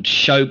YouTube called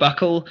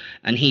Showbuckle,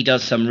 and he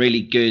does some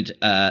really good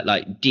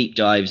like deep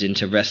dives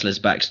into wrestlers'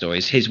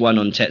 backstories. His one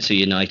on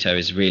Tetsuya Naito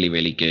is really,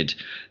 really good.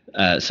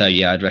 So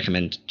I'd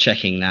recommend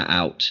checking that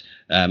out,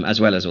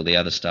 as well as all the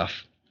other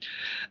stuff.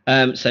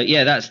 That's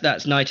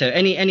Naito.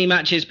 Any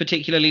matches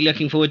particularly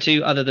looking forward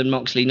to other than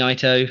Moxley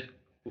Naito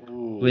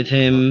with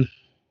him?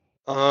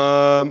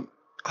 I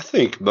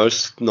think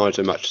most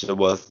Naito matches are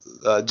worth,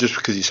 just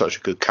because he's such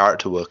a good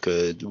character worker.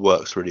 It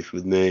works really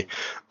with me.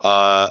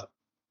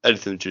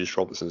 Anything with Juice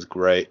Robinson is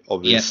great,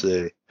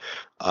 obviously.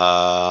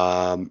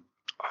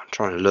 I'm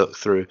trying to look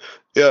through.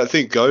 Yeah, I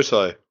think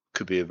Goto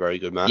could be a very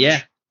good match.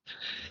 Yeah.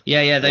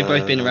 They've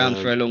both been around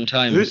for a long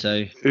time.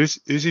 Who's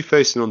he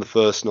facing on the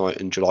first night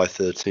in July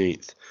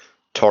 13th?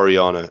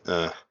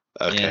 Toriano.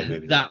 Okay,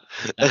 maybe that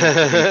was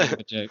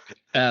a joke.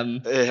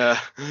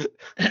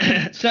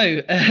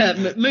 So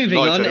moving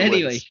on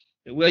anyway. Wins.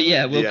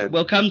 Well,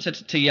 we'll come to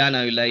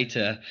Yano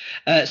later.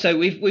 So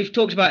we've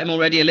talked about him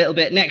already a little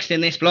bit. Next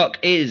in this block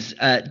is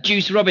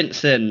Juice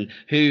Robinson,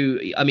 who,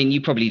 I mean, you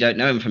probably don't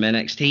know him from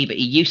NXT, but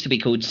he used to be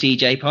called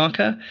CJ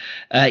Parker.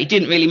 He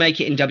didn't really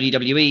make it in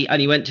WWE, and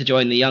he went to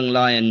join the Young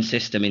Lion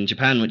system in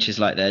Japan, which is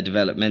like their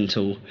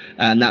developmental,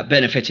 and that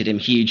benefited him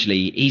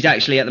hugely. He's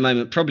actually at the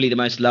moment probably the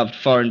most loved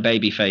foreign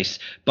babyface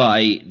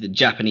by the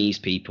Japanese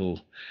people.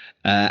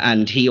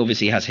 And he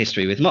obviously has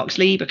history with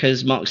Moxley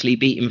because Moxley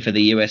beat him for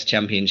the US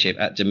Championship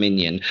at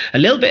Dominion. A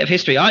little bit of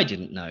history I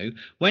didn't know.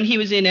 When he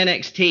was in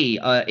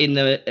NXT, in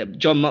the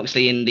John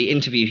Moxley, in the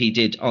interview he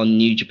did on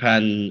New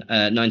Japan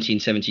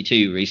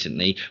 1972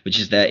 recently, which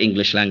is their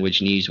English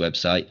language news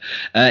website,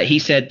 he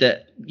said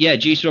that,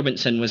 Juice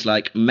Robinson was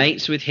like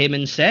mates with him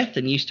and Seth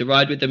and used to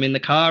ride with them in the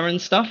car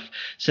and stuff.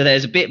 So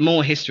there's a bit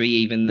more history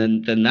even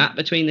than that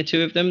between the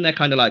two of them. They're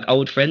kind of like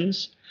old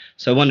friends.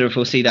 So I wonder if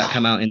we'll see that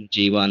come out in the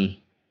G1.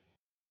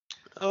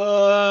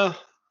 I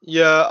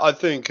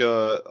think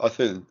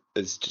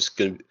it's just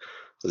gonna be,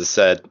 as I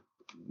said,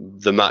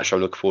 the match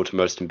I'm looking forward to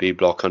most in B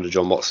Block under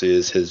John Moxley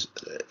is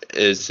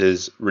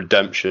his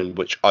redemption,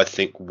 which I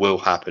think will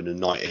happen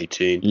in night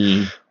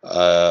 18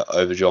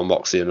 over John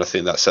Moxley, and I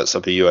think that sets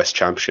up a US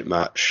Championship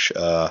match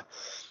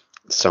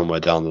somewhere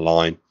down the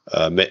line,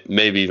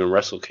 maybe even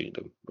Wrestle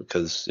Kingdom,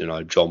 because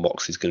John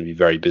Moxley's going to be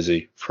very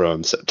busy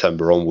from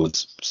September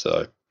onwards.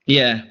 So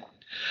yeah.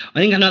 I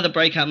think another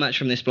breakout match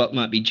from this block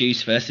might be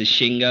Juice versus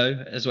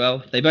Shingo as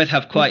well. They both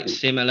have quite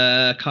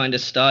similar kind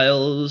of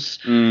styles,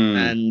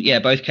 and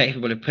both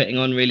capable of putting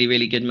on really,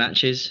 really good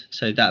matches.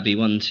 So that'd be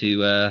one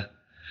to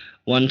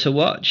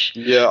watch.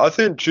 Yeah, I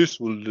think Juice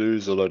will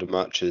lose a load of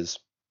matches.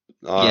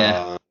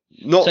 Not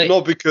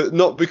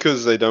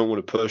because they don't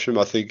want to push him.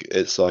 I think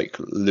it's like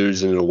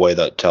losing in a way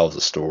that tells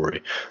a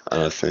story,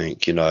 and I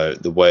think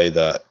the way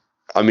that.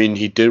 I mean,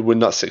 he did win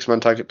that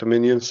 6-man tag at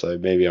Dominion, so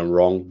maybe I'm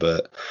wrong,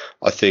 but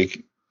I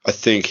think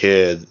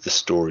here the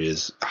story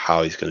is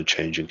how he's going to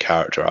change in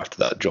character after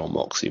that John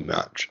Moxley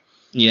match.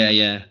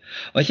 Yeah.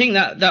 I think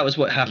that was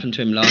what happened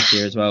to him last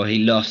year as well.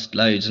 He lost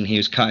loads and he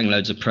was cutting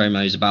loads of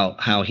promos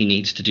about how he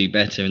needs to do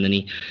better, and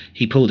then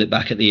he pulled it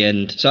back at the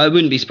end. So I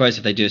wouldn't be surprised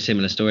if they do a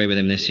similar story with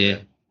him this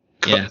year.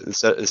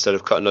 Instead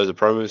of cutting loads of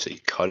promos, he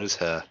cut his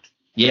hair.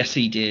 Yes,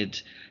 he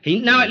did.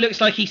 Now it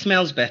looks like he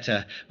smells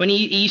better. When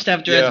he used to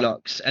have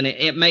dreadlocks, and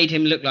it made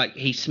him look like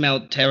he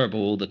smelled terrible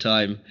all the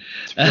time.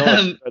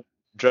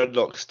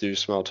 Dreadlocks do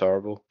smell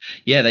terrible.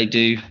 Yeah, they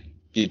do.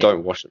 You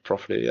don't wash it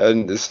properly,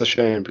 and it's a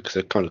shame because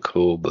they're kind of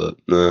cool, but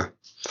nah.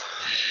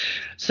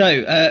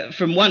 So,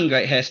 from one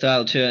great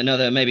hairstyle to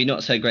another, maybe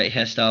not so great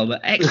hairstyle, but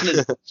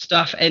excellent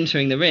stuff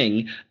entering the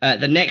ring.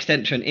 The next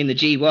entrant in the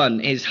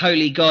G1 is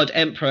Holy God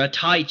Emperor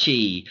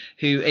Taichi,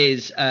 who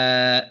is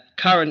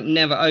current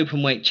Never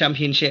Openweight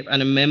Championship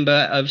and a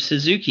member of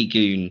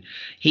Suzuki-gun.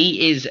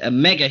 He is a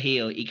mega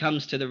heel. He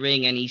comes to the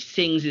ring and he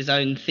sings his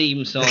own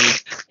theme song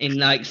in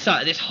like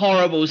this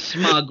horrible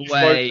smug way.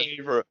 My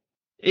favorite.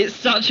 It's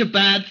such a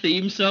bad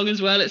theme song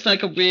as well. It's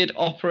like a weird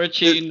opera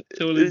tune.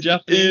 It's all in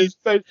Japanese. It's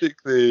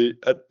basically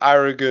an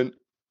arrogant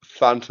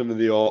Phantom of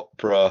the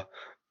Opera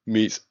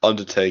meets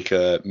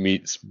Undertaker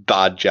meets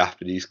bad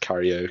Japanese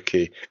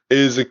karaoke. It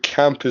is a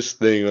campus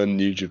thing on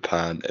New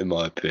Japan, in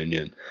my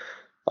opinion.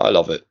 I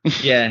love it.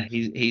 Yeah,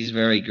 he's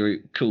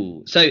very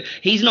cool. So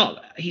he's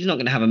not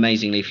going to have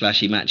amazingly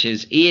flashy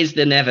matches. He is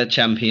the Never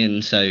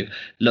champion, so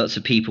lots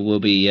of people will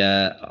be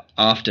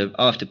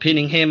after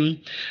pinning him.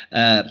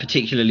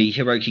 Particularly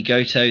Hiroki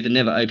Goto. The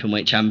Never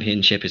Openweight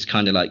Championship is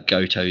kind of like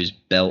Goto's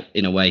belt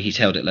in a way. He's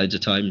held it loads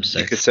of times. So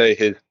you could say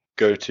his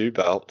go-to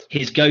belt.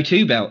 His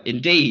go-to belt,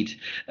 indeed.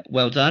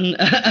 Well done.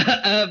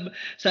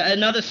 So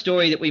another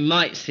story that we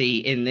might see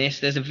in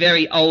this, there's a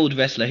very old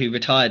wrestler who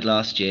retired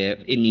last year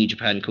in New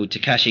Japan called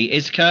Takashi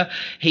Iizuka.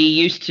 He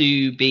used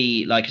to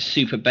be like a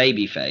super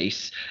baby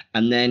face,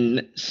 and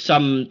then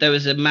there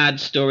was a mad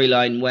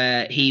storyline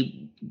where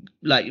he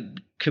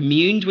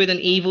communed with an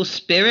evil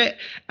spirit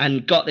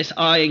and got this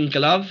iron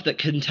glove that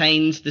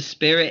contains the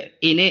spirit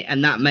in it,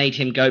 and that made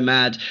him go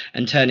mad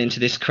and turn into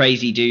this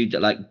crazy dude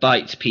that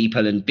bites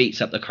people and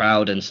beats up the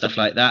crowd and stuff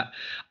like that.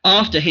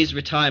 After his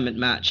retirement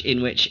match,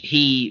 in which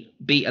he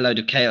beat a load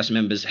of Chaos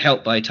members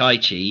helped by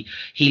Taichi,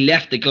 he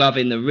left the glove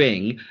in the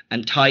ring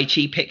and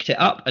Taichi picked it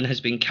up and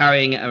has been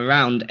carrying it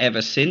around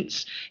ever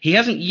since. He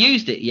hasn't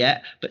used it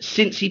yet, but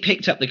since he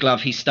picked up the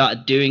glove, he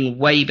started doing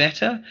way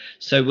better.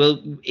 So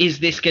is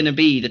this going to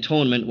be the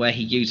tournament where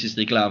he uses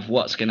the glove?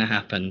 What's going to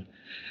happen?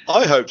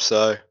 I hope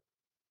so.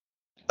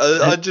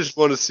 I just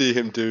want to see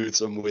him do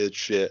some weird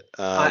shit.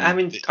 I'm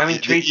intrigued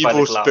the by the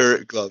evil glove.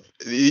 Spirit glove.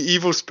 The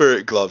evil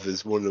spirit glove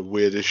is one of the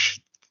weirdest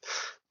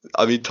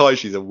I mean,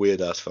 Taichi's a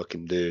weird ass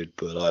fucking dude,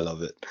 but I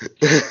love it.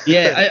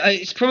 Yeah,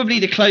 it's probably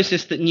the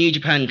closest that New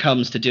Japan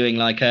comes to doing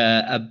like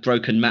a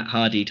broken Matt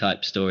Hardy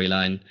type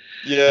storyline.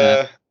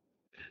 Yeah.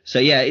 So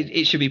yeah,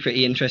 it should be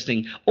pretty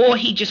interesting. Or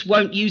he just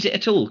won't use it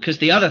at all, because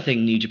the other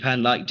thing New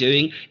Japan like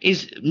doing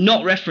is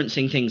not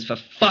referencing things for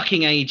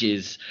fucking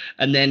ages,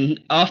 and then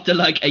after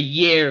like a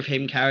year of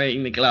him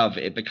carrying the glove,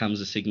 it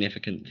becomes a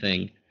significant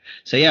thing.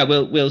 So yeah,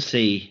 we'll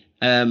see.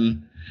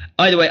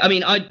 Either way, I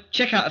mean, I'd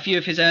check out a few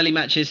of his early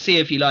matches, see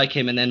if you like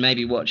him, and then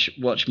maybe watch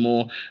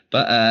more.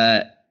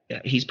 But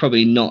he's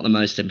probably not the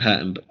most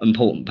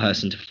important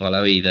person to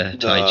follow either,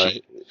 Taichi.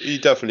 No, he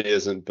definitely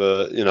isn't.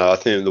 But I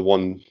think the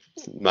one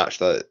match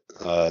that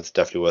it's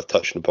definitely worth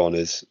touching upon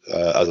is,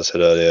 as I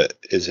said earlier,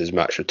 is his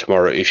match with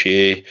Tomohiro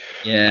Ishii.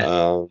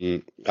 Yeah.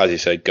 As you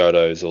said,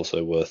 Goto is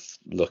also worth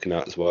looking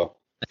at as well.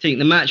 I think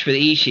the match with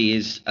Ishii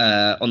is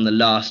on the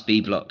last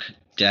B block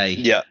day.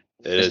 Yeah.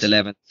 Just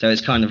 11th, so it's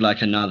kind of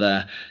like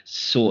another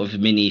sort of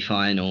mini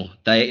final.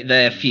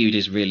 Their feud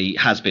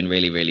has been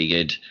really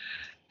good.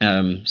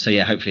 So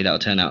yeah, hopefully that'll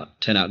turn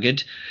out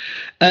good.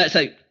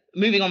 So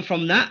moving on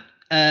from that,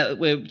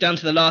 we're down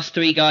to the last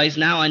three guys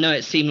now. I know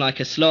it seemed like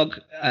a slog.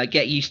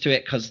 Get used to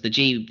it, because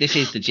this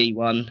is the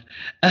G1.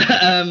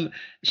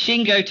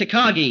 Shingo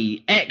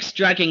Takagi,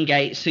 ex-Dragon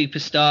Gate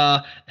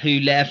superstar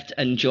who left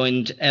and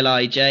joined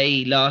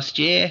LIJ last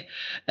year.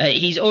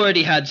 He's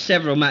already had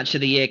several Match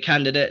of the Year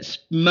candidates,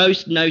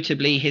 most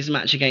notably his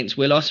match against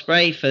Will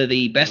Ospreay for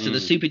the Best of the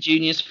Super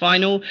Juniors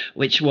final,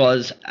 which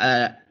was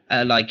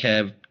like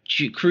a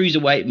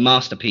cruiserweight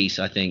masterpiece.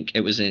 I think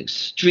it was an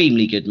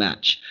extremely good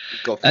match.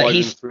 Got 5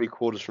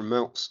 3/4 from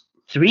Meltz.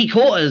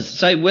 3/4.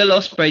 So Will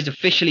Ospreay's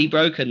officially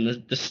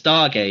broken the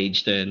star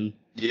gauge then.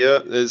 Yeah,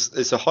 it's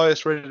the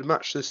highest rated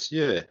match this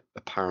year,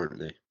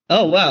 apparently.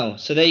 Oh wow!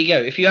 So there you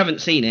go. If you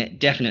haven't seen it,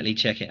 definitely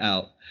check it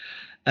out.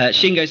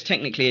 Shingo's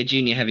technically a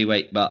junior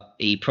heavyweight, but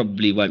he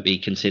probably won't be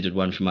considered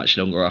one for much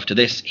longer after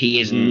this. He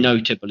is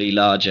notably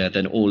larger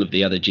than all of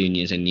the other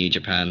juniors in New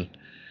Japan.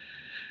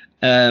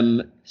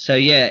 So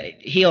yeah,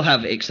 he'll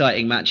have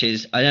exciting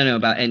matches. I don't know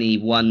about any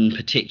one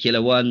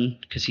particular one,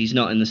 because he's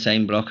not in the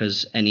same block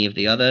as any of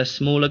the other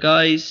smaller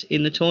guys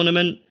in the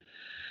tournament.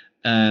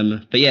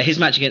 But yeah, his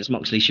match against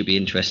Moxley should be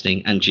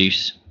interesting, and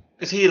Juice.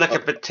 Is he like a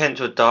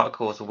potential dark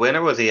horse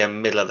winner, or is he a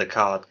middle of the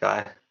card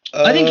guy?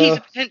 I think he's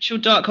a potential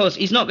dark horse.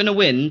 He's not going to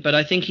win, but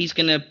I think he's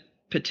going to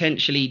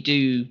potentially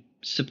do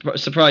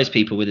surprise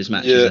people with his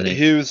matches. Yeah,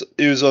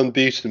 he was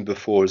unbeaten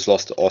before his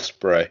loss to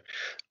Ospreay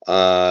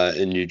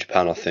in New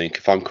Japan, I think,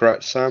 if I'm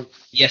correct, Sam.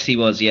 Yes, he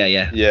was. Yeah.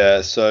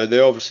 Yeah, so they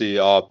obviously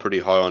are pretty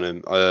high on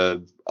him,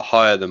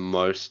 higher than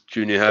most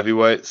junior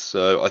heavyweights.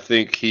 So I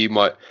think he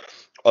might,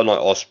 unlike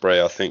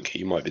Ospreay, I think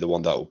he might be the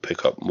one that will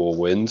pick up more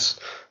wins.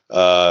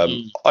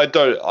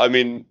 I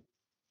mean,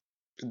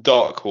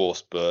 dark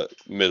horse, but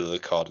middle of the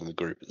card in the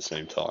group at the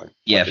same time.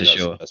 Yeah, for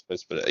sure.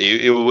 But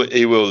he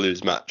will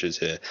lose matches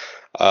here.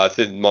 I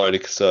think my only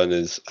concern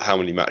is how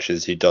many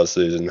matches he does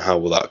lose, and how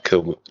will that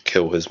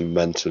kill his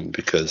momentum,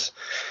 because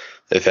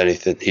if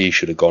anything, he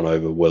should have gone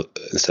over Will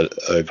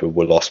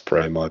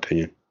Ospreay, in my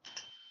opinion.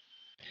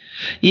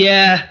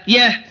 Yeah,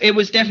 it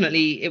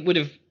would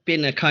have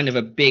been a kind of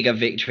a bigger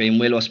victory, and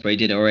Will Ospreay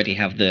did already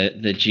have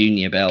the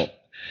junior belt.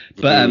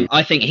 But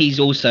I think he's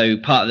also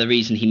part of the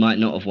reason he might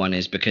not have won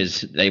is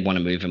because they want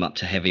to move him up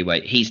to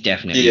heavyweight. He's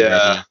definitely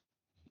ready.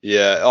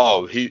 Yeah.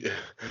 Oh, he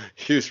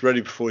was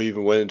ready before he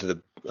even went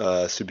into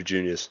the Super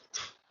Juniors.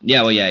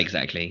 Yeah. Well, yeah,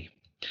 exactly.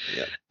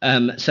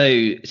 Yeah.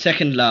 So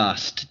second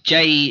last,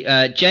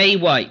 Jay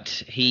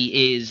White.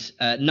 He is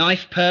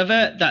Knife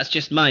Pervert. That's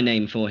just my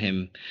name for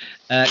him,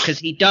 because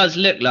he does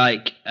look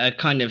like a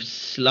kind of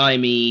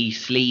slimy,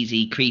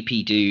 sleazy,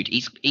 creepy dude.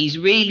 He's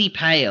really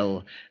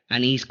pale,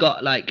 and he's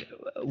got like.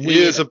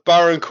 He is a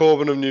Baron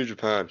Corbin of New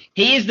Japan.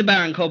 He is the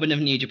Baron Corbin of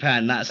New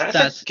Japan. That's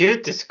a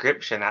good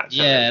description,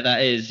 actually. Yeah,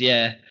 that is.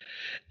 Yeah.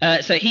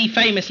 So he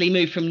famously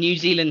moved from New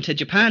Zealand to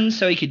Japan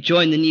so he could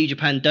join the New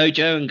Japan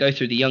dojo and go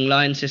through the Young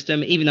Lion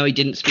system, even though he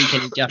didn't speak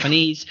any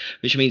Japanese,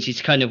 which means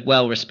he's kind of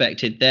well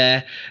respected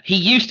there. He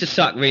used to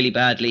suck really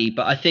badly,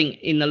 but I think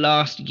in the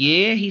last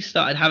year he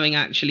started having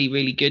actually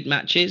really good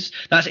matches.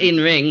 That's in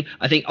ring.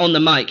 I think on the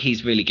mic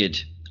he's really good.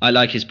 I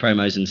like his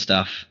promos and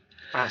stuff.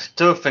 I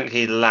still think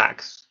he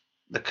lacks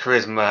the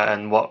charisma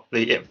and what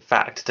the it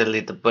fact to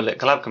lead the Bullet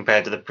Club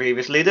compared to the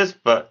previous leaders,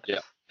 but yeah.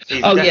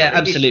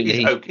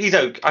 Absolutely. He's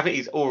okay. I think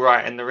he's all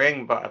right in the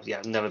ring, but yeah,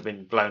 I've never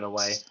been blown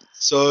away.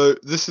 So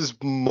this is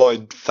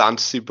my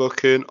fantasy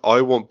booking.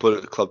 I want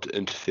Bullet Club to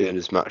interfere in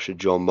his match with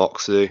John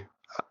Moxley.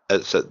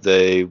 Except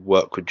they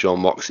work with John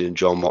Moxley, and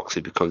John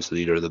Moxley becomes the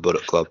leader of the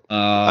Bullet Club.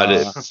 And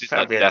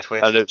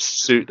it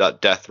suit that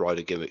Death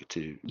Rider gimmick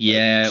too.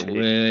 Yeah, it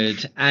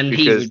would. And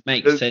he would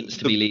make sense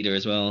to be leader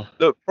as well.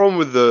 The problem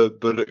with the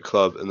Bullet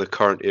Club in the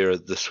current era,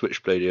 the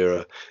Switchblade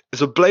era,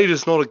 is a blade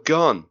is not a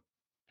gun.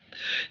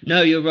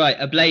 No, you're right.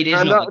 A blade is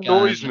not a gun. And that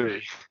annoys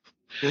me.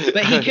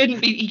 But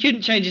he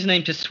couldn't change his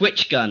name to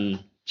Switch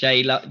Gun.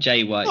 Jay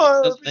White.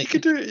 You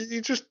could do it.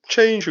 You just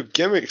change your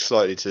gimmick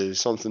slightly to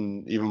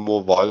something even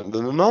more violent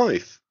than a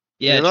knife.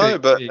 Yeah, you know. true,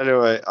 But true.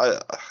 anyway,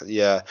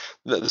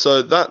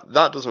 so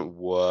that doesn't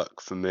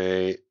work for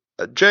me.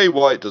 Jay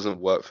White doesn't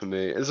work for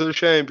me. It's a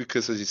shame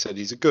because, as you said,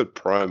 he's a good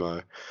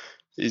promo.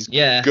 He's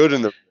Yeah. good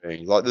in the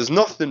ring. Like, there's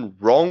nothing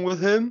wrong with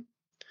him.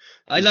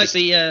 I It's like just-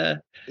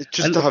 the It's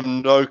just to have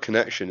no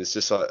connection. It's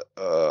just like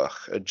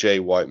a Jay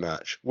White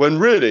match. When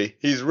really,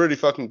 he's really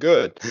fucking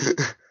good.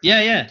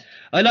 yeah.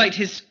 I liked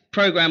his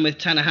program with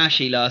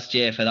Tanahashi last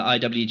year for the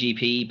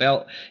IWGP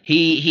belt.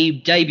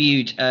 He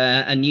debuted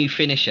a new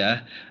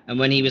finisher, and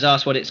when he was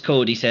asked what it's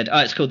called, he said, "Oh,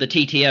 it's called the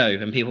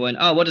TTO." And people went,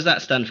 "Oh, what does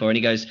that stand for?" And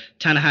he goes,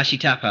 "Tanahashi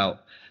Tap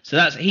Out." So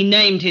he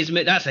named his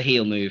that's a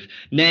heel move,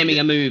 naming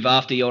a move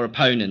after your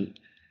opponent.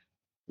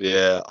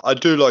 Yeah, I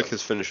do like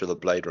his finisher, the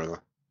Blade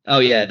Runner. Oh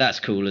yeah, that's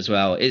cool as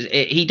well.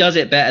 He does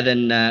it better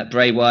than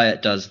Bray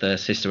Wyatt does the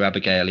Sister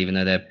Abigail, even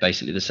though they're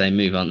basically the same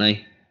move, aren't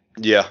they?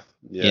 Yeah.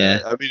 Yeah.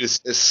 I mean,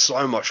 it's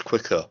so much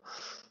quicker.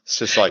 It's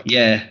just like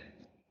Yeah,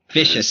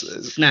 vicious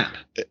It's- snap.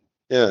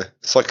 yeah,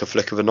 it's like a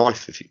flick of a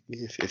knife,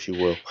 if you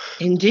will.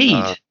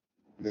 Indeed.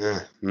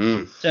 Yeah.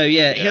 Mm. So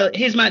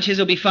his matches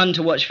will be fun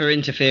to watch for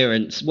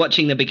interference.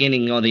 Watching the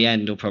beginning or the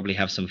end will probably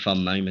have some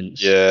fun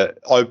moments. Yeah,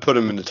 I put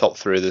him in the top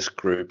 3 of this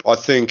group. I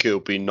think it'll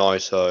be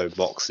Naito,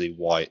 Moxley,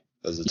 White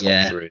as the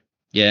top 3.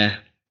 Yeah.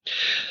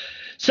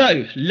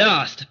 So,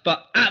 last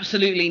but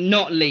absolutely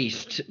not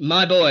least,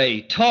 my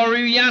boy,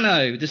 Toru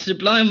Yano, the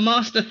Sublime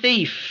Master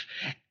Thief.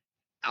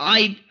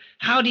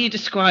 How do you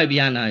describe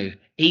Yano?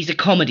 He's a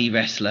comedy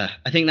wrestler.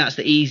 I think that's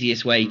the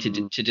easiest way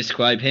to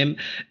describe him.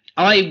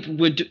 I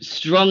would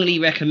strongly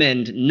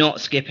recommend not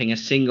skipping a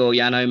single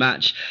Yano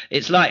match.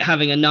 It's like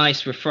having a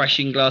nice,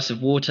 refreshing glass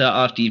of water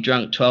after you've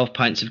drunk 12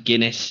 pints of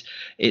Guinness.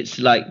 It's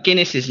like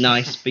Guinness is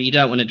nice, but you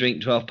don't want to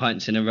drink 12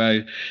 pints in a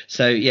row.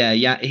 So,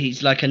 yeah,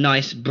 he's like a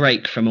nice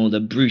break from all the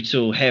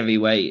brutal,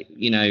 heavyweight,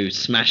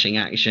 smashing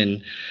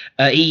action.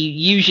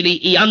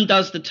 He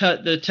undoes the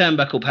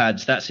turnbuckle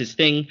pads. That's his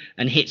thing,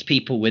 and hits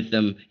people with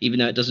them, even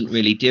though it doesn't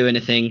really do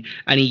anything.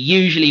 And he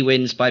usually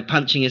wins by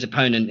punching his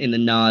opponent in the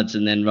nards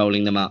and then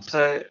rolling them up.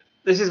 So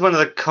this is one of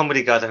the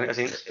comedy guys I've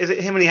seen. Is it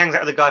him when he hangs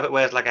out with the guy that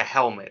wears like a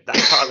helmet?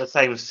 That's part of the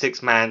same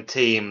 6-man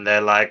team.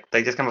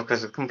 They just come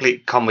across as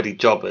complete comedy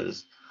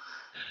jobbers.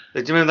 Do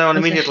you remember that one?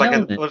 I mean,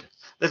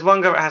 there's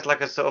one guy that has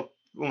like a sort of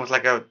almost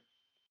like a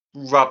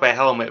rubber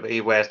helmet that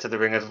he wears to the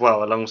ring as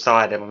well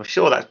alongside him. I'm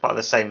sure that's part of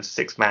the same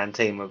 6-man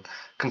team of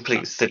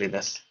complete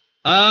silliness.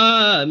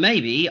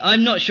 Maybe.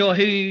 I'm not sure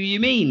who you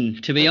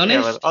mean, to be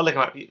honest. Yeah, well, I'll look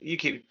him up. You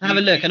keep have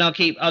a look, and I'll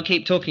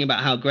keep talking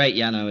about how great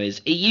Yano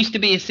is. He used to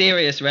be a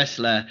serious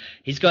wrestler.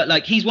 He's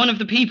one of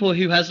the people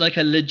who has like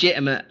a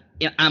legitimate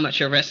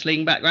amateur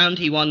wrestling background.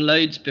 He won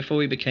loads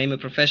before he became a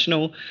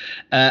professional,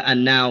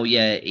 and now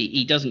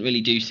he doesn't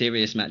really do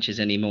serious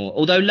matches anymore.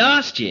 Although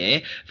last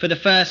year, for the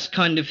first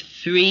kind of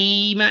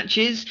 3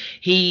 matches,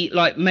 he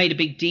made a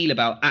big deal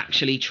about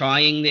actually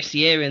trying this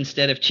year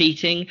instead of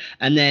cheating,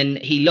 and then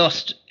he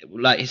lost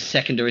his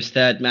second or his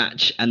third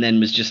match, and then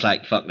was just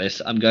like, fuck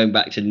this, I'm going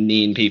back to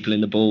kneeing people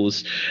in the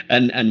balls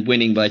and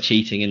winning by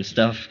cheating and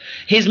stuff.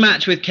 His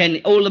match with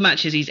all the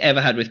matches he's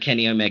ever had with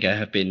Kenny Omega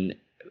have been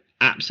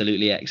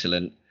absolutely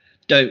excellent.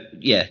 Don't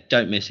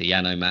miss a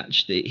Yano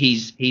match.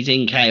 He's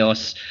in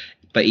chaos,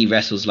 but he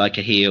wrestles like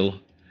a heel.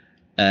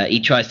 He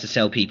tries to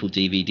sell people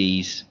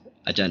DVDs.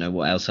 I don't know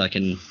what else I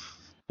can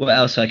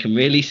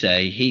really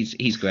say.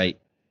 He's great.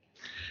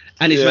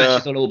 And his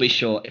matches will all be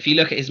short. If you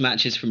look at his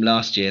matches from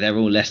last year, they're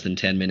all less than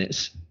 10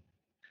 minutes.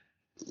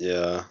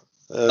 Yeah.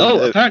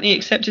 Apparently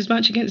except his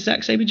match against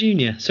Zack Sabre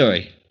Jr.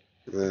 Sorry.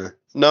 Yeah.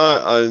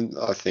 No,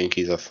 I think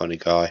he's a funny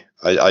guy.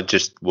 I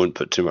just wouldn't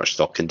put too much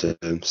stock into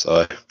him.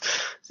 So,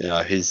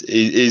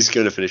 he's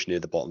going to finish near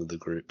the bottom of the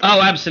group.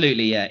 Oh,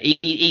 absolutely, yeah.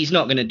 He's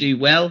not going to do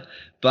well,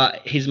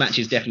 but his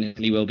matches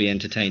definitely will be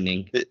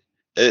entertaining.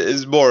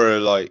 It's more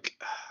like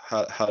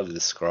how to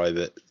describe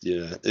it.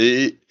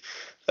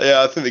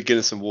 I think the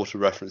Guinness and water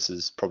reference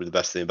is probably the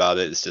best thing about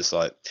it. It's just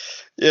like,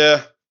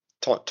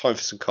 time for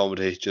some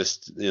comedy.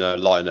 Just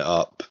lighten it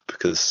up,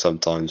 because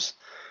sometimes,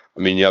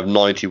 you have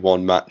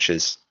 91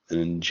 matches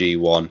in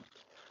G1.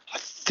 I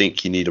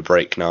think you need a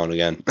break now and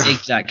again.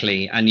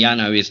 Exactly, and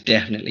Yano is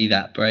definitely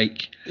that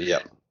break.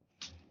 Yep.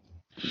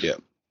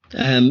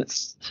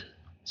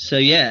 So so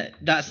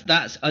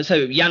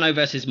Yano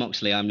versus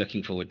Moxley. I'm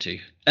looking forward to.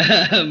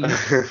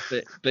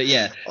 But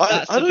yeah,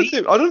 I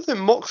don't think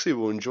Moxley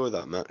will enjoy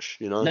that match.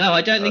 No,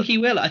 I don't think he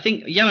will. I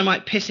think Yano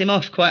might piss him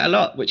off quite a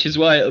lot, which is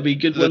why it'll be a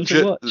good one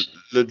to watch.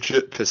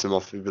 Legit piss him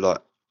off. He'd be like,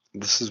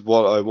 "This is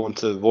what I want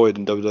to avoid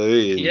in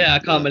WWE." And, I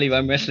can't believe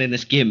I'm wrestling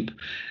this gimp.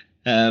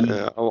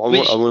 I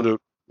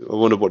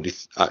wonder what he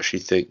actually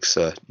thinks.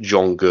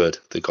 John Good,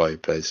 the guy who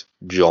plays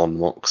John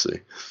Moxley.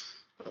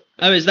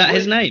 Oh, is that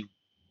his name?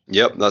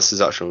 Yep, that's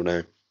his actual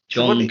name.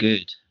 John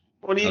Good.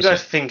 What are you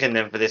guys thinking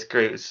then for this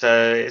group?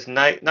 So it's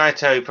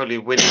Naito probably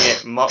winning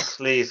it,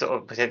 Moxley sort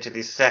of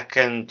potentially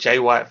second, Jay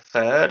White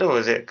third,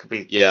 or could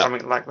be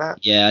something like that?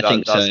 Yeah, I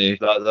think so.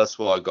 That's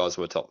what I got as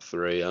my top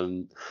 3,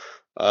 and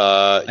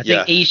I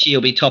think Ishii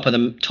will be top of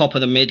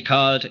the mid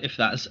card, if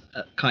that's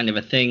kind of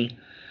a thing.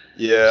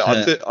 Yeah,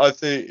 so, I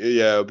think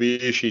it'll be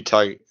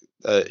Ishii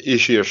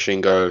Ishii or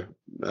Shingo,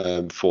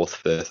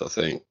 4th, 5th, I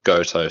think.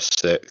 Goto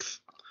 6th.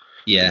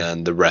 Yeah. And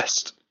then the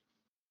rest.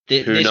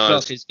 This Who knows?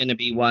 block is going to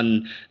be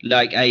one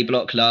like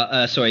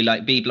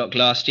like B block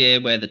last year,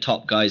 where the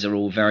top guys are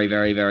all very,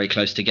 very, very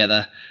close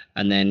together,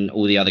 and then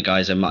all the other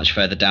guys are much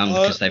further down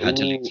because they've had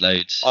to lose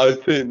loads. I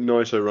think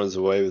Naito runs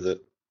away with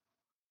it.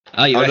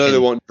 Oh, you I reckon? know they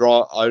want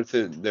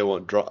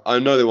drama. I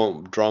know they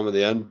want drama at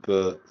the end,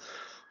 but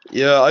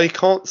yeah, I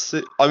can't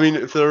see. I mean,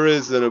 if there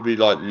is, then it'll be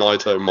like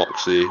Naito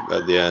Moxley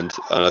at the end,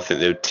 and I think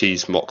they would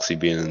tease Moxley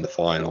being in the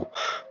final.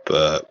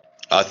 But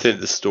I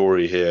think the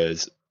story here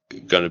is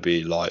going to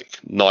be like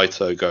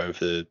Naito going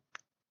for the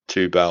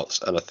 2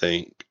 belts, and I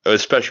think,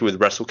 especially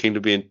with Wrestle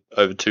Kingdom being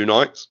over 2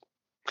 nights,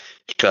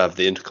 you could have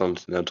the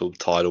Intercontinental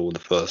title on the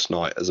first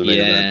night as a main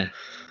event.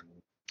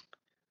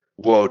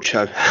 World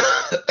champ,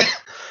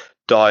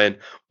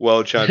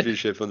 World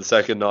Championship on the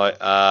second night.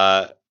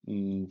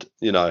 And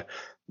you know,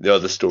 the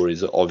other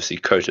stories are obviously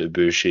Kota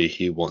Ibushi.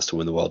 He wants to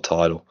win the world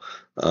title.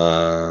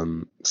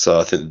 So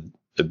I think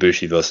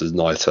Ibushi versus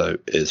Naito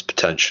is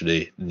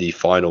potentially the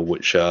final,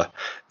 which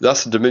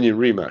that's a Dominion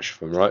rematch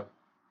for him, right?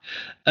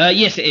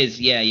 Yes, it is.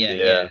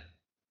 Yeah.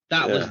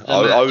 That was the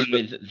match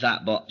with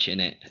that botch in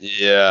it.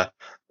 Yeah.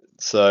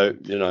 So,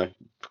 you know,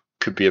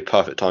 could be a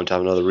perfect time to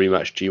have another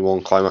rematch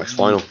G1 Climax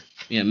final.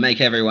 Yeah, make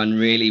everyone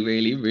really,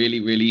 really, really,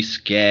 really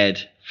scared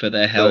for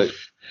their health.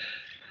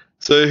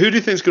 So who do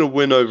you think is going to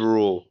win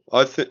overall?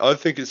 I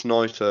think it's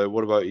Naito.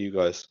 What about you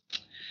guys?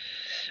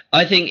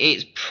 I think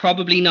it's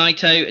probably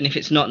Naito, and if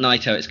it's not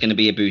Naito, it's going to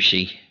be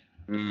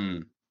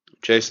Ibushi.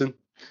 Jason?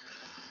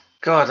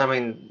 God, I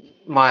mean,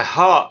 my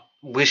heart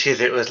wishes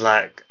it was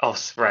like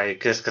Ospreay,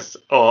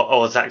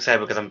 or Zack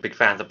Sabre, because I'm big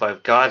fans of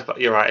both guys.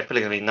 But you're right, it's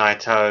probably going to be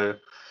Naito,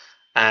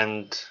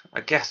 and I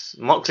guess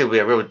Moxley would be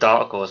a real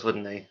dark horse,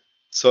 wouldn't he?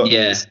 So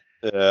yeah.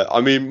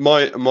 I mean,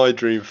 my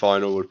dream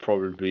final would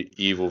probably be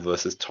Evil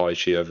versus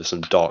Taichi over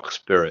some Dark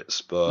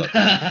Spirits, but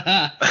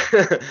why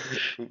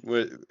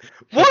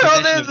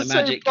aren't they in the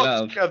same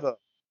block together?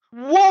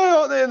 Why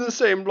aren't they in the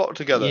same block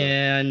together?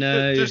 Yeah, I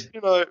know. Just, you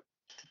know,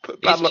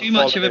 it's too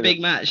much of a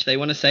big match. They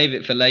want to save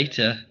it for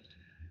later.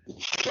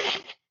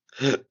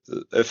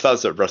 If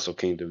that's at Wrestle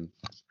Kingdom.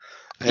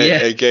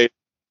 Hey,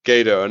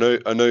 Gato,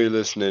 I know you're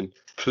listening.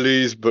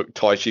 Please book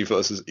Taichi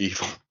versus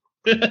Evil.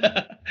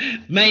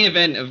 Main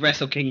event of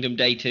Wrestle Kingdom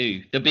Day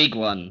 2, the big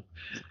one.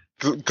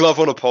 Glove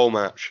on a pole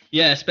match.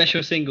 Yeah,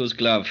 special singles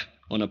glove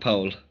on a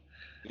pole.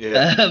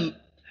 Yeah.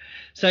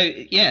 So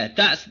yeah,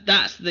 that's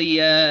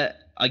the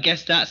I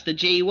guess that's the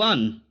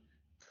G1.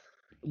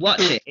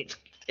 Watch it. It's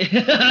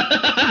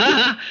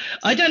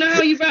I don't know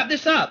how you wrap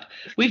this up.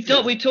 We've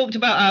talked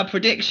about our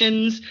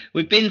predictions.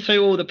 We've been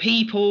through all the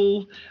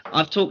people.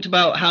 I've talked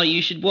about how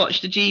you should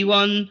watch the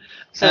G1.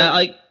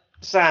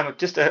 Sam,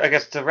 just I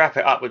guess to wrap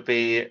it up would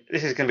be,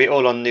 this is going to be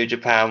all on New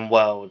Japan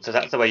World, so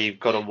that's the way you've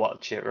got to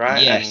watch it,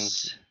 right?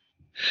 Yes.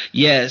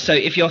 Yeah, so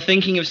if you're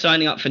thinking of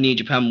signing up for New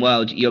Japan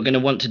World, you're going to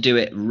want to do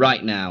it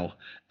right now,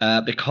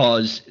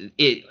 because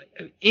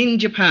in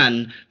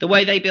Japan, the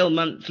way they build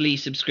monthly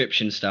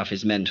subscription stuff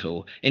is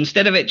mental.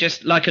 Instead of it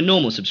just like a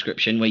normal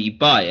subscription where you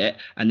buy it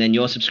and then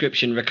your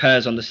subscription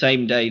recurs on the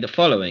same day the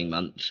following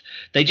month,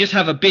 they just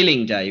have a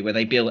billing day where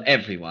they bill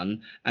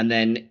everyone, and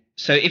then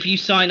so if you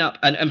sign up,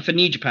 and for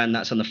New Japan,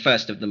 that's on the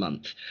 1st of the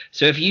month.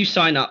 So if you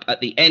sign up at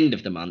the end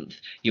of the month,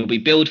 you'll be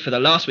billed for the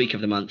last week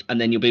of the month,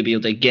 and then you'll be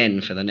billed again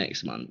for the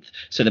next month.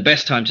 So the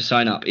best time to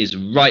sign up is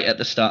right at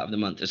the start of the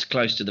month, as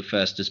close to the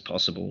 1st as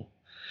possible,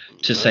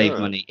 to save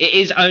money.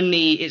 It's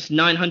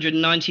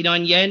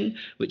 999 yen,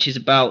 which is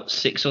about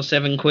 6 or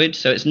 7 quid,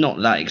 so it's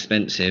not that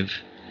expensive.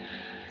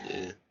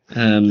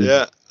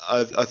 Yeah.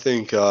 I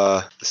think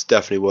it's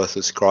definitely worth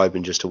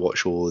subscribing just to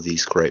watch all of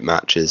these great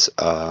matches.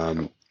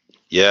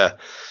 Yeah.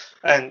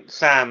 And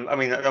Sam, I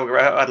mean,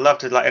 I'd love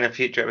to, like, in a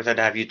future episode,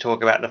 have you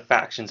talk about the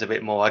factions a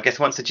bit more. I guess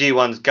once the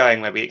G1's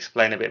going, maybe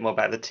explain a bit more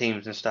about the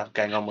teams and stuff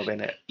going on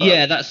within it. But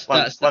yeah, that's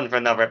one for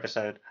another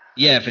episode.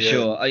 Yeah, for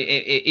sure.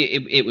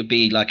 It would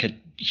be like a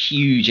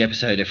huge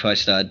episode if we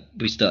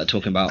started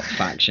talking about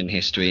faction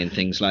history and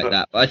things like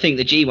that. But I think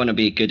the G1 would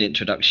be a good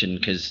introduction,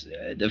 because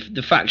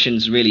the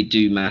factions really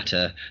do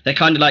matter. They're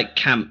kind of like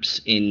camps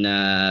in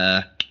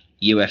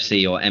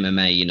UFC or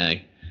MMA, you know,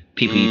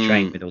 people you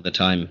train with all the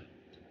time.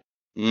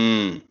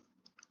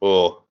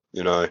 Or,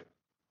 you know,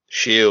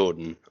 Shield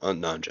and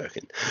no, I'm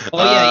joking.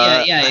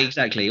 Oh yeah,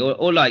 exactly.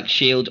 Or like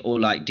Shield, or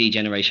like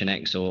D-Generation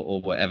X,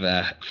 or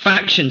whatever.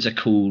 Factions are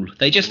cool.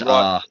 They just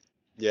are.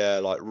 Yeah,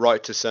 like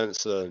Right to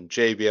Censor and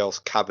JBL's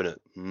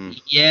Cabinet.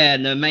 Yeah,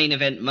 and the main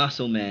event,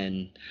 Muscle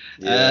Men.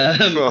 Yeah.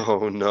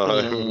 Oh no.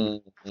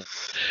 No,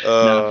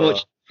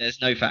 unfortunately,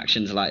 there's no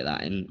factions like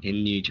that in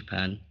New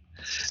Japan.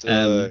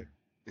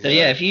 So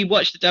yeah, if you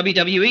watch the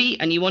WWE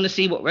and you want to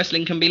see what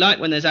wrestling can be like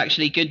when there's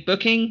actually good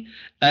booking,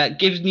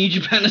 give New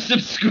Japan a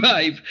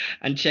subscribe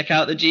and check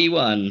out the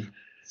G1.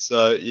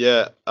 So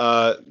yeah,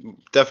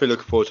 definitely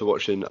looking forward to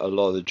watching a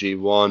lot of the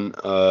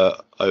G1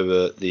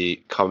 over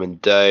the coming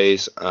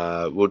days.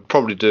 We'll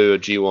probably do a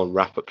G1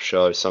 wrap-up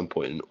show at some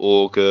point in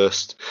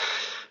August.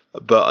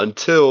 But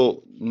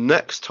until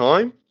next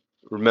time,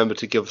 Remember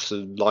to give us a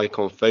like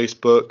on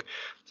Facebook.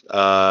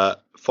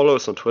 Follow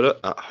us on Twitter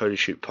at Holy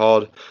Shoot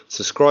Pod.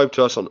 Subscribe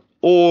to us on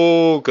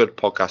all good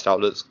podcast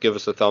outlets. Give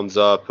us a thumbs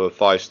up, a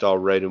 5-star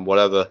rating,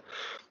 whatever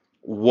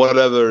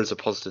is a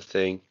positive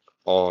thing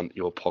on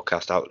your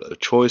podcast outlet of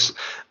choice.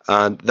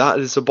 And that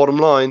is the bottom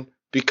line,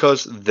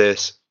 because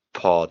this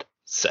pod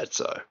said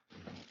so.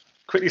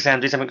 Quickly,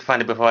 Sam, do something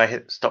funny before I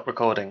hit stop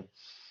recording.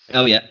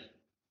 Oh, yeah.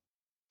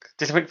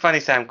 Do something funny,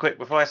 Sam, quick,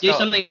 before I Do start.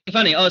 something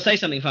funny. Oh, say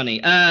something funny.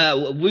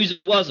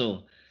 Woozle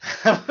Wuzzle.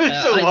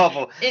 Woozle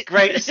Wobble.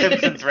 Great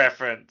Simpsons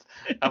reference.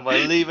 And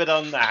we'll leave it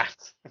on that.